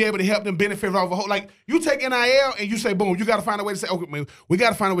to be able to help them benefit off a whole. Like, you take NIL and you say, boom, you got to find a way to say, okay, man, we got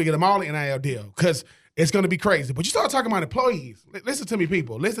to find a way to get them all an NIL deal because it's going to be crazy. But you start talking about employees. Listen to me,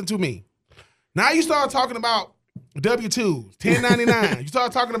 people. Listen to me. Now you start talking about W-2s, 1099. You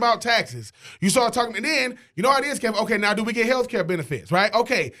start talking about taxes. You start talking, and then, you know how it is, Kevin? Okay, now do we get health care benefits, right?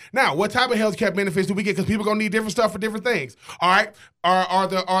 Okay, now what type of health care benefits do we get? Because people are going to need different stuff for different things. All right, are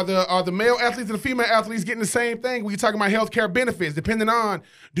the male athletes and the female athletes getting the same thing? We talking about health care benefits, depending on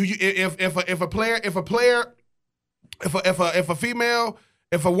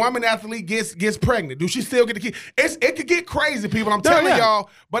if a woman athlete gets pregnant, do she still get the kid? It could get crazy, people. I'm telling y'all.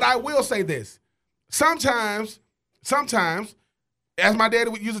 But I will say this: sometimes, as my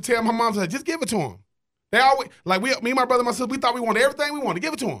daddy used to tell my mom, just give it to him. They always, like, me, my brother, my sister, we thought we wanted everything we wanted.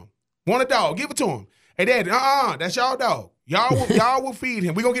 Give it to him. Want a dog? Give it to him. Hey, Daddy, that's y'all dog. Y'all will feed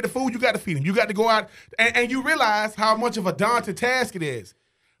him. We gonna get the food. You got to feed him. You got to go out, and you realize how much of a daunting task it is.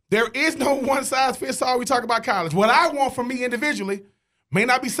 There is no one size fits all. We talk about college. What I want from me individually may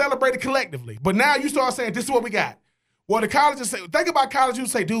not be celebrated collectively, but now you start saying, this is what we got. Well, the colleges say, think about college, you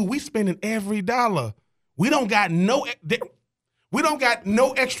say, dude, we spending every dollar. We don't got no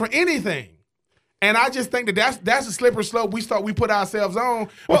extra anything. And I just think that's a slippery slope we put ourselves on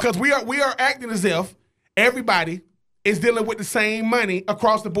because we are acting as if everybody is dealing with the same money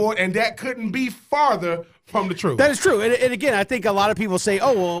across the board, and that couldn't be farther from the truth. That is true. And again, I think a lot of people say,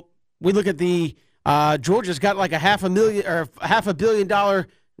 oh, well, we look at the Georgia's got like a $500 million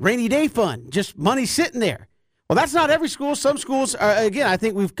rainy day fund, just money sitting there. Well, that's not every school. Some schools, again, I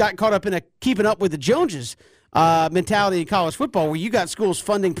think we've got caught up in a keeping up with the Joneses mentality in college football, where you got schools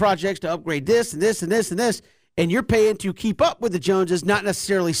funding projects to upgrade this and this and this and this, and you're paying to keep up with the Joneses, not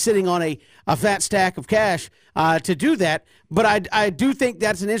necessarily sitting on a fat stack of cash to do that. But I do think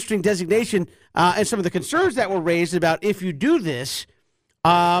that's an interesting designation, and some of the concerns that were raised about if you do this,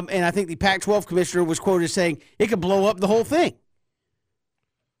 and I think the Pac-12 commissioner was quoted as saying it could blow up the whole thing.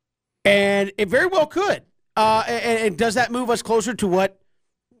 And it very well could. And does that move us closer to what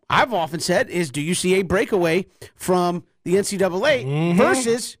I've often said is, do you see a breakaway from the NCAA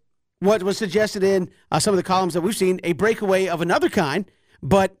versus what was suggested in some of the columns that we've seen, a breakaway of another kind?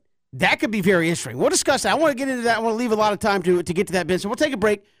 But that could be very interesting. We'll discuss that. I want to get into that. I want to leave a lot of time to get to that, Ben. So we'll take a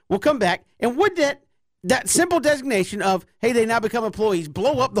break. We'll come back. And would that simple designation of, hey, they now become employees,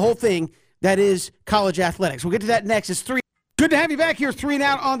 blow up the whole thing that is college athletics? We'll get to that next. It's 3. Good to have you back here, 3 and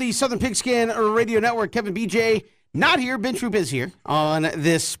Out on the Southern Pigskin Radio Network. Kevin BJ not here. Ben Troop is here on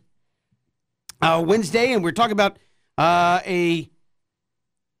this Wednesday, and we're talking about a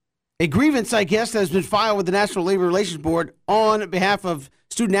grievance, I guess, that has been filed with the National Labor Relations Board on behalf of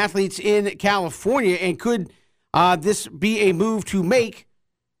student athletes in California. And could this be a move to make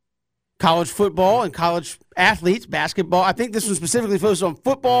college football and college athletes, basketball? I think this was specifically focused on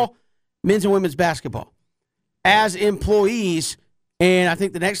football, men's and women's basketball, as employees. And I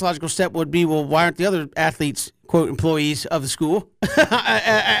think the next logical step would be, well, why aren't the other athletes, quote, employees of the school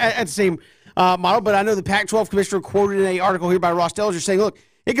at the same model? But I know the Pac-12 commissioner quoted in an article here by Ross Dellinger saying, look,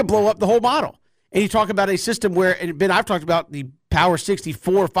 it could blow up the whole model. And you talk about a system where, and Ben, I've talked about the Power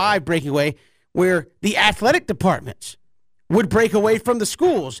 64-5 breaking away, where the athletic departments would break away from the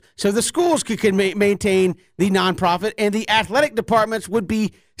schools. So the schools could maintain the nonprofit, and the athletic departments would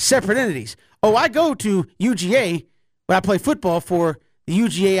be separate entities. Oh, I go to UGA, but I play football for the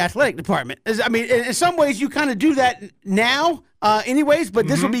UGA athletic department. I mean, in some ways, you kind of do that now anyways, but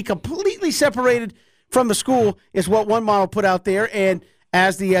this will be completely separated from the school is what one model put out there. And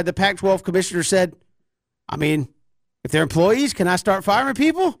as the Pac-12 commissioner said, I mean, if they're employees, can I start firing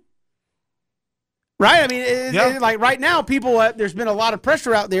people? Right? I mean, like right now, people, there's been a lot of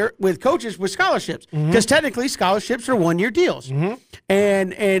pressure out there with coaches with scholarships because technically scholarships are one-year deals.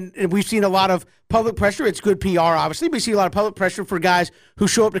 And we've seen a lot of public pressure. It's good PR, obviously. We see a lot of public pressure for guys who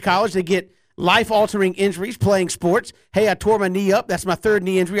show up to college. They get life-altering injuries playing sports. Hey, I tore my knee up. That's my third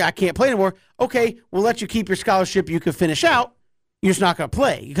knee injury. I can't play anymore. Okay, we'll let you keep your scholarship. You can finish out. You're just not going to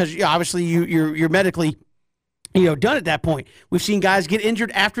play because obviously you're medically done at that point. We've seen guys get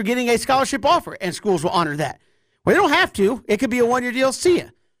injured after getting a scholarship offer, and schools will honor that. Well, they don't have to. It could be a one-year deal. See ya.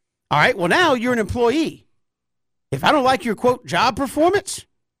 All right, well, now you're an employee. If I don't like your, quote, job performance,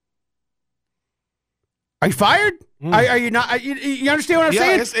 are you fired? Are you not? You understand what I'm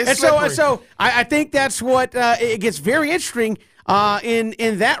saying? It's so I think that's what it gets very interesting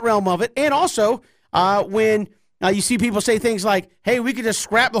in that realm of it. And also when you see people say things like, hey, we could just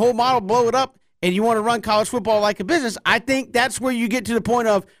scrap the whole model, blow it up, and you want to run college football like a business, I think that's where you get to the point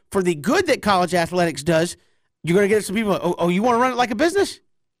of, for the good that college athletics does, you're going to get some people, oh, you want to run it like a business?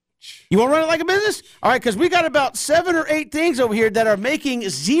 You want to run it like a business? All right, because we got about 7 or 8 things over here that are making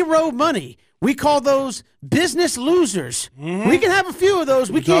zero money. We call those business losers. We can have a few of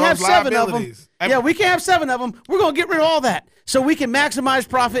those. We can't have 7 of them. Yeah, we can't have 7 of them. We're going to get rid of all that so we can maximize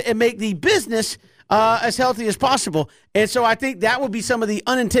profit and make the business as healthy as possible. And so I think that would be some of the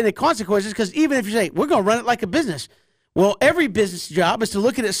unintended consequences, because even if you say, we're going to run it like a business, well, every business job is to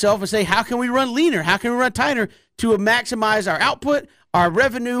look at itself and say, how can we run leaner? How can we run tighter to maximize our output, our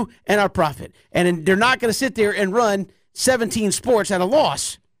revenue, and our profit? And they're not going to sit there and run 17 sports at a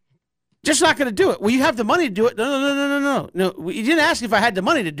loss. Just not going to do it. Well, you have the money to do it. No. You didn't ask if I had the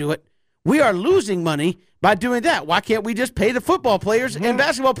money to do it. We are losing money by doing that. Why can't we just pay the football players and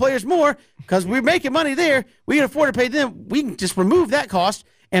basketball players more? Because we're making money there. We can afford to pay them. We can just remove that cost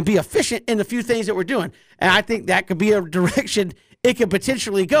and be efficient in the few things that we're doing. And I think that could be a direction it could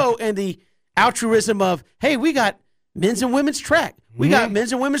potentially go, in the altruism of, hey, we got men's and women's track. We got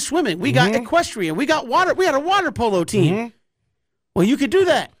men's and women's swimming. We got equestrian. We got water. We had a water polo team. Well, you could do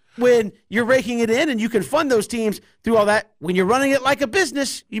that when you're raking it in, and you can fund those teams through all that. When you're running it like a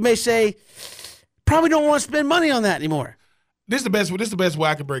business, you may say, probably don't want to spend money on that anymore. This is the best way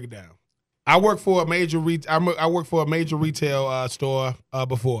I can break it down. I worked for a major retail store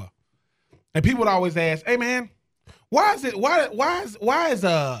before, And people would always ask, "Hey, man, why is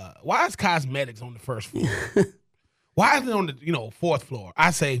cosmetics on the first floor? Why is it on the fourth floor?"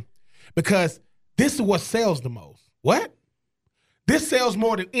 I say, because this is what sells the most. What? This sells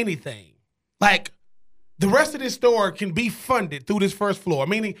more than anything. Like, the rest of this store can be funded through this first floor,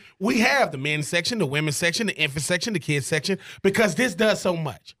 meaning we have the men's section, the women's section, the infant section, the kids section, because this does so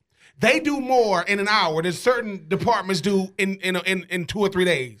much. They do more in an hour than certain departments do in 2 or 3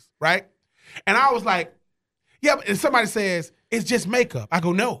 days, right? And I was like, yeah, and somebody says, it's just makeup. I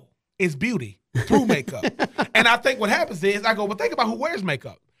go, no, it's beauty through makeup. And I think what happens is, I go, well, think about who wears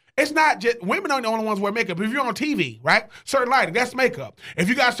makeup. It's not just, women aren't the only ones who wear makeup. If you're on TV, right, certain lighting, that's makeup. If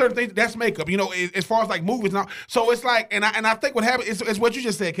you got certain things, that's makeup, as far as like movies and all. So it's like, and I think what happens is what you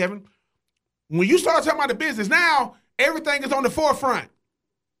just said, Kevin. When you start talking about the business, now everything is on the forefront.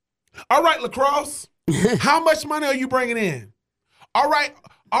 All right, lacrosse, how much money are you bringing in? All right,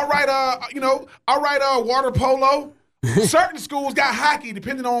 water polo. Certain schools got hockey,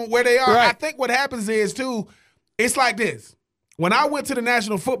 depending on where they are. Right. I think what happens is, too, it's like this. When I went to the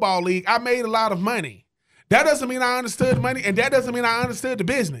National Football League, I made a lot of money. That doesn't mean I understood the money, and that doesn't mean I understood the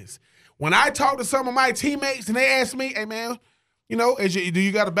business. When I talked to some of my teammates and they asked me, hey, man, do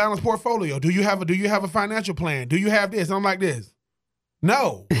you got a balanced portfolio? Do you have a financial plan? Do you have this? And I'm like this.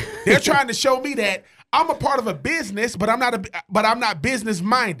 No. They're trying to show me that I'm a part of a business, but I'm not business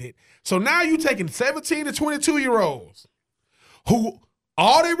minded. So now you taking 17 to 22-year-olds who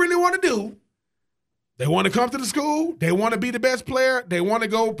all they really want to do, they want to come to the school, they want to be the best player, they want to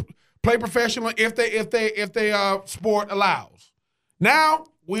go play professional if they sport allows. Now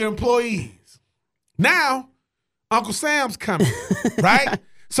we're employees. Now Uncle Sam's coming, right?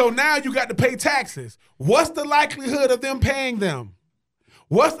 So now you got to pay taxes. What's the likelihood of them paying them?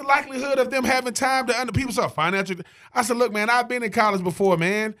 What's the likelihood of them having time to people say financial? I said, look, man, I've been in college before,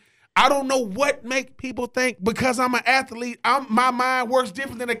 man. I don't know what make people think because I'm an athlete, my mind works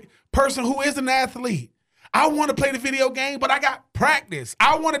different than a person who isn't an athlete. I want to play the video game, but I got practice.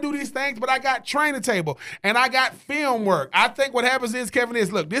 I want to do these things, but I got training table and I got film work. I think what happens is, Kevin,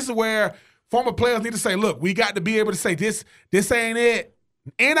 look, this is where former players need to say, look, we got to be able to say this ain't it.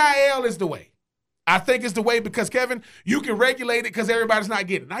 NIL is the way. I think it's the way because, Kevin, you can regulate it because everybody's not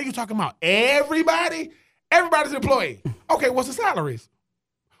getting it. Now you're talking about everybody? Everybody's an employee. Okay, what's the salaries?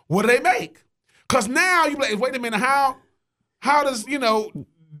 What do they make? Because now you like, wait a minute, how does,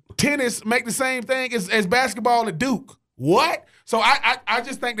 tennis make the same thing as basketball at Duke? What? So I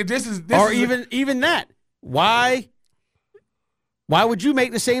just think that this is even that. Why would you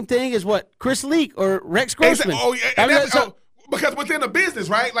make the same thing as what Chris Leak or Rex Grossman? Oh, yeah. Because within a business,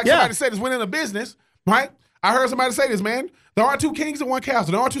 right? Like somebody said, it's within a business, right? I heard somebody say this, man. There are 2 kings and 1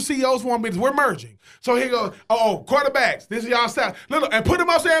 castle. There are 2 CEOs, 1 business. We're merging. So here goes, quarterbacks. This is y'all style. Look, and put them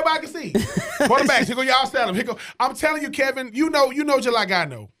up so everybody can see. Quarterbacks, here go y'all style. Here go. I'm telling you, Kevin, you know just like I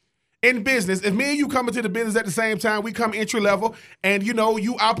know. In business, if me and you come into the business at the same time, we come entry level, and you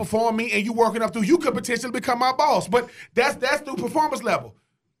outperform me, and you working up through, you could potentially become my boss. But that's through performance level.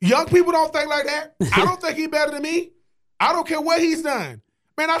 Young people don't think like that. I don't think he's better than me. I don't care what he's done.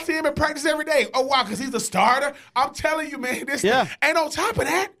 Man, I see him in practice every day. Oh, wow, because he's a starter. I'm telling you, man, and on top of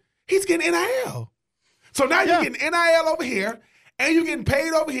that, he's getting NIL. So now you're getting NIL over here, and you're getting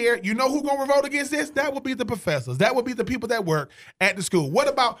paid over here. You know who's going to revolt against this? That would be the professors. That would be the people that work at the school. What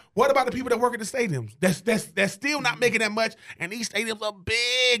about the people that work at the stadiums? That's still not making that much, and these stadiums are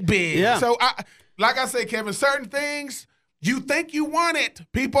big. Yeah. So, like I say, Kevin, certain things, you think you want it,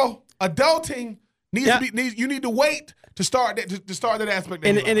 people. Adulting you need to wait to start that aspect.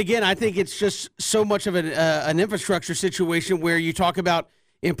 And again, I think it's just so much of an infrastructure situation where you talk about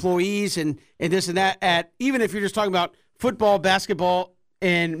employees and this and that. Even if you're just talking about football, basketball,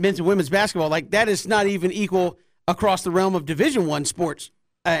 and men's and women's basketball, like that is not even equal across the realm of Division I sports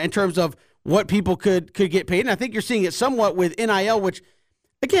in terms of what people could get paid. And I think you're seeing it somewhat with NIL, which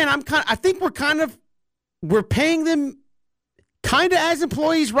again, I think we're paying them kind of as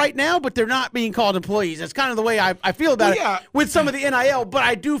employees right now, but they're not being called employees. That's kind of the way I feel about it with some of the NIL. But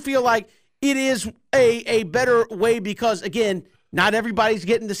I do feel like it is a better way because, again, not everybody's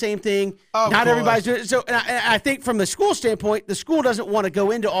getting the same thing. Not everybody's doing it. So and I think from the school standpoint, the school doesn't want to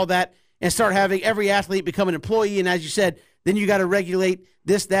go into all that and start having every athlete become an employee. And as you said, then you got to regulate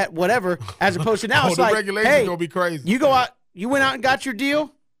this, that, whatever, as opposed to now it's like, regulation's going to be crazy. You go out, you went out and got your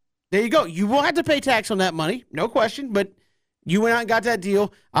deal. There you go. You will have to pay tax on that money, no question, but you went out and got that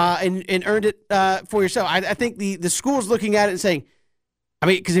deal and earned it for yourself. I think the school's looking at it and saying, I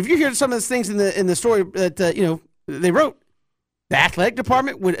mean, because if you hear some of the things in the story that they wrote, the athletic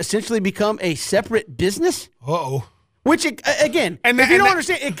department would essentially become a separate business. Uh-oh. Which, again, if you don't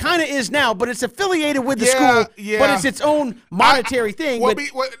understand, it kind of is now, but it's affiliated with the school, but it's its own monetary thing.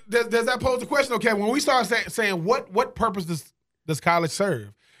 Does that pose the question, okay, when we start saying what purpose does college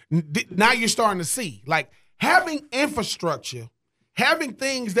serve, now you're starting to see, like, having infrastructure, having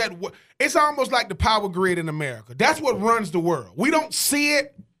things that it's almost like the power grid in America. That's what runs the world. We don't see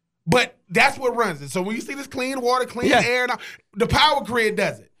it, but that's what runs it. So when you see this clean water, clean air, the power grid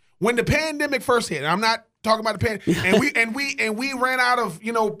does it. When the pandemic first hit, I'm not talking about the pandemic, and we ran out of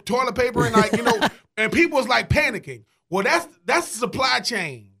toilet paper and and people was like panicking. Well, that's the supply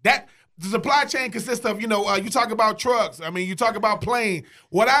chain. The supply chain consists of you talk about trucks. I mean, you talk about plane.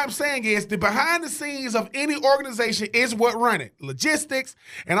 What I'm saying is the behind the scenes of any organization is what run it. Logistics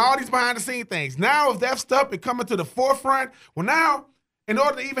and all these behind the scene things. Now, if that stuff is coming to the forefront, well, now in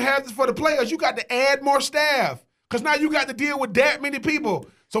order to even have this for the players, you got to add more staff because now you got to deal with that many people.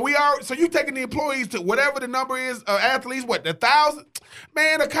 So you taking the employees to whatever the number is, athletes, 1,000?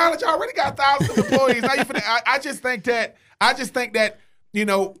 Man, the college already got thousands of employees. Now I just think that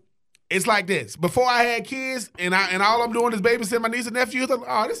it's like this. Before I had kids and all I'm doing is babysitting my niece and nephews, I'm like,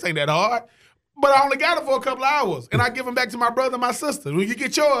 oh, this ain't that hard. But I only got them for a couple of hours, and I give them back to my brother and my sister. When you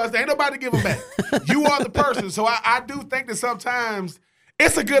get yours, there ain't nobody to give them back. You are the person. So I do think that sometimes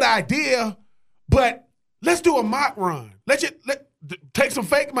it's a good idea, but let's do a mock run. Let's take some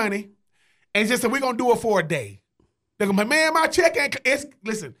fake money and just say we're going to do it for a day. They're going to be, man, my check ain't –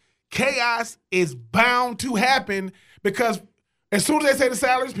 listen, chaos is bound to happen because as soon as they say the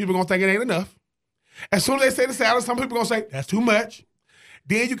salaries, people are going to think it ain't enough. As soon as they say the salaries, some people are going to say that's too much.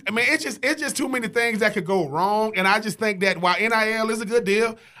 Then it's just too many things that could go wrong. And I just think that while NIL is a good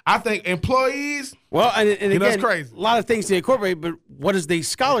deal, I think employees – well, and again, that's crazy. A lot of things to incorporate, but what does the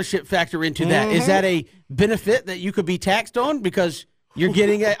scholarship factor into that? Is that a benefit that you could be taxed on because you're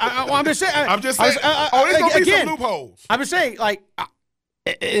getting a – I'm just saying. There's going to be some loopholes. I'm just saying, like,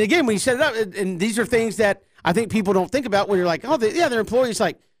 again, when you set it up, and these are things that I think people don't think about when you're like, they're employees.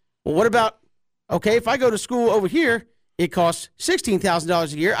 Like, well, what about, okay, if I go to school over here, it costs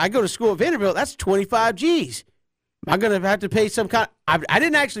 $16,000 a year. I go to school at Vanderbilt, that's 25 G's. Am I going to have to pay some kind of, I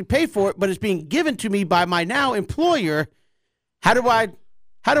didn't actually pay for it, but it's being given to me by my now employer. How do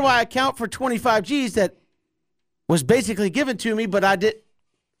I account for 25 G's that was basically given to me, but I did?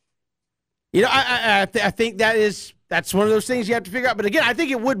 I think that's one of those things you have to figure out. But again, I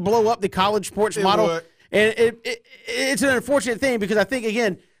think it would blow up the college sports model. Would. And it's an unfortunate thing because I think,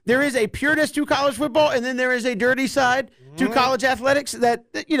 again, there is a pureness to college football, and then there is a dirty side to college athletics that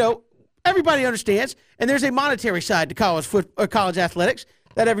everybody understands, and there's a monetary side to college athletics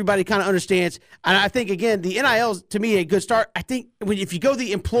that everybody kind of understands. And I think, again, the NIL is, to me, a good start. I think if you go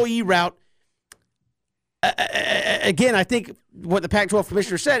the employee route, again, I think what the Pac-12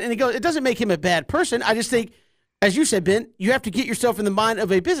 commissioner said, and he goes, it doesn't make him a bad person. I just think, as you said, Ben, you have to get yourself in the mind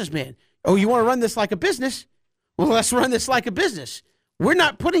of a businessman. Oh, you want to run this like a business? Well, let's run this like a business. We're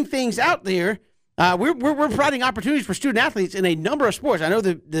not putting things out there. We're providing opportunities for student athletes in a number of sports. I know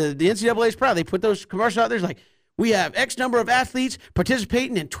the NCAA is proud. They put those commercials out there. It's like, we have X number of athletes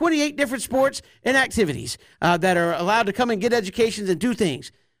participating in 28 different sports and activities that are allowed to come and get educations and do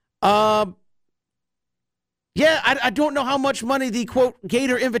things. I don't know how much money the, quote,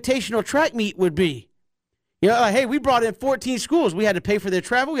 Gator Invitational track meet would be. Hey, we brought in 14 schools. We had to pay for their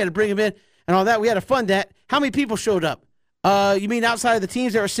travel. We had to bring them in and all that. We had to fund that. How many people showed up? You mean outside of the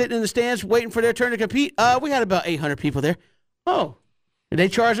teams that were sitting in the stands waiting for their turn to compete? We had about 800 people there. Oh, did they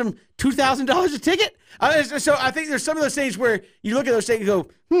charge them $2,000 a ticket? So I think there's some of those things where you look at those things and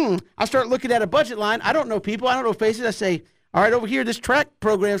go, I start looking at a budget line. I don't know people. I don't know faces. I say, all right, over here, this track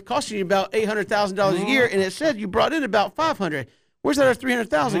program is costing you about $800,000 a year, and it said you brought in about $500. Where's that other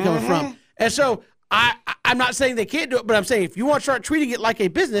 $300,000 coming from? And so I'm not saying they can't do it, but I'm saying if you want to start treating it like a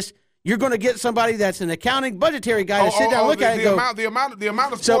business, you're going to get somebody that's an accounting, budgetary guy to sit down and look at it and go. The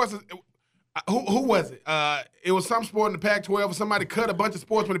amount of sports. Who was it? It was some sport in the Pac-12. Somebody cut a bunch of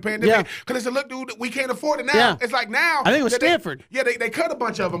sports when the pandemic. Because they said, look, dude, we can't afford it now. Yeah. It's like now. I think it was Stanford. They cut a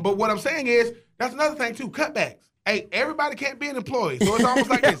bunch of them. But what I'm saying is, that's another thing, too, cutbacks. Hey, everybody can't be an employee. So it's almost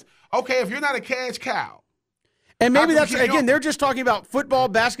like this. Okay, if you're not a cash cow. And maybe that's, again, they're just talking about football,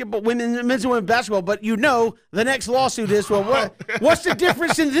 basketball, men's and women's basketball. But the next lawsuit is, what's the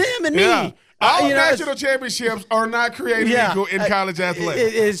difference in them and me? All national championships are not created equal in college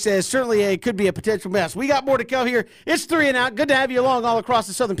athletics. It certainly could be a potential mess. We got more to come here. It's 3 and Out. Good to have you along all across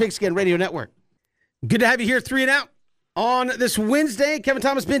the Southern Pigskin Radio Network. Good to have you here, 3 and Out, on this Wednesday. Kevin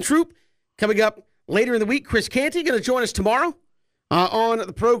Thomas, Ben Troop, coming up later in the week. Chris Canty going to join us tomorrow on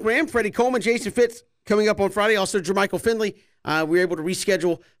the program. Freddie Coleman, Jason Fitz coming up on Friday. Also, Jermichael Finley we were able to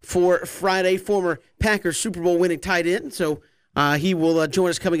reschedule for Friday. Former Packers Super Bowl winning tight end. So he will join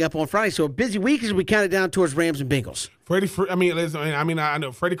us coming up on Friday. So a busy week as we count it down towards Rams and Bengals. I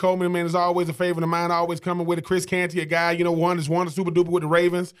know Freddie Coleman, man, is always a favorite of mine. Always coming with it. Chris Canty, a guy, won a super duper with the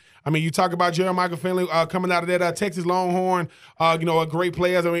Ravens. I mean, you talk about Jeremiah Finley coming out of that Texas Longhorn, a great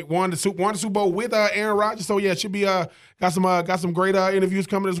player. I mean, won the Super Bowl with Aaron Rodgers. So yeah, it should be got some great interviews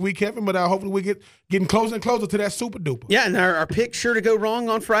coming this week, Kevin. But hopefully we getting closer and closer to that super duper. Yeah, and our pick sure to go wrong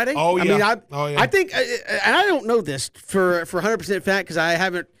on Friday. Oh yeah. I think, and I don't know this for 100% fact because I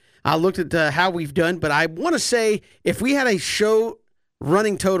haven't. I looked at how we've done, but I want to say if we had a show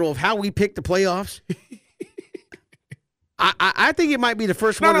running total of how we picked the playoffs, I think it might be the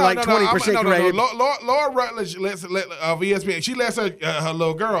first one 20% correct. Laura Rutledge of ESPN, she lets her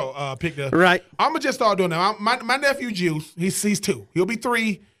little girl pick the. Right. I'm going to just start doing that. My nephew, Juice, he's 2. He'll be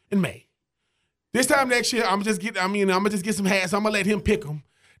 3 in May. This time next year, I'm going to just get some hats. I'm going to let him pick them.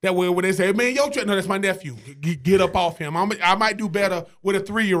 That way, when they say, "Man, no, that's my nephew. Get up off him." I might do better with a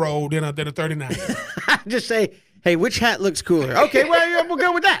 3-year-old than a 39. Just say, "Hey, which hat looks cooler?" Okay, well, we'll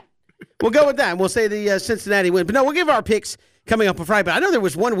go with that. And we'll say the Cincinnati win. But no, we'll give our picks coming up on Friday. But I know there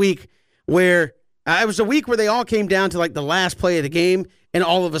was one week where it was a week where they all came down to like the last play of the game, and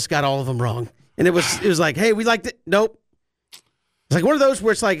all of us got all of them wrong. And it was like, "Hey, we liked it." Nope. It's like one of those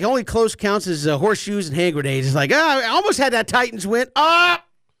where it's like only close counts as horseshoes and hand grenades. It's like, I almost had that Titans win.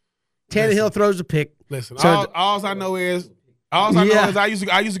 Tannehill throws a pick. Listen, all I know is I used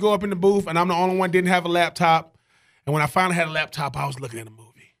to go up in the booth, and I'm the only one didn't have a laptop. And when I finally had a laptop, I was looking at a movie.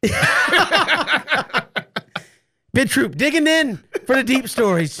 Bid Troop digging in for the deep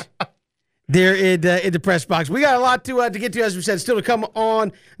stories there in the press box. We got a lot to get to, as we said, still to come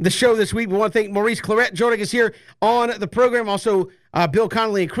on the show this week. We want to thank Maurice Clarett joining us here on the program. Also, Bill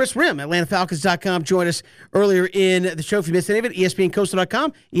Connolly and Chris Rim, AtlantaFalcons.com, joined us earlier in the show. If you missed any of it,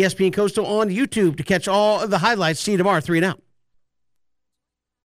 ESPNCoastal.com, ESPN Coastal on YouTube to catch all of the highlights. See you tomorrow, 3 and Out.